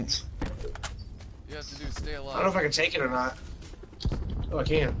 55 seconds. You have to do stay alive. I don't know if I can take it or not. Oh, I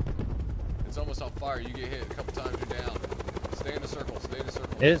can. It's almost on fire. You get hit a couple times, you're down. Stay in the circle.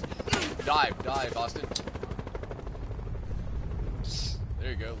 Dive, Austin.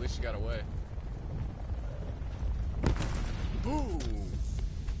 There you go. At least you got away. Boom!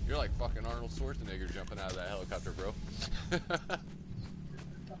 You're like fucking Arnold Schwarzenegger jumping out of that helicopter, bro.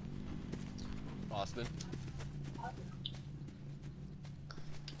 Austin.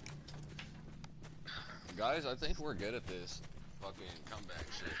 Guys, I think we're good at this fucking comeback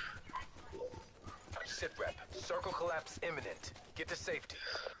shit. Sit rep. Circle collapse imminent. Get to safety.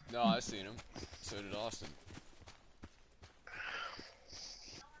 No, I seen him. So did Austin.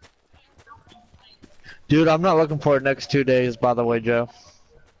 Dude, I'm not looking for it next 2 days, by the way, Joe.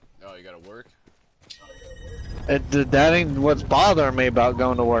 Oh, you gotta work? That ain't what's bothering me about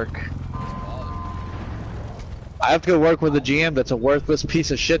going to work. I have to go work with a GM that's a worthless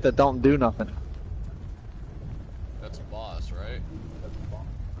piece of shit that don't do nothing. That's a boss, right?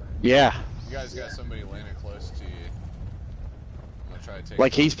 Yeah. You guys got somebody landing close to you. I'm gonna try to take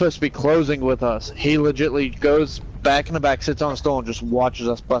Like, he's supposed to be closing with us. He legitly goes back in the back, sits on a stool, and just watches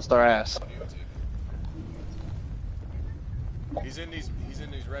us bust our ass. He's in these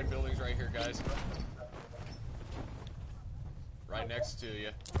red buildings right here, guys. Right next to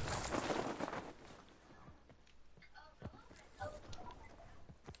you.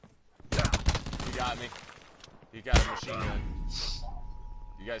 He got me. He got a machine gun.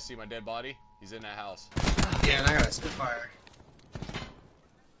 You guys see my dead body? He's in that house. Yeah, and I got a Spitfire.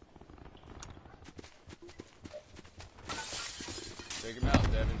 Take him out,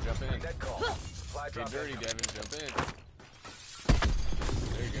 Devin. Jump in. Dead call. Supply Get drop dirty, inbound. Devin. Jump in.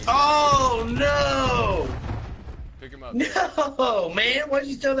 There you go. Oh no! Pick him up. No, man! Why'd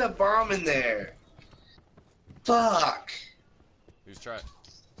you throw that bomb in there? Fuck! He's trying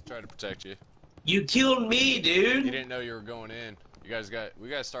to protect you. You killed me, dude. You didn't know you were going in. We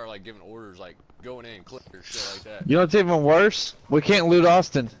gotta start like giving orders like going in, clear, shit like that. You know what's even worse? We can't loot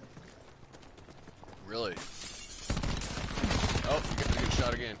Austin. Really? Oh, you got to get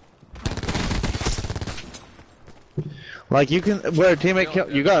shot again. Like you can, where a teammate kill,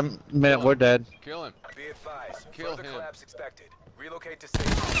 you got a minute, we're dead. Kill him. Be advised. Kill Further him. collapse expected. Relocate to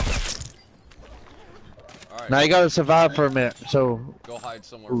safety. Alright. Now you gotta survive for a minute, so Go hide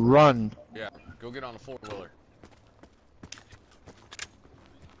somewhere. run. Yeah, go get on a four-wheeler.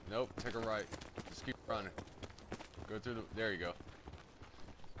 Nope, take a right. Just keep running. Go through the, there you go.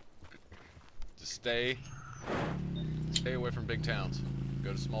 Just stay away from big towns.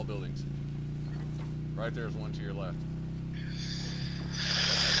 Go to small buildings. Right there's one to your left.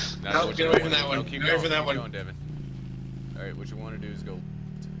 Now, No, get away from that one. No, keep Get away from that one. going, Devin. Alright, what you want to do is go.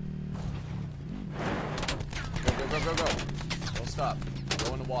 Go. Don't stop.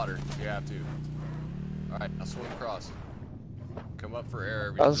 Go in the water if you have to. Alright, now swim across. Come up for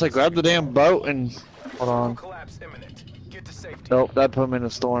air. I was like, grab the damn boat and hold on. Collapse imminent. Get to safety. Nope, that put him in a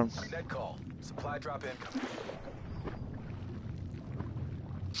storm. Net call. Supply drop incoming.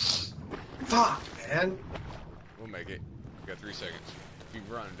 Fuck, man. We'll make it. We got 3 seconds.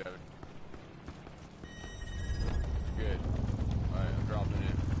 Keep running, Devin. Good. Alright, I'm dropping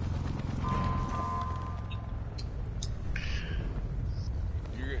in.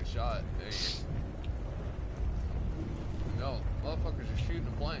 You're getting shot. There you go. No, motherfuckers are shooting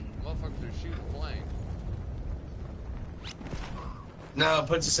a plane. Motherfuckers are shooting a plane. No, it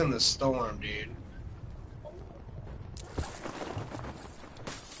puts us in the storm, dude.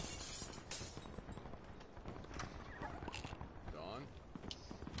 Gone.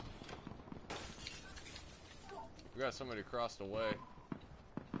 We got somebody across the way.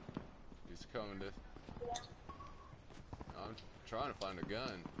 He's coming to. I'm trying to find a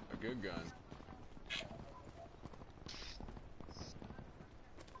gun. A good gun.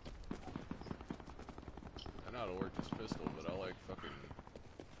 I know how to work this pistol, but I like fucking.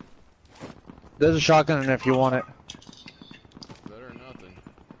 There's a shotgun in there if you want it. Better than nothing.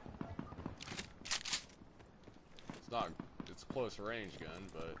 It's not. It's a close range gun,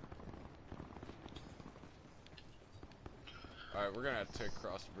 but. Alright, we're gonna have to take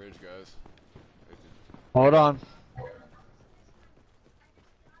across the bridge, guys. Hold on.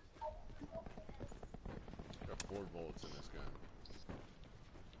 Got 4 bullets in this gun.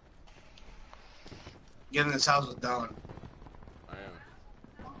 Get in this house with Don. I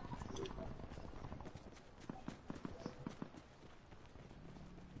am.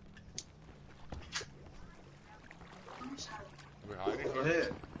 We hiding Go here?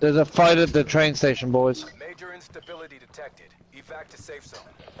 ahead. There's a fight at the train station, boys. Major instability detected. Evac to safe zone.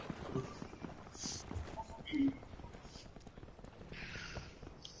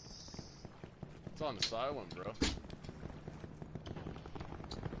 It's on the silent, bro.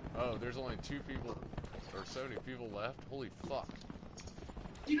 Oh, there's only 2 people, or 70 people left? Holy fuck.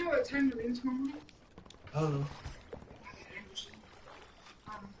 Do you know what time you're in tomorrow? Oh.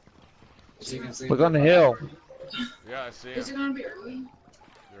 Look on the hill. Yeah, I see Is it him. gonna be early?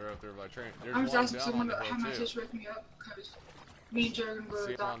 They're up there by train. There's I was one asking down on someone the how hill, much too. just wake me up because me and Joe are gonna go to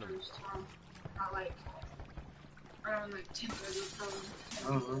See the him on the- doctor's tomorrow. Not like around like 10:30 probably.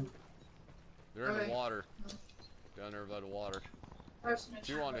 Uh-huh. They're in the Okay. water. Down there by the water. That's my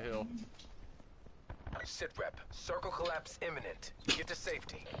 2 on the hill. Sit rep. Circle collapse imminent. Get to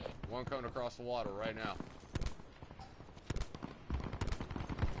safety. 1 coming across the water right now.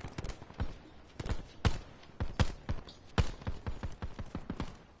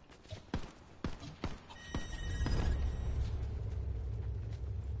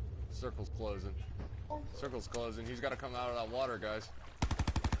 Circle's closing. Circle's closing. He's got to come out of that water, guys.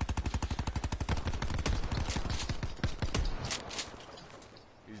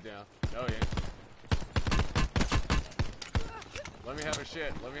 He's down. No, he ain't. Let me have a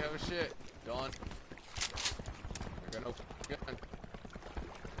shit. Let me have a shit. Dawn. I got no gun.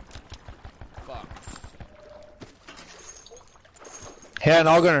 Fuck. Yeah, an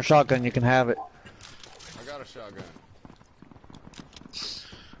all gun or shotgun, you can have it. I got a shotgun.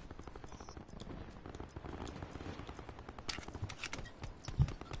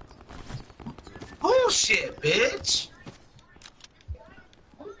 Bullshit, bitch.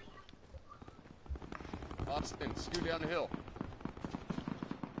 Austin, scoot down the hill.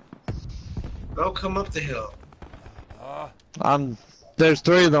 Go come up the hill. There's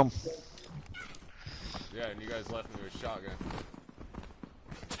 3 of them. Yeah, and you guys left me with a shotgun.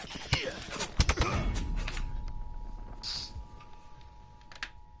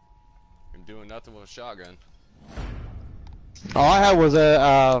 I'm doing nothing with a shotgun. All I had was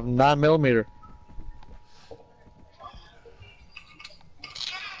a 9mm.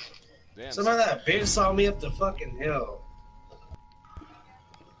 Damn. Some of that bitch saw me up the fucking hill.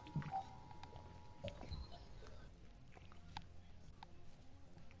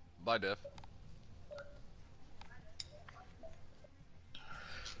 Bye, Def.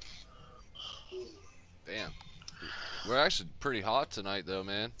 Damn. We're actually pretty hot tonight, though,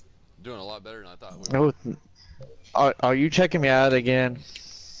 man. Doing a lot better than I thought we were. Are you checking me out again?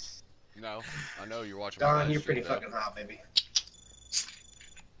 No, I know you're watching. Don, you're pretty fucking hot, baby.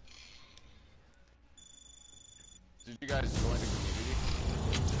 Did you guys join the community?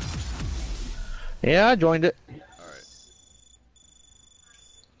 Yeah, I joined it. Alright.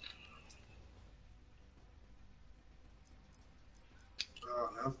 Oh,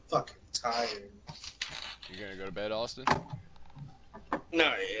 I'm fucking tired. You gonna go to bed, Austin? Not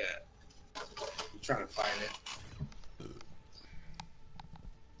yet. I'm trying to find it.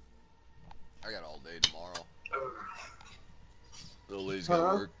 I got all day tomorrow. Little Lee's got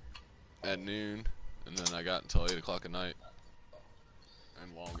work at noon, and then I got until 8 o'clock at night.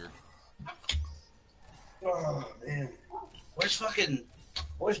 And longer. Oh, man. Where's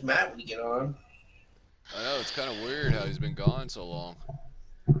Matt when you get on? I know, it's kind of weird how he's been gone so long.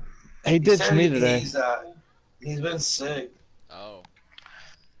 He ditched me today. He's been sick. Oh.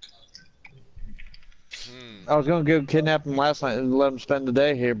 I was gonna go kidnap him last night and let him spend the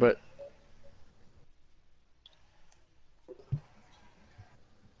day here, but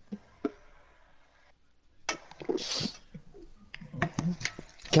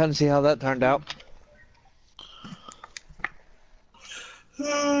kind of see how that turned out.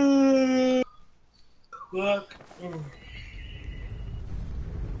 Look.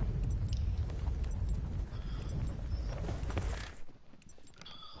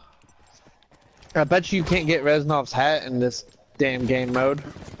 I bet you can't get Reznov's hat in this damn game mode.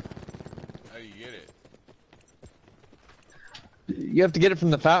 How do you get it? You have to get it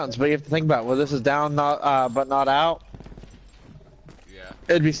from the fountains, but you have to think about, well, this is down, but not out. Yeah.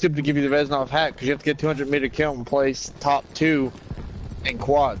 It'd be stupid to give you the Reznov hat because you have to get 200-meter kill and place top 2 in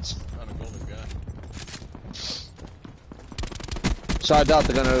quads. Found a golden gun. So I doubt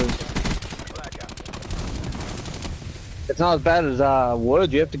they're gonna. It's not as bad as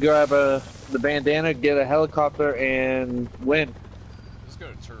Wood. You have to grab the bandana, get a helicopter, and win. Let's go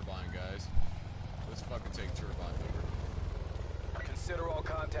to Turbine, guys. Let's fucking take Turbine over. Consider all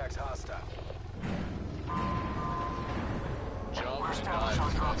contacts hostile. Jump and dive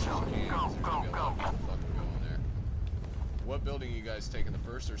as fast as you can. There's gonna be a lot of people fucking going there. What building are you guys taking, the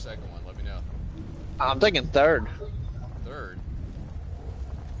first or second one? Let me know. I'm thinking third. Third?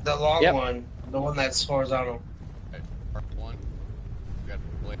 The long one. The one that's horizontal. Okay, part one. We got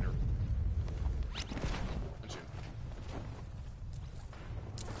later.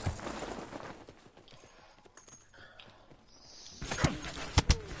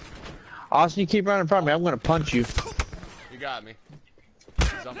 Austin, you keep running in front of me. I'm gonna punch you. You got me.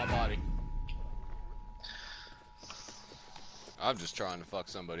 He's on my body. I'm just trying to fuck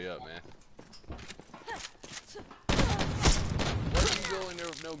somebody up, man. Why did you go in there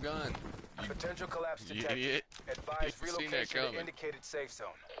with no gun? Potential collapse You detected. idiot. Advise You seen that relocation to coming. indicated safe zone.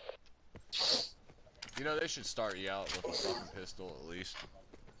 You know, they should start you out with a fucking pistol at least.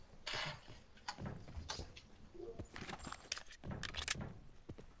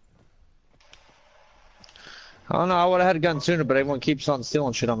 I don't know. I would have had a gun sooner, but everyone keeps on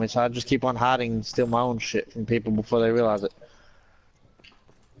stealing shit on me, so I just keep on hiding and steal my own shit from people before they realize it.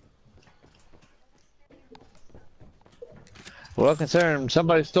 Well, considering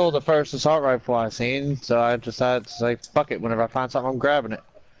somebody stole the first assault rifle I seen, so I decided to say, fuck it, whenever I find something, I'm grabbing it.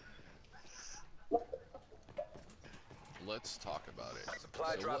 Let's talk about it.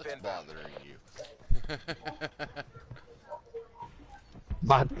 Supply So drop what's inbound. bothering you?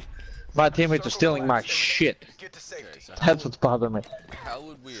 My teammates are stealing my shit. Get to safety. Okay, so That's what's bothering me. how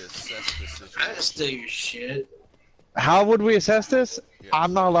would we assess this I situation? just steal your shit. How would we assess this? Yes.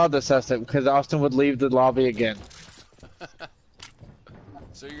 I'm not allowed to assess it because Austin would leave the lobby again.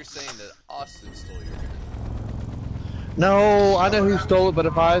 So you're saying that Austin stole your gun? No, I know who stole it, but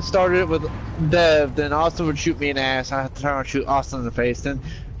if I started it with Dev, then Austin would shoot me in the ass. I have to turn around and shoot Austin in the face. Then,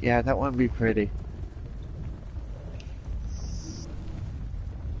 yeah, that wouldn't be pretty.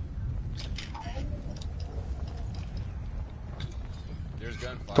 There's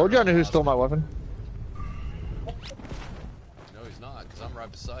gunfire. Told you I on knew who Austin. stole my weapon. No, he's not, because I'm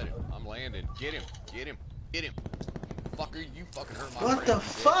right beside him. I'm landed. Get him. Get him. Get him. Fucker, you fucking hurt my What friend, the you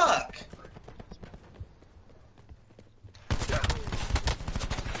fuck? bitch.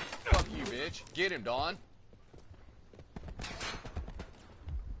 Fuck you, bitch. Get him, Dawn.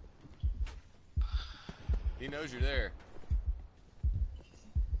 He knows you're there.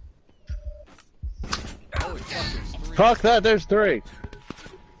 Holy fuck, there's 3. Fuck that, there's 3.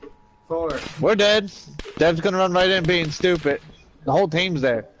 4. We're dead. Dev's gonna run right in being stupid. The whole team's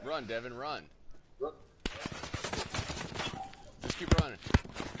there. Run, Devin, run. Just keep running.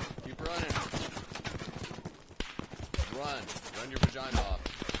 Keep running. Run. Run your vagina off.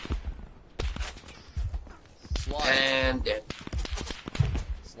 Slide. And dead.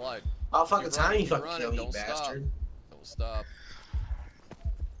 Slide. Oh, fucking Keep time running, you keep fucking running. kill, you Don't stop. bastard. Don't stop.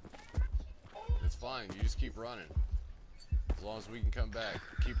 It's fine. You just keep running. As long as we can come back.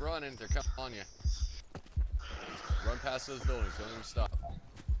 Keep running. They're coming on you. Run past those buildings. Don't even stop.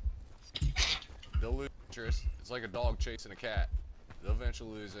 They'll lose interest. It's like a dog chasing a cat. They'll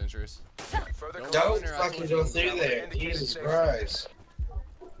eventually lose interest. Don't fucking go through there. Jesus Christ.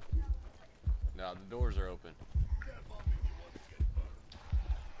 No, the doors are open.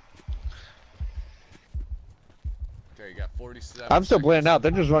 Okay, you got 47. I'm still seconds. bleeding out. They're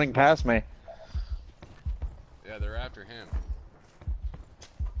just running past me. Yeah, they're after him.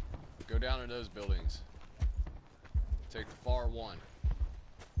 Go down to those buildings. Take the far one.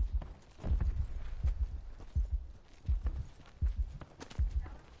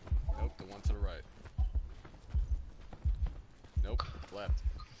 Nope, the one to the right. Nope, left.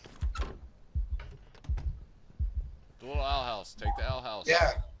 The little owl house. Take the owl house.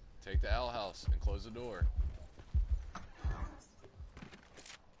 Yeah. Take the owl house and close the door.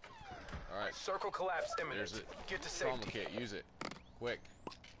 Alright. Circle collapse imminent. There's it. Get to Trauma safety. kit. Use it. Quick.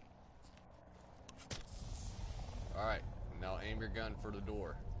 Alright. Now aim your gun for the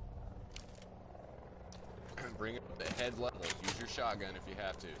door. Bring it up to head level. Use your shotgun if you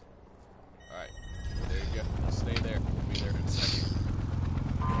have to. Alright. There you go. Stay there. We'll be there in a second.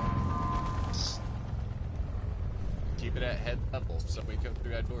 Keep it at head level. If somebody comes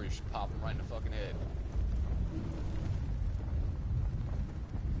through that door, you should pop them right in the fucking head.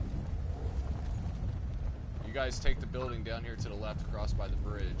 You guys take the building down here to the left across by the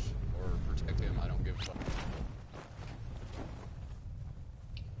bridge. Or protect him, I don't give a fuck.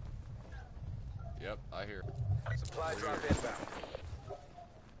 Yep, I hear. Supply drop inbound.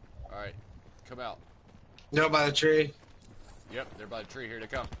 Alright, come out. No, by the tree. Yep, they're by the tree. Here they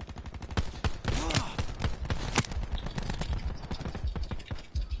come.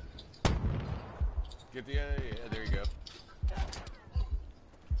 Get the, yeah, there you go.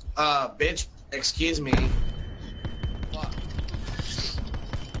 Bitch, excuse me. Fuck.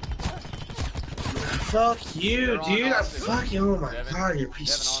 Fuck you, They're on dude. Austin. Fuck you. Oh my Devin, god, you're a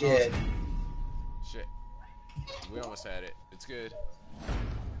piece Devin of on shit. Austin. Shit. We almost had it. It's good.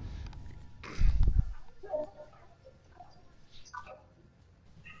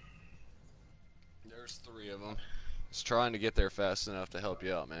 There's 3 of them. Just trying to get there fast enough to help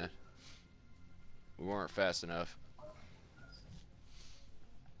you out, man. We weren't fast enough.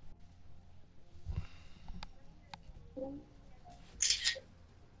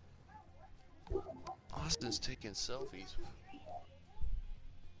 Austin's taking selfies.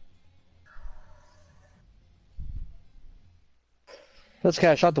 This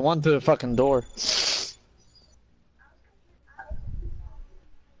guy shot the one through the fucking door.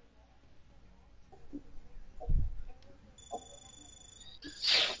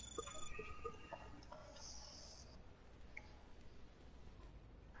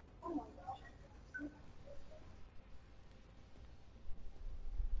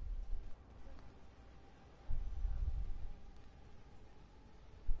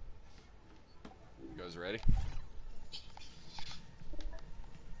 You guys ready?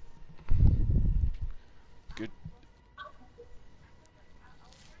 Good.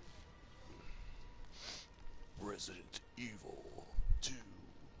 Resident Evil 2.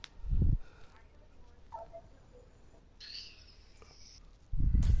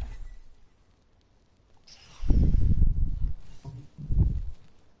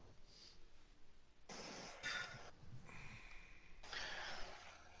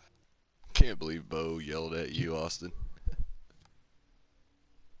 Can't believe Bo yelled at you, Austin.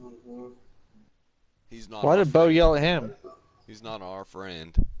 He's not. Why our did Bo friend. yell at him? He's not our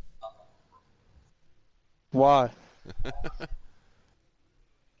friend. Why?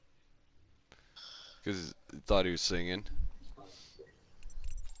 Because he thought he was singing.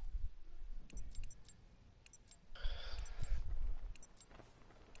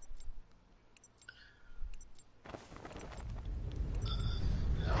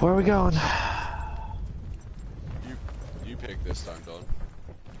 Where are we going? You pick this time, Don.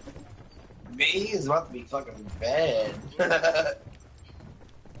 Me is about to be fucking bad. Yeah,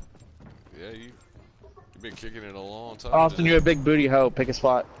 you've been kicking it a long time. Austin, you're a big booty hoe. Pick a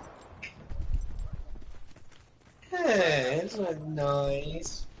spot. it's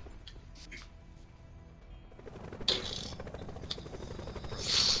nice.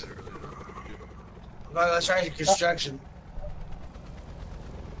 Well, let's try construction.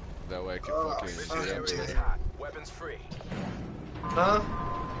 That way I can fucking get up Area is there. hot. Weapons free. Huh?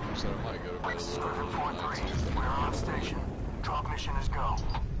 So I might go to bed a little early tonight too. We're on station. Drop mission is go.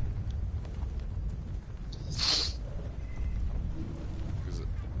 'Cause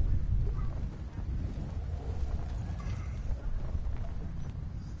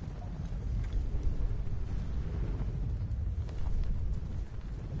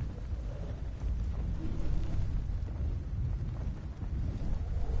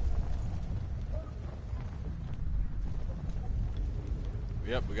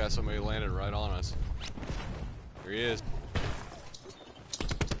Yep, we got somebody landed right on us. Here he is.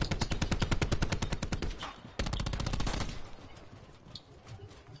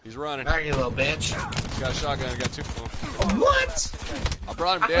 He's running. Back, you little bitch. He's got a shotgun. I got two of them. What? I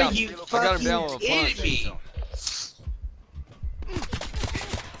brought him down. You I got him down with a kidding punch. me?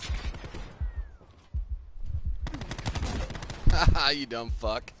 Haha, you dumb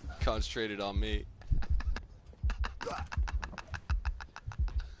fuck. Concentrated on me.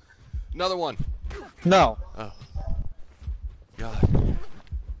 Another one. No. Oh. God.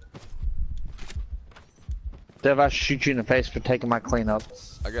 Dev, I shoot you in the face for taking my cleanup.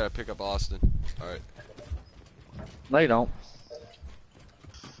 I gotta pick up Austin. Alright. No, you don't.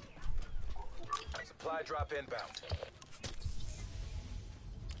 Supply drop inbound.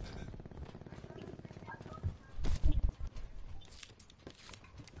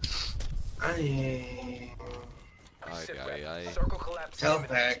 Circle collapse. Health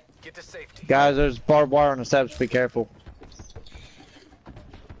pack. Get to safety. Guys, there's barbed wire on the steps. Be careful.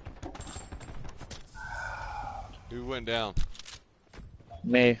 Who went down?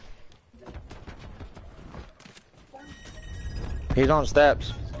 Me. He's on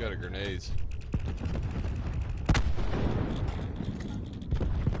steps. He's got a grenades.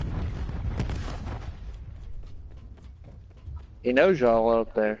 He knows y'all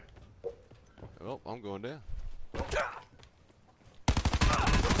up there. Oh, I'm going down.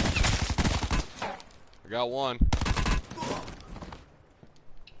 I got one.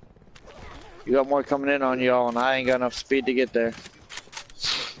 You got more coming in on y'all, and I ain't got enough speed to get there.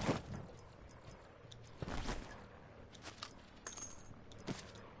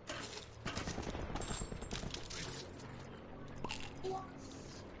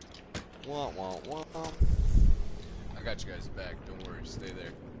 Wah, wah, wah. I got you guys back. Don't worry. Just stay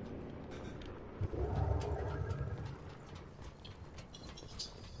there.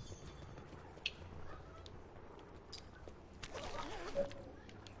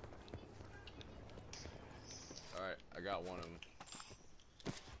 Alright, I got one of them.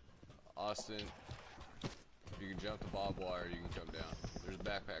 Austin, you can jump the barbed wire, you can come down. There's a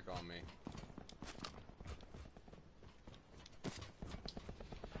backpack on me.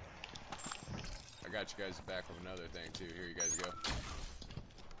 I got you guys back with another thing too. Here you guys go.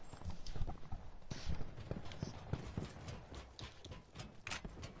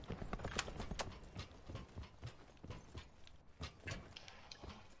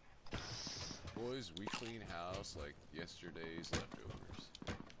 Boys, we clean house like yesterday's leftovers.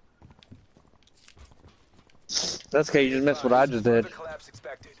 That's okay, you just missed what I just did. Collapse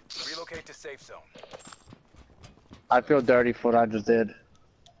expected. Relocate to safe zone. I feel dirty for what I just did.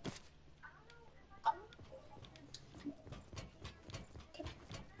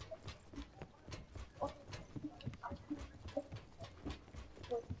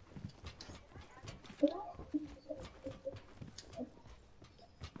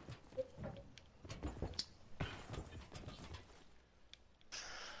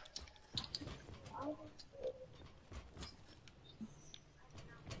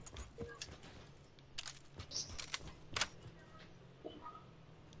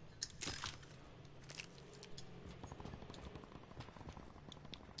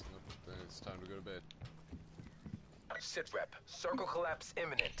 It's time to go to bed. Sit rep. Circle collapse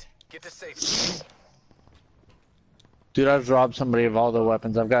imminent. Get to safety. Dude, I just robbed somebody of all their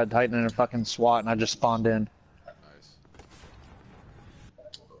weapons. I've got a Titan and a fucking SWAT, and I just spawned in. Nice.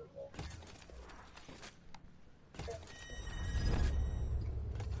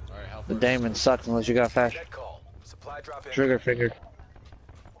 Alright, how The far? Damon sucks unless you got a fast Net call. Supply drop in. trigger figure.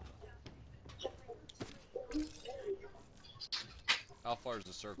 How far is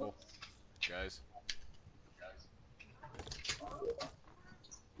the circle, guys?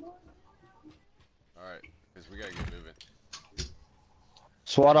 Alright, because we gotta get moving.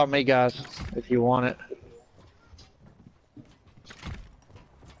 SWAT on me, guys, if you want it.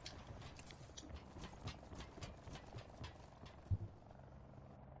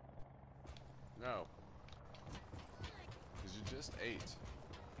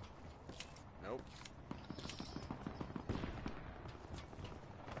 Nope.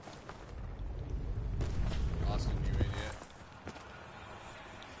 Austin, you in yet?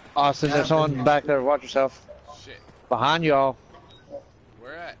 Austin, there's someone back there. Watch yourself. Shit. Behind y'all.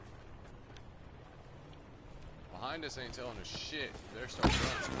 Where at? Behind us ain't telling us shit. They're starting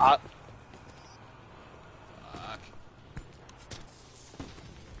running. Fuck.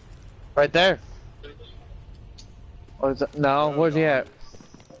 Right there. Or is it, no, where's he at?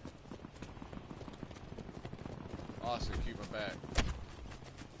 Austin, keep him back.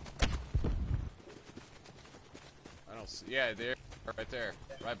 I don't see. Yeah, there. Right there.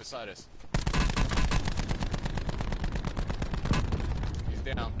 Right beside us. He's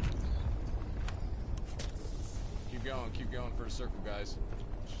down. Keep going for the circle, guys.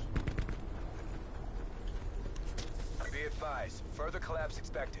 Be advised, further collapse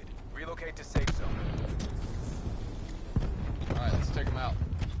expected. Relocate to safe zone. Alright, let's take him out.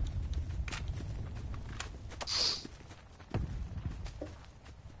 So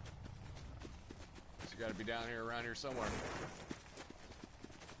you gotta be down here, around here somewhere.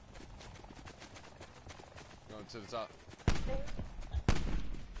 Going to the top.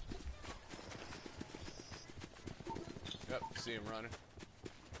 Yep, see him running.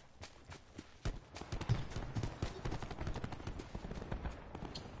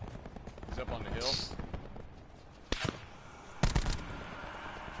 He's up on the hill.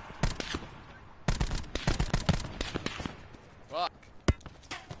 Fuck.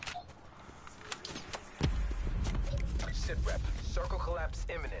 Sit rep. Circle collapse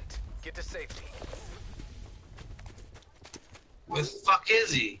imminent. Get to safety. Where the fuck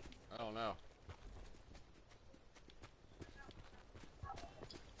is he? I don't know.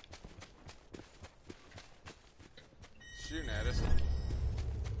 Shooting at us.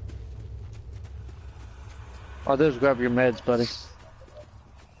 Oh, just grab your meds, buddy. The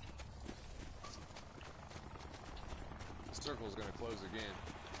circle's gonna close again.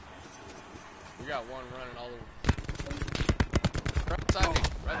 We got one running all over. Right beside me.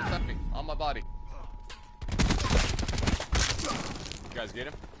 Right beside me. On my body. You guys get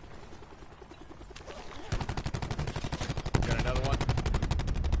him? Got another one.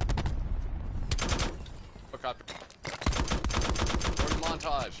 Helicopter. Where's the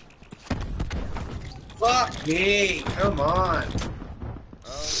montage? Fuck me! Come on!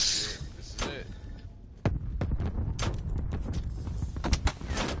 Oh shit, this is it.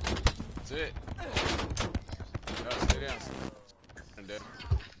 That's it. No, stay down. I'm dead.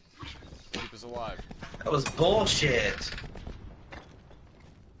 Keep us alive. That was bullshit!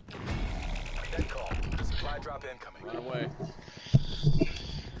 Dead call. Supply drop incoming. Run away.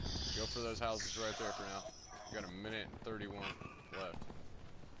 Go for those houses right there for now. We got a minute and 31 left.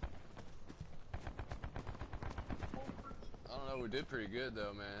 I don't know, we did pretty good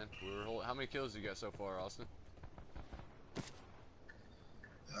though, man. We were how many kills you got so far, Austin?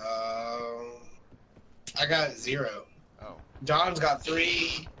 I got 0. Oh. John's got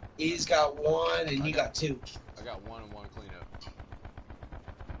 3, he's got 1, and you got 2. I got 1 and 1 cleanup.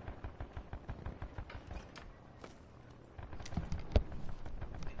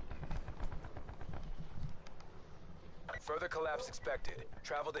 Further collapse expected.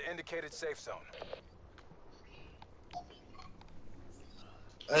 Travel to indicated safe zone.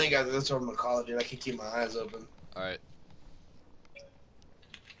 I think that's what I'm gonna call it, dude. I can keep my eyes open. Alright.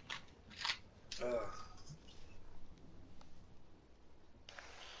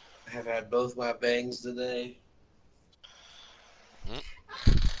 I have had both my bangs today.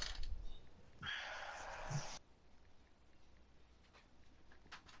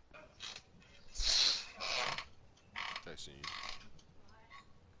 Texting you.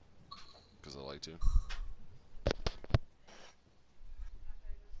 Because I like to.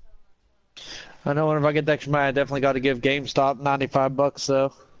 I know whenever I get the extra money, I definitely got to give GameStop $95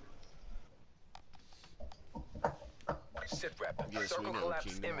 though. Sit rep. Yes, Circle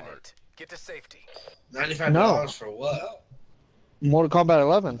collapse imminent. Get to safety. $95 for what? Mortal Kombat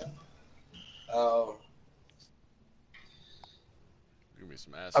 11. Oh. Give me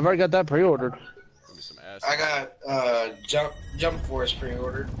some ass. I've already got that pre-ordered. Give me some ass. I got Jump Force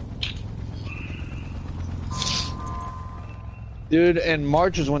pre-ordered. Dude, in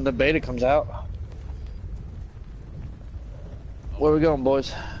March is when the beta comes out. Where we going,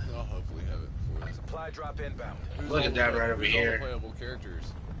 boys? I'll hopefully have it before then. Supply drop inbound. Looking down right over here. Playable characters.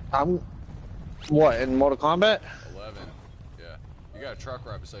 I'm... What, in Mortal Kombat? 11. Yeah. You got a truck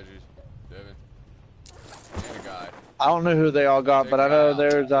right beside you, Devin. And a guy. I don't know who they all got, but I know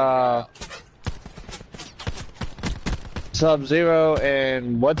there's Sub-Zero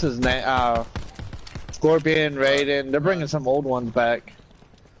and what's his name? Scorpion, Raiden. They're bringing some old ones back.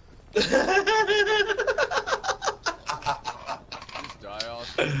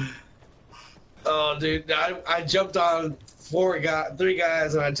 Austin? Oh, dude, I jumped on 3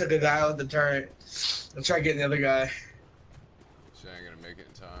 guys, and I took a guy with the turret. I tried getting the other guy. She ain't gonna make it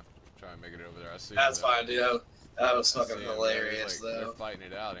in time. Try and make it over there. I see. That's fine, dude. That was fucking hilarious, like, though. They're fighting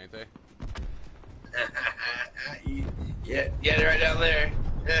it out, ain't they? Yeah, they're right down there.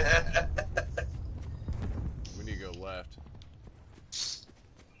 We need to go left.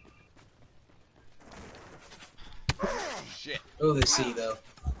 Shit. Oh, they see though.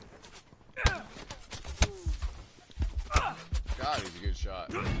 God, he's a good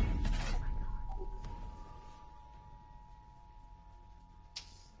shot.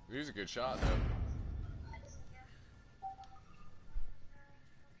 He's a good shot, though.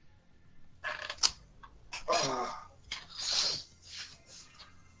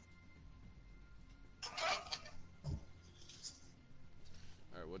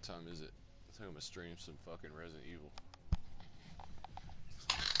 Alright, what time is it? I think I'm gonna stream some fucking Resident Evil.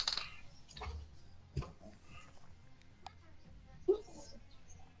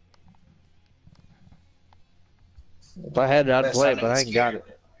 If I had it, I'd play it, but I ain't got it.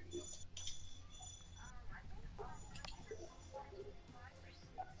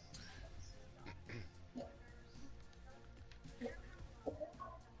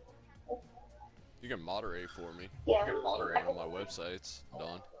 You can moderate for me. Yeah. You can moderate on my websites,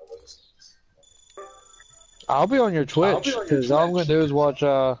 Don. I'll be on your Twitch, because all I'm going to do is watch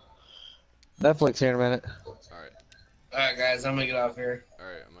Netflix here in a minute. Alright, guys, I'm going to get off here.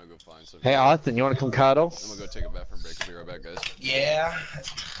 Alright, I'm going to go find some. Hey, Austin, you want to come cuddle? I'm going to go take a bathroom break. I'll be right back, guys. Yeah.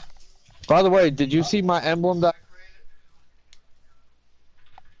 By the way, did you see my emblem that